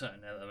 There's a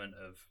certain element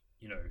of,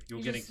 you're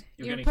pushing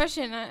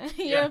it.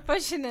 You're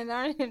pushing it,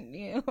 aren't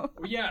you? Well,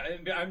 yeah,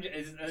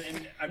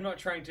 I'm not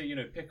trying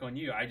to pick on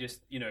you. I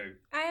just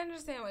I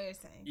understand what you're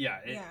saying.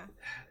 Yeah.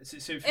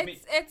 So for me,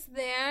 it's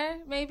there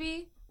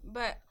maybe,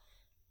 but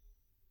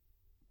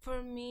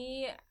for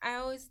me, I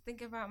always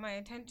think about my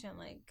intention.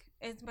 Like,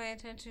 is my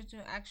intention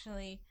to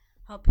actually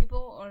help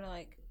people, or to,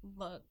 like,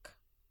 look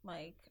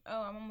like,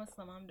 oh, I'm a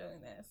Muslim, I'm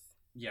doing this.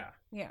 Yeah.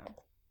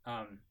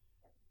 And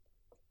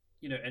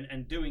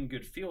doing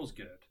good feels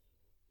good,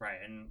 right?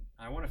 And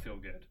I want to feel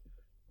good,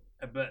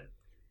 but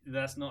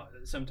that's not,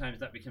 sometimes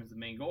that becomes the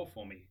main goal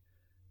for me.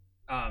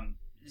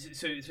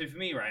 So for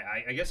me, right,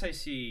 I guess I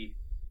see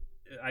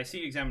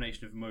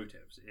examination of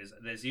motives is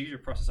there's usually a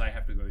process I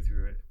have to go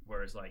through it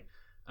where it's like,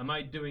 am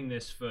I doing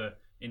this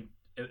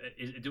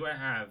do I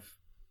have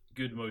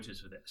good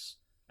motives for this?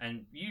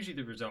 And usually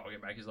the result I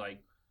get back is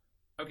like,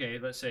 okay,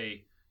 let's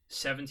say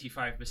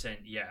 75%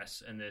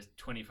 yes, and there's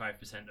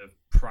 25% of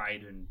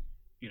pride and,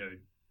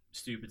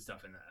 stupid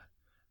stuff in there,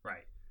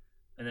 right?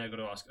 And then I've got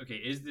to ask, okay,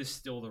 is this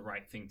still the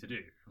right thing to do?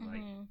 I'm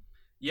like,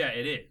 yeah,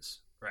 it is,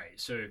 right?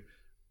 So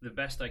the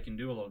best I can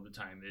do a lot of the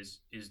time is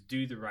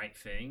do the right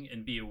thing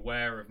and be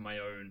aware of my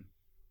own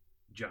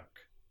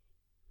junk.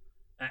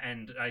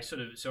 And I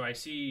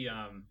see,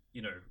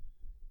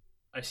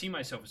 I see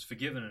myself as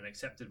forgiven and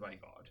accepted by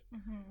God.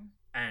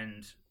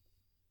 And,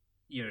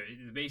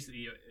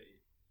 basically,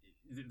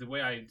 the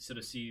way I sort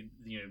of see,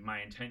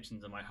 my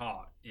intentions and my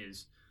heart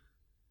is,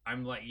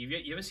 I'm like, you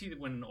ever see that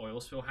when an oil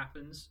spill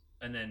happens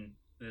and then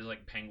there's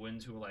like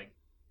penguins who are like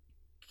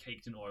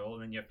caked in oil,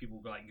 and then you have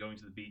people like going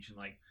to the beach and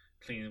like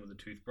cleaning them with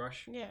a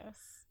toothbrush? Yes.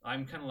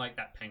 I'm kind of like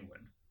that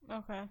penguin.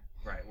 Okay.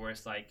 Right, where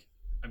it's like,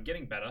 I'm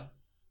getting better.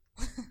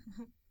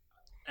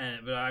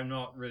 But I'm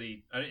not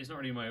really, it's not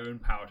really in my own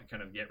power to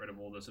kind of get rid of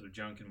all the sort of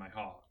junk in my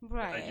heart.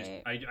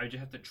 Right. I just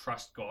have to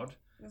trust God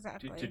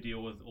exactly to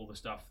deal with all the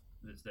stuff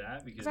that's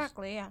there, because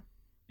exactly, yeah.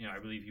 I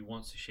believe He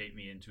wants to shape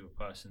me into a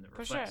person that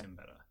reflects Him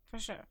better. For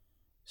sure.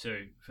 So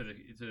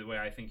the way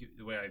I think,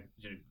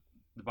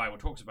 the Bible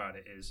talks about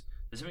it is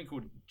there's something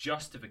called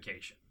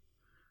justification,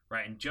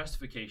 right? And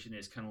justification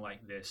is kind of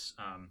like this.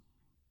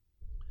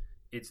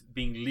 It's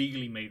being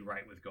legally made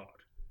right with God,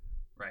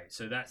 right?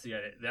 So that's the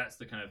idea. That's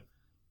the kind of,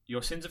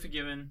 your sins are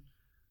forgiven.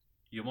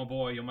 You're my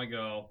boy. You're my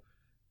girl.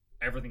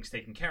 Everything's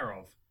taken care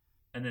of.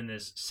 And then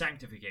there's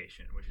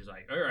sanctification, which is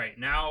like, all right,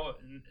 now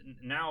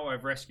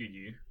I've rescued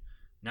you.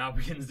 Now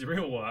begins the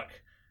real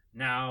work.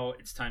 Now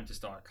it's time to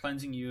start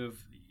cleansing you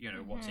of,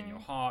 what's in your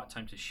heart.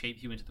 Time to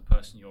shape you into the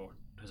person you're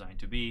designed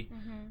to be.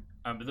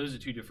 But those are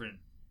two different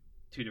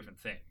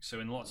things.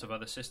 So in lots of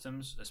other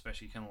systems,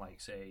 especially kind of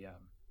like, say,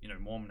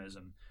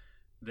 Mormonism,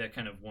 they're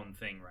kind of one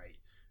thing, right?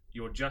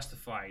 You're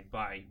justified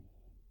by,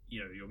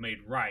 you're made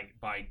right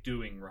by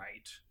doing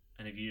right.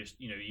 And if you just,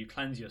 you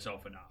cleanse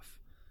yourself enough,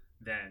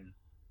 then,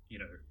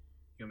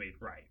 you're made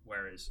right.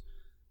 Whereas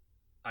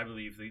I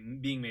believe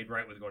that being made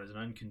right with God is an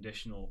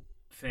unconditional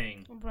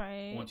thing.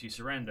 Right. Once you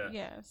surrender.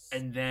 Yes.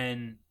 And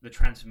then the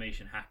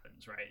transformation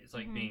happens, right? It's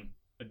like being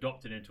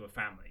adopted into a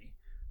family,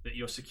 that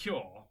you're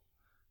secure,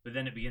 but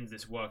then it begins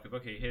this work of,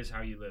 okay, here's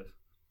how you live.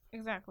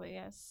 Exactly,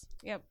 yes.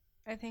 Yep.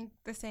 I think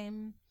the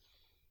same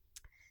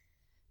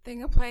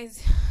thing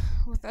applies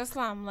with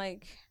Islam.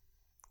 Like,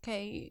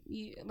 okay,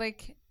 you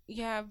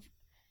have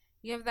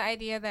the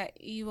idea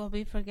that you will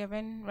be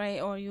forgiven,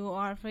 right? Or you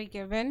are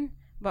forgiven,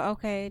 but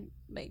okay,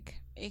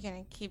 like, are you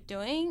gonna keep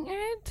doing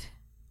it?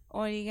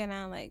 Or are you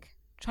gonna, like,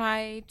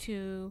 try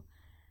to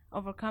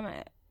overcome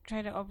it?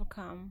 Try to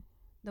overcome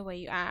the way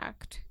you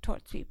act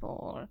towards people,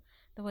 or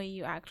the way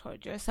you act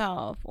towards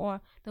yourself,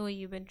 or the way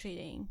you've been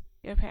treating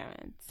your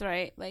parents,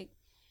 right? Like,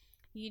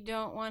 you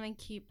don't want to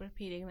keep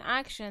repeating the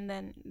action,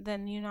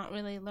 then you're not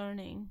really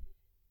learning.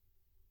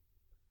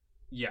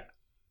 Yeah.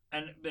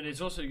 But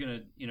it's also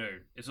gonna,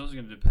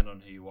 depend on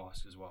who you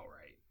ask as well,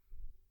 right?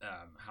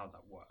 How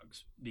that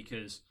works,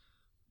 because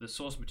the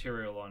source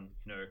material on,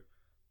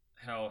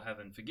 hell,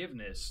 heaven,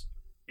 forgiveness,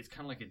 it's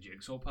kind of like a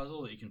jigsaw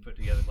puzzle that you can put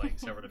together like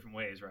several different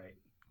ways, right?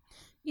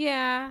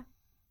 Yeah,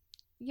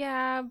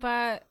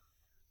 but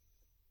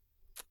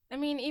I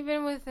mean,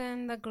 even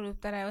within the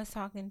group that I was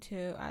talking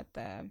to at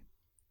the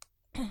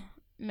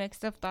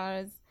Mixed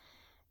Iftars,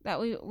 that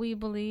we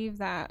believe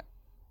that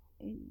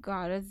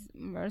God is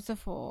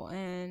merciful,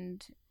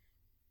 and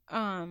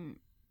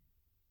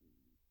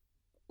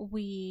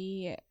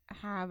we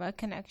have a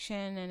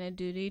connection and a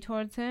duty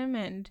towards Him,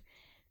 and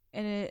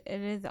it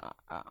is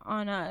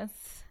on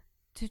us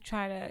to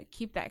try to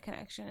keep that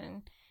connection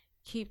and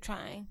keep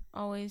trying.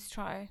 Always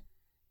try.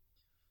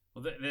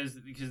 Well,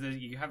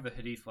 you have the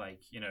hadith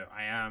like,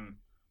 I am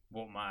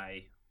what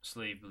my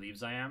slave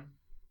believes I am.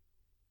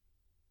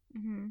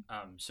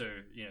 So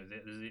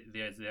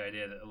there's the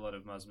idea that a lot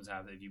of Muslims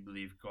have, that if you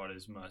believe God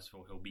is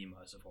merciful, He'll be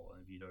merciful,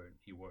 and if you don't,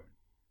 He won't.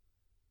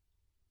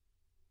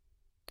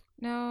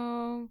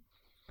 No,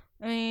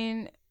 I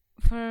mean,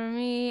 for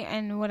me,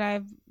 and what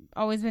I've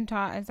always been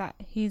taught is that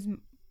He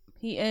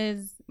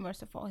is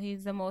merciful.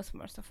 He's the most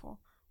merciful.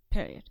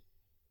 Period.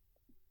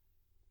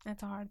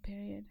 That's a hard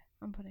period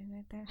I'm putting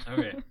right there.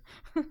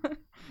 Okay.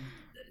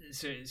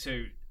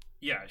 So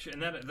yeah,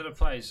 and that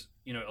applies,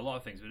 a lot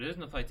of things, but it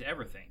doesn't apply to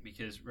everything,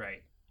 because,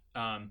 right,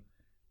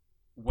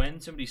 when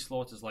somebody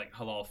slaughters like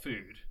halal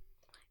food,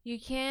 you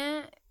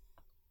can't.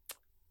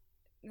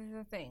 This is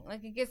the thing.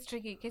 Like, it gets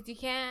tricky because you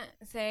can't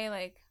say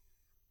like,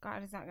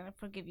 God is not gonna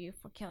forgive you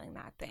for killing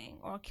that thing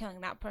or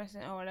killing that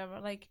person or whatever.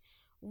 Like,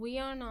 we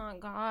are not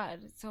God,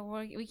 so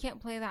we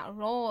can't play that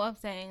role of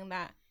saying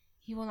that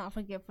He will not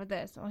forgive for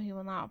this or He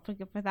will not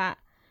forgive for that.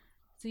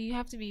 So you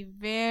have to be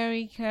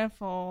very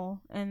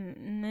careful,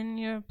 and then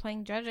you're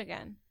playing judge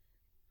again.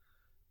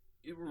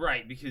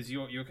 Right, because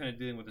you're kind of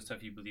dealing with the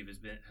stuff you believe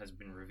has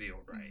been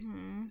revealed, right?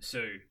 Mm-hmm.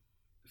 So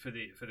for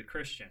the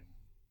Christian,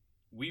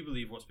 we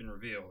believe what's been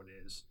revealed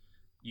is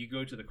you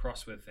go to the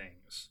cross with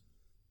things,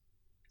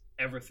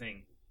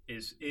 everything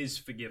is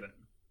forgiven,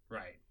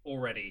 right?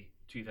 Already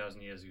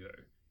 2,000 years ago,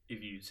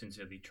 if you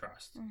sincerely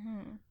trust.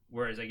 Mm-hmm.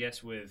 Whereas I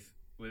guess with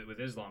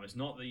Islam, it's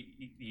not that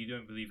you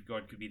don't believe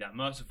God could be that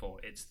merciful.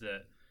 It's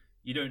that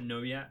you don't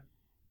know yet.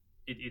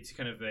 It's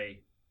kind of a,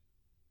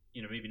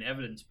 maybe an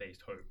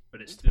evidence-based hope,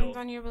 but it's Depends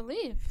still on your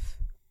belief.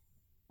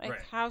 Like,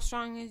 right. How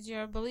strong is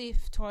your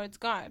belief towards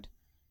God?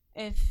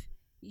 If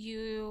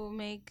you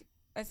make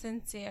a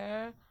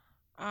sincere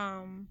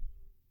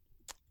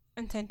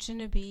intention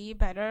to be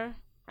better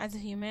as a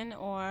human,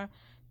 or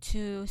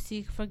to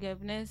seek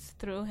forgiveness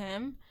through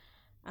Him,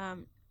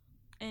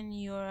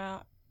 and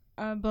you're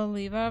a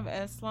believer of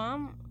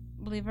Islam,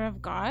 believer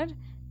of God,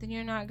 then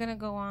you're not going to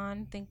go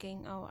on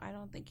thinking, oh, I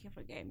don't think He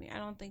forgave me. I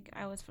don't think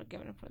I was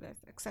forgiven for this,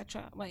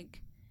 etc.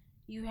 Like,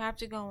 you have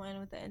to go in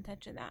with the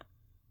intention that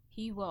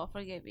He will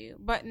forgive you,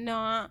 but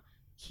not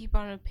keep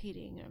on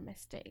repeating your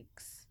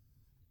mistakes.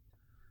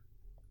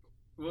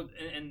 Well,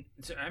 and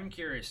so I'm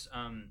curious.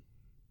 I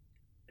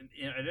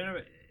don't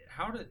know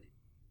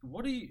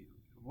what do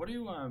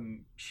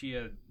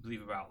Shia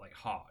believe about like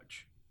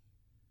Hajj?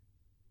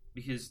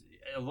 Because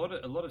a lot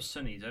of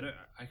Sunnis,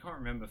 I can't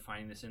remember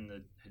finding this in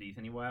the Hadith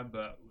anywhere,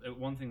 but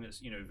one thing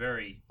that's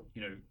very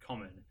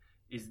common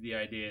is the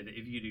idea that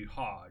if you do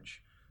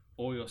Hajj,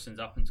 all your sins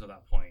up until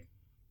that point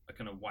are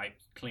kind of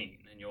wiped clean,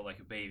 and you're like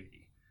a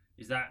baby.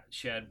 Is that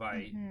shared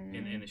by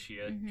in the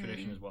Shia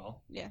tradition as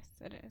well? Yes,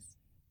 it is.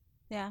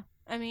 Yeah,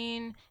 I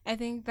mean, I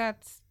think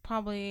that's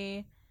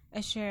probably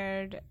a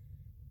shared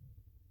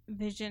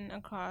vision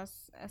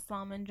across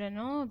Islam in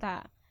general,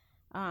 that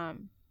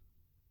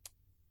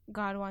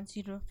God wants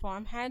you to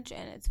perform Hajj,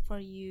 and it's for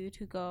you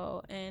to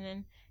go in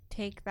and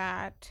take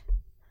that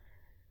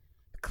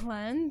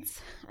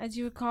cleanse, as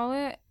you would call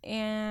it,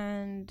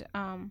 and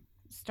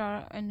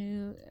start a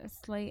new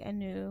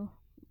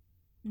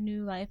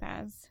life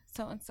as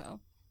so and so.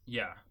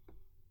 Yeah.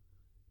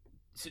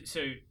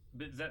 So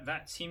but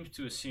that seems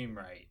to assume,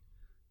 right,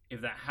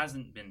 if that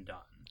hasn't been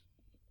done,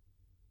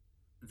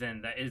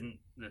 then that isn't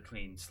the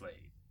clean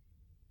slate.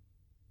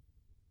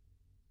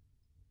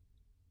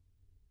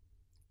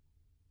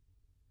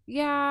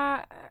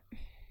 Yeah,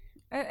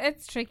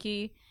 it's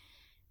tricky,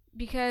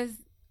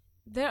 because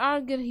there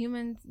are good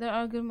humans, there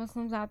are good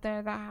Muslims out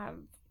there that have,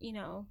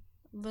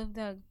 lived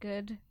a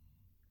good,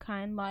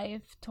 kind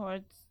life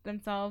towards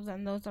themselves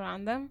and those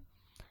around them.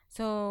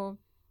 So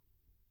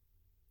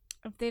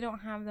if they don't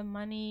have the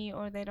money,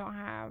 or they don't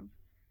have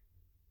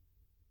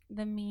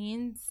the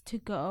means to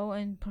go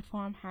and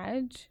perform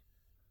Hajj,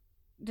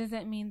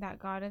 doesn't mean that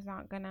God is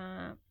not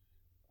gonna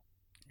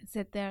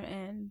sit there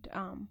and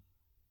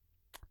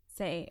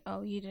say,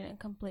 oh, you didn't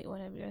complete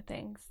one of your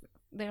things,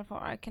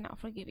 therefore I cannot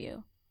forgive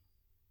you.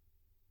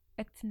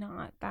 It's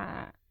not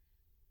that.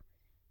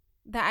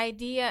 The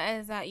idea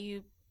is that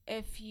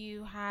if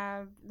you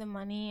have the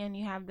money and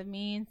you have the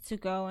means to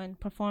go and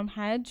perform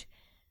Hajj,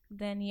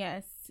 then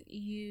yes,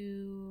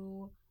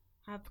 you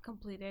have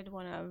completed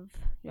one of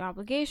your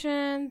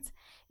obligations,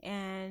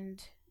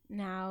 and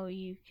now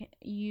you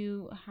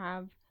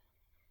have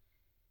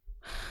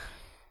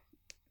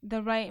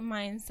the right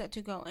mindset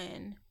to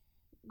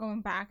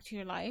going back to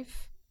your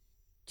life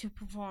to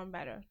perform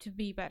better, to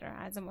be better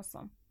as a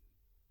Muslim.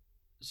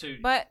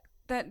 But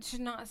that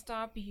should not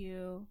stop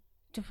you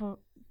to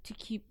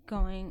keep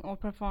going or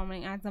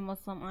performing as a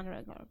Muslim on a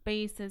regular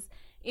basis,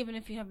 even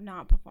if you have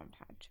not performed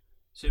Hajj.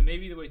 So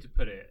maybe the way to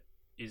put it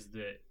is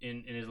that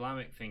in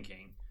Islamic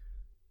thinking,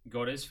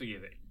 God is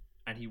forgiving,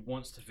 and He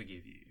wants to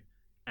forgive you,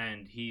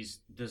 and He's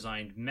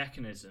designed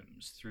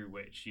mechanisms through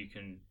which you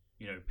can,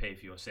 pay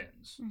for your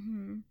sins.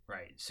 Mm-hmm.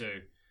 Right. So,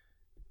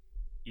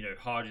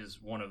 Hajj is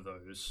one of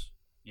those.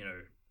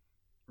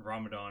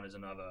 Ramadan is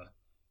another,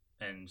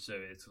 and so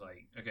it's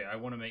like, okay, I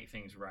want to make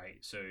things right.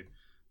 So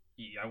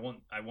I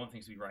want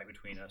things to be right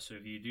between us. So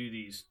if you do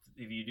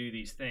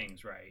these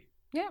things right.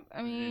 Yeah,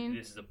 I mean,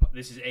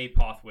 this is a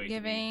pathway.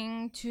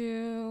 Giving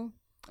to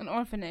an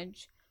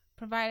orphanage,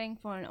 providing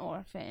for an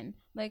orphan.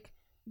 Like,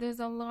 there's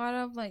a lot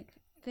of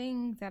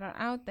things that are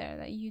out there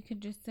that you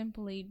could just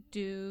simply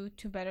do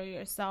to better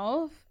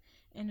yourself,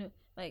 and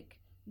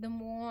the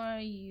more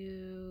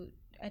you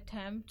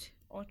attempt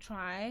or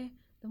try,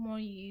 the more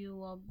you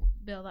will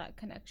build that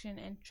connection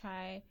and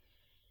try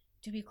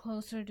to be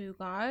closer to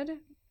God.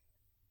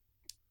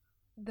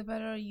 The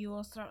better you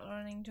will start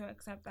learning to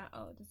accept that,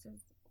 oh,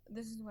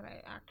 this is what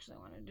I actually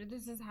want to do.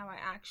 This is how I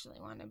actually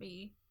want to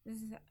be. This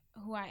is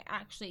who I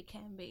actually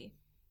can be.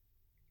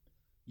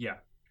 Yeah.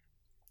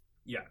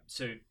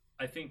 So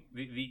I think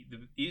the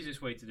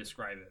easiest way to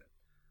describe it,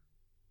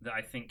 that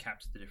I think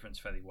captures the difference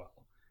fairly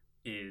well,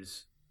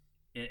 is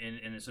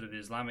in a sort of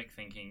Islamic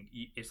thinking,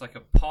 it's like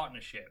a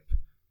partnership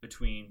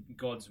between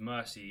God's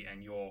mercy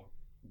and your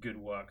good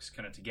works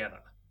kind of together,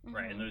 mm-hmm.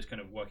 right? And those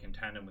kind of work in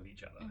tandem with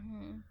each other.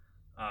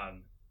 Mm-hmm.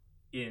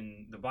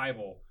 In the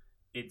Bible,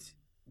 it's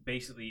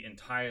basically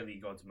entirely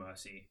God's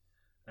mercy,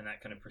 and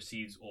that kind of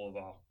precedes all of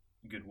our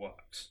good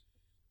works,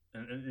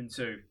 and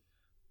so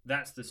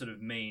that's the sort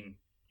of main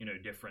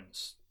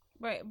difference,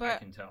 right? I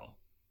can tell.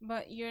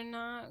 But you're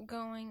not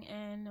going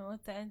in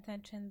with the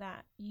intention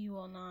that you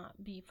will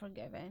not be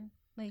forgiven.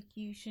 Like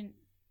you should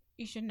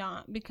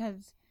not,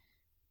 because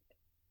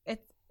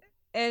it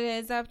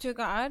is up to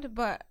God,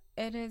 but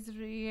it is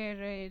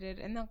reiterated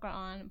in the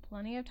Quran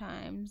plenty of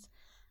times.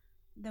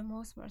 The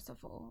most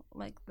merciful.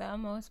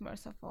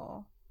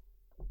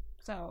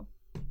 So.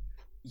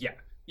 Yeah.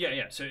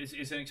 So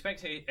it's an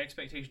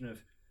expectation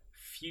of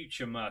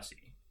future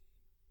mercy,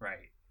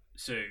 right?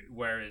 So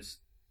whereas.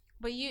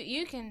 But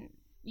you can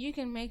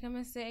make a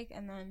mistake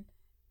and then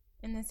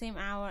in the same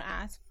hour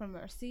ask for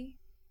mercy,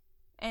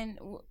 and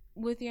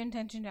with your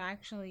intention to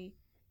actually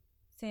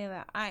say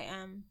that I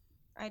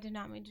did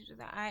not mean to do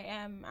that. I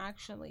am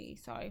actually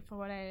sorry for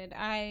what I did.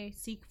 I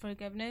seek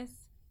forgiveness,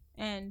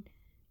 and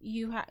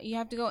you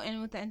have to go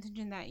in with the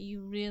intention that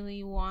you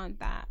really want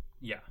that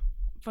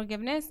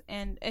forgiveness,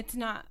 and it's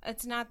not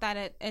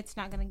that it's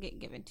not going to get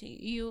given to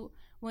you.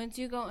 Once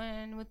you go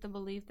in with the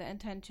belief, the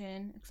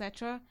intention,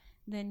 etc.,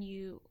 then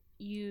you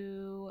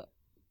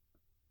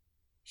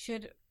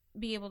should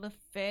be able to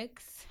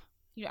fix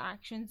your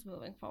actions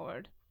moving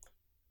forward.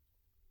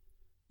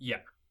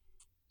 Yeah.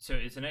 So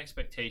it's an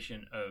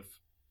expectation of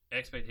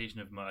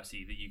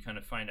mercy that you kind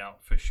of find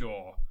out for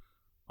sure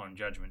on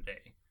Judgment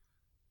Day,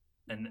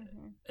 and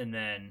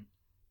then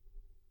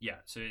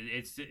so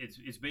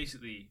it's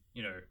basically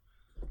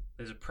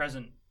there's a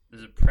present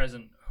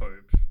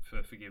hope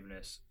for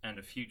forgiveness and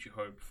a future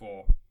hope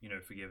for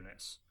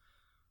forgiveness.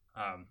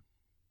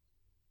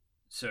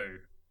 So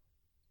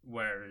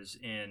whereas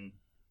in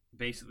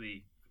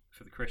basically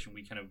for the Christian,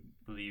 we kind of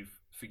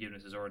believe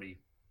forgiveness is already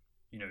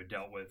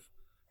dealt with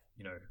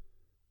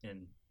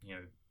in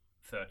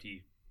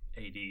 30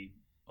 AD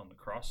on the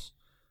cross.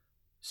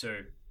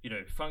 So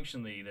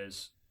functionally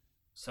there's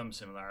some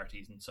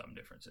similarities and some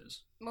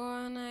differences.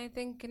 Well, and I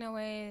think in a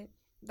way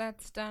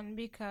that's done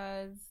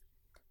because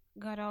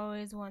God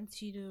always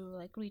wants you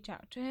to reach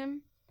out to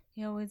him.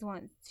 He always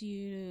wants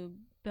you to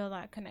build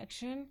that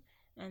connection,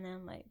 and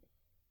then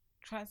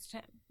trust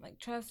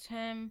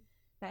him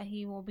that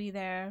he will be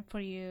there for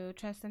you.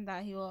 Trust him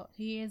that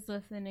he is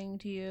listening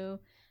to you,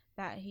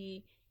 that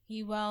he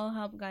will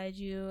help guide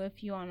you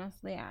if you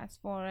honestly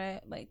ask for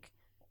it. At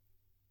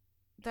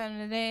the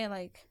end of the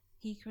day,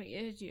 he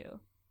created you,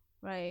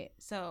 right?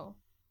 So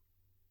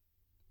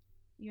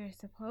you're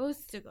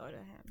supposed to go to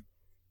him,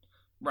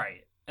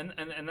 right?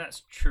 And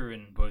that's true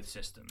in both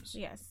systems.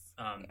 Yes.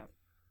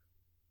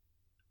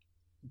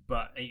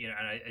 But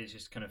it's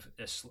just kind of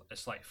a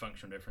slight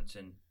functional difference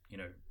in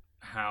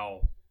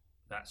how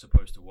that's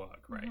supposed to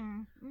work, right?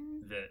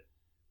 Mm-hmm. That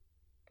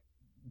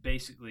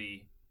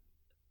basically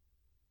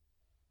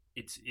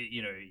it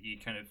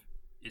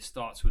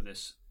starts with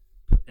this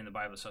in the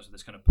Bible. It starts with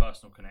this kind of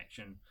personal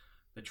connection.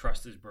 The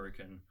trust is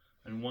broken,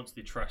 and once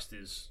the trust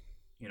is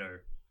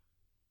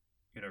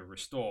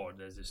restored,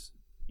 there's this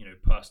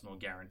personal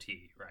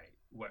guarantee, right?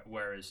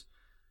 Whereas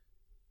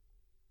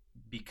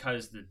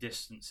because the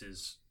distance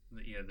is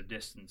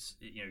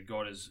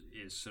God is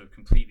sort of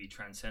completely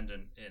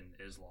transcendent in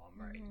Islam,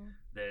 right? Mm-hmm.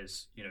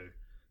 There's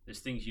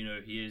things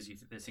he is,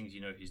 there's things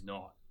he's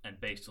not, and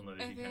based on those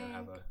kind of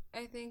have a.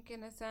 I think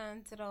in a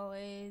sense it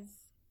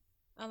always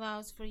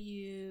allows for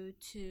you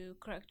to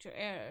correct your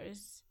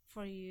errors,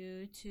 for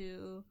you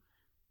to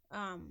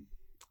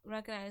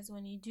recognize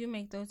when you do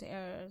make those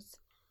errors,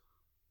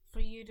 for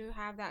you to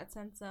have that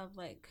sense of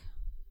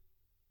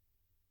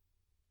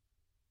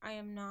I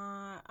am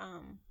not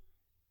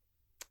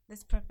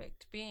this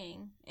perfect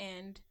being,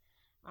 and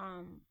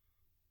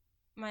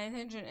my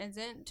intention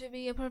isn't to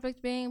be a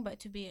perfect being, but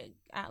to be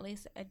at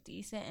least a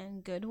decent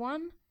and good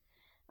one,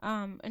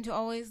 and to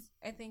always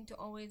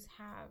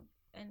have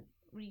and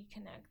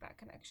reconnect that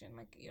connection.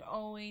 You're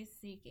always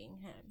seeking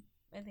him.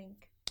 I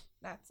think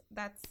that's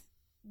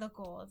the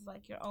goal. Is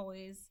you're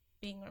always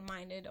being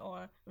reminded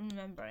or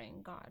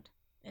remembering God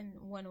in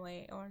one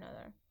way or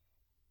another.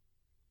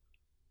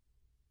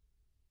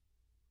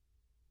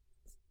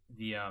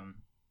 The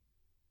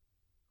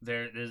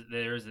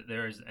there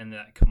is and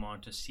that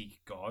command to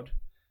seek God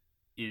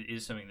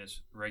is something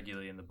that's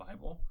regularly in the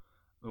Bible.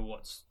 But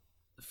what's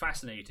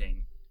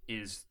fascinating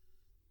is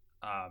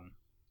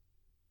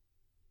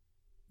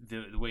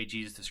the way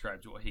Jesus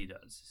describes what he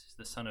does.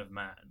 The Son of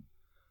Man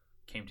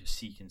came to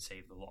seek and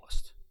save the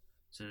lost.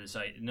 So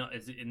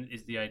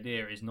the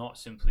idea is not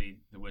simply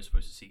that we're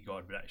supposed to seek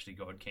God, but actually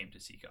God came to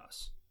seek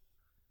us.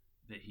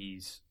 That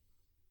he's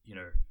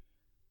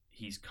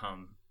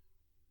come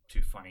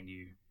to find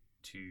you,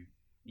 to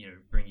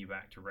bring you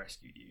back, to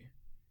rescue you.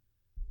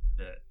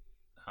 That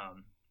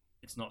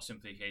it's not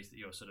simply a case that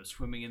you're sort of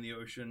swimming in the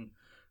ocean,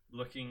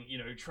 looking,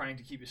 trying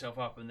to keep yourself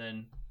up, and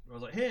then I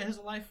was like, here's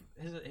a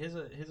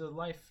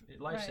lifesaver,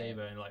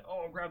 right. And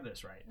oh, grab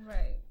this, right?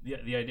 Right.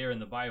 The idea in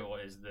the Bible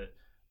is that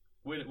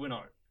we're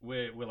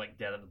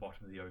dead at the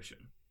bottom of the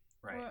ocean,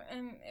 right? Well,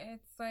 and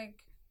it's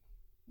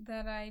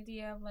that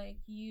idea of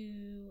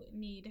you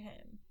need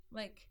him,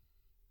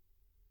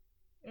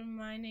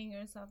 reminding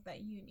yourself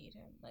that you need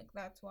him. Like,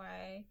 that's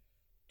why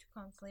to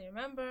constantly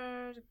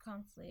remember, to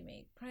constantly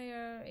make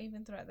prayer,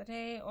 even throughout the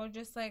day, or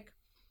just like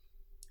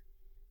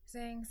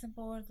saying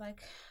simple words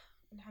like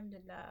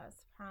Alhamdulillah,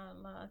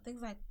 Subhanallah,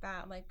 things like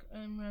that, like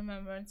in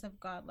remembrance of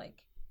God.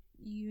 Like,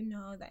 you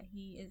know that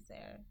he is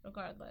there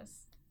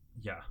regardless.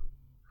 Yeah.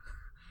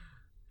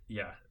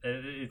 Yeah.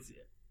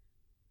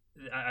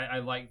 I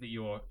like that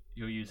you're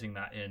using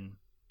that in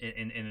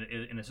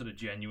a sort of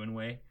genuine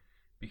way,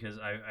 because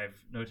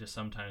I've noticed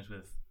sometimes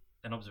with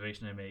an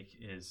observation I make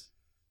is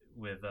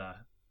with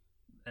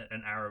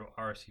an Arab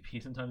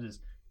RSVP sometimes is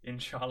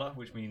inshallah,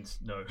 which means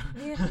no.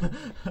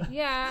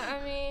 Yeah,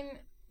 I mean,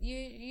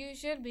 you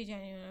should be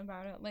genuine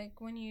about it.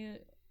 Like, when you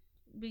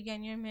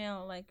begin your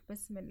meal, like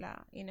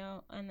Bismillah, you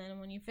know, and then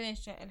when you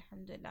finish it,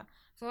 Alhamdulillah.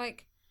 So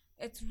like,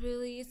 it's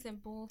really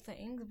simple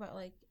things, but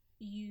like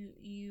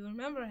you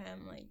remember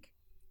him,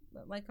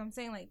 like I'm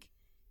saying, like,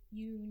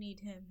 you need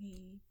him.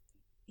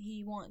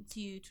 He wants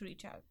you to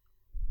reach out.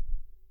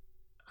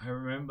 I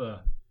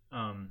remember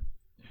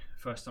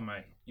first time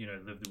I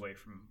lived away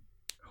from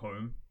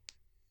home,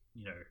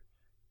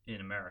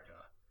 in America,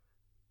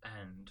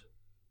 and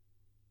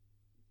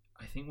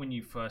I think when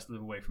you first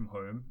live away from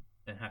home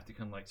and have to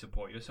kind of like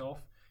support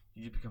yourself,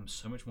 you just become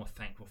so much more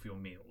thankful for your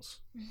meals.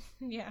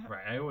 Yeah.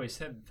 Right. I always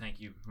said thank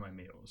you for my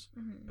meals,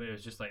 but it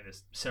was just like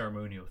this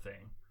ceremonial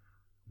thing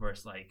where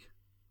it's like,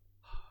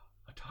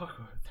 a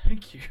taco,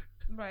 thank you.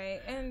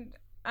 Right. And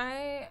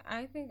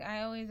I think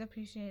I always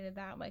appreciated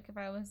that. Like, if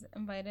I was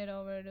invited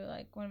over to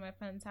like one of my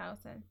friends' house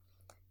and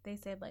they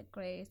said like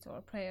grace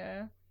or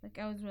prayer, like,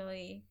 I was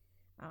really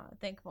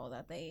thankful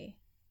that they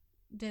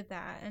did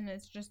that, and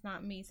it's just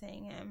not me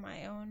saying it in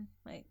my own,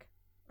 like,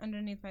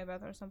 underneath my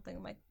breath or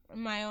something, like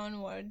my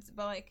own words,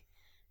 but like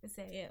to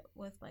say it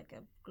with like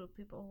a group of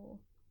people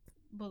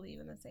who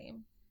believe in the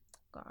same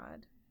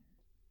God.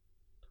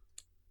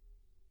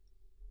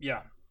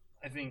 Yeah,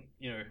 I think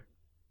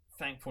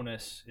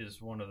thankfulness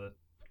is one of the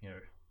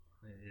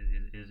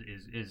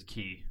is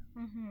key.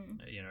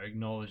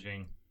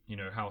 Acknowledging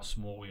how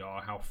small we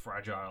are, how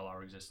fragile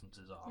our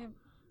existences are,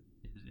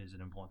 is an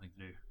important thing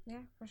to do.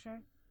 Yeah, for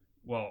sure.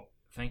 Well,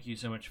 thank you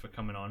so much for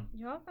coming on.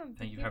 You're welcome.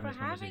 Thank you for for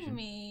having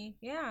me.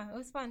 Yeah, it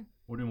was fun.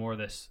 We'll do more of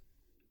this.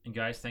 And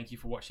guys, thank you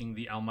for watching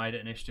the Al Maida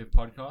Initiative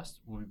podcast.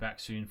 We'll be back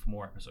soon for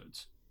more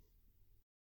episodes.